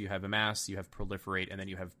as. So you have Amass, you have Proliferate, and then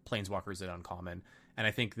you have Planeswalkers at Uncommon. And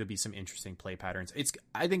I think there'll be some interesting play patterns.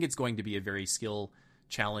 I think it's going to be a very skill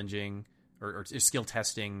challenging or skill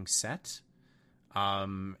testing set.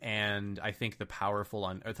 And I think the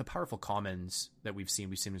powerful commons that we've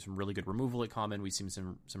seen some really good removal at common. We've seen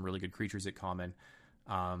some really good creatures at common.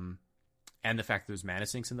 And the fact that there's mana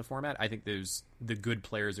sinks in the format, I think the good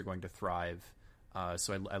players are going to thrive.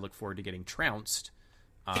 So I look forward to getting trounced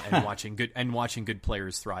and watching good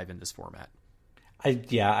players thrive in this format.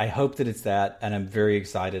 I hope that it's that, and I'm very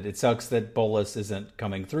excited. It sucks that Bolas isn't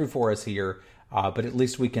coming through for us here, but at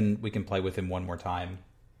least we can play with him one more time.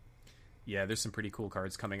 Yeah, there's some pretty cool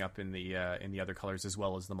cards coming up in the other colors as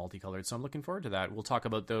well as the multicolored. So I'm looking forward to that. We'll talk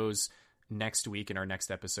about those next week in our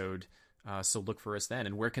next episode. So look for us then.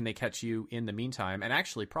 And where can they catch you in the meantime? And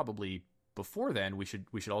actually, probably before then, we should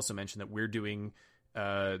also mention that we're doing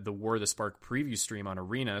the War of the Spark preview stream on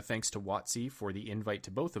Arena. Thanks to WotC for the invite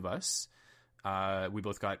to both of us. We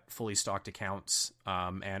both got fully stocked accounts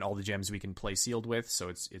and all the gems we can play sealed with. So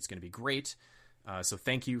it's going to be great. So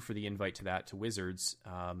thank you for the invite to Wizards.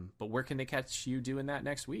 But where can they catch you doing that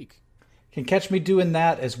next week? Can catch me doing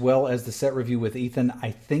that as well as the set review with Ethan.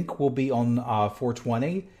 I think we'll be on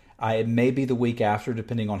 420. It may be the week after,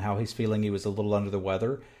 depending on how he's feeling. He was a little under the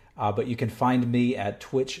weather. But you can find me at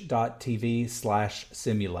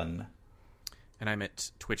twitch.tv/Simulan. And I'm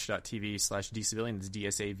at twitch.tv/DCivillian. It's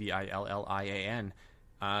DSAVILLIAN.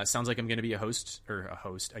 Sounds like I'm going to be a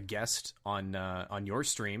guest on your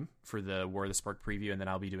stream for the War of the Spark preview, and then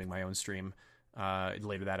I'll be doing my own stream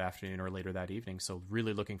later that afternoon or later that evening. So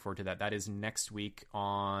really looking forward to that. That is next week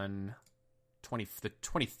on the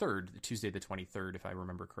 23rd, Tuesday the 23rd, if I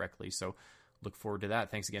remember correctly. So look forward to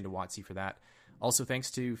that. Thanks again to WotC for that. Also,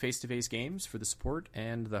 thanks to Face to Face Games for the support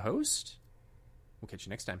and the host. We'll catch you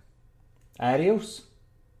next time. Adios.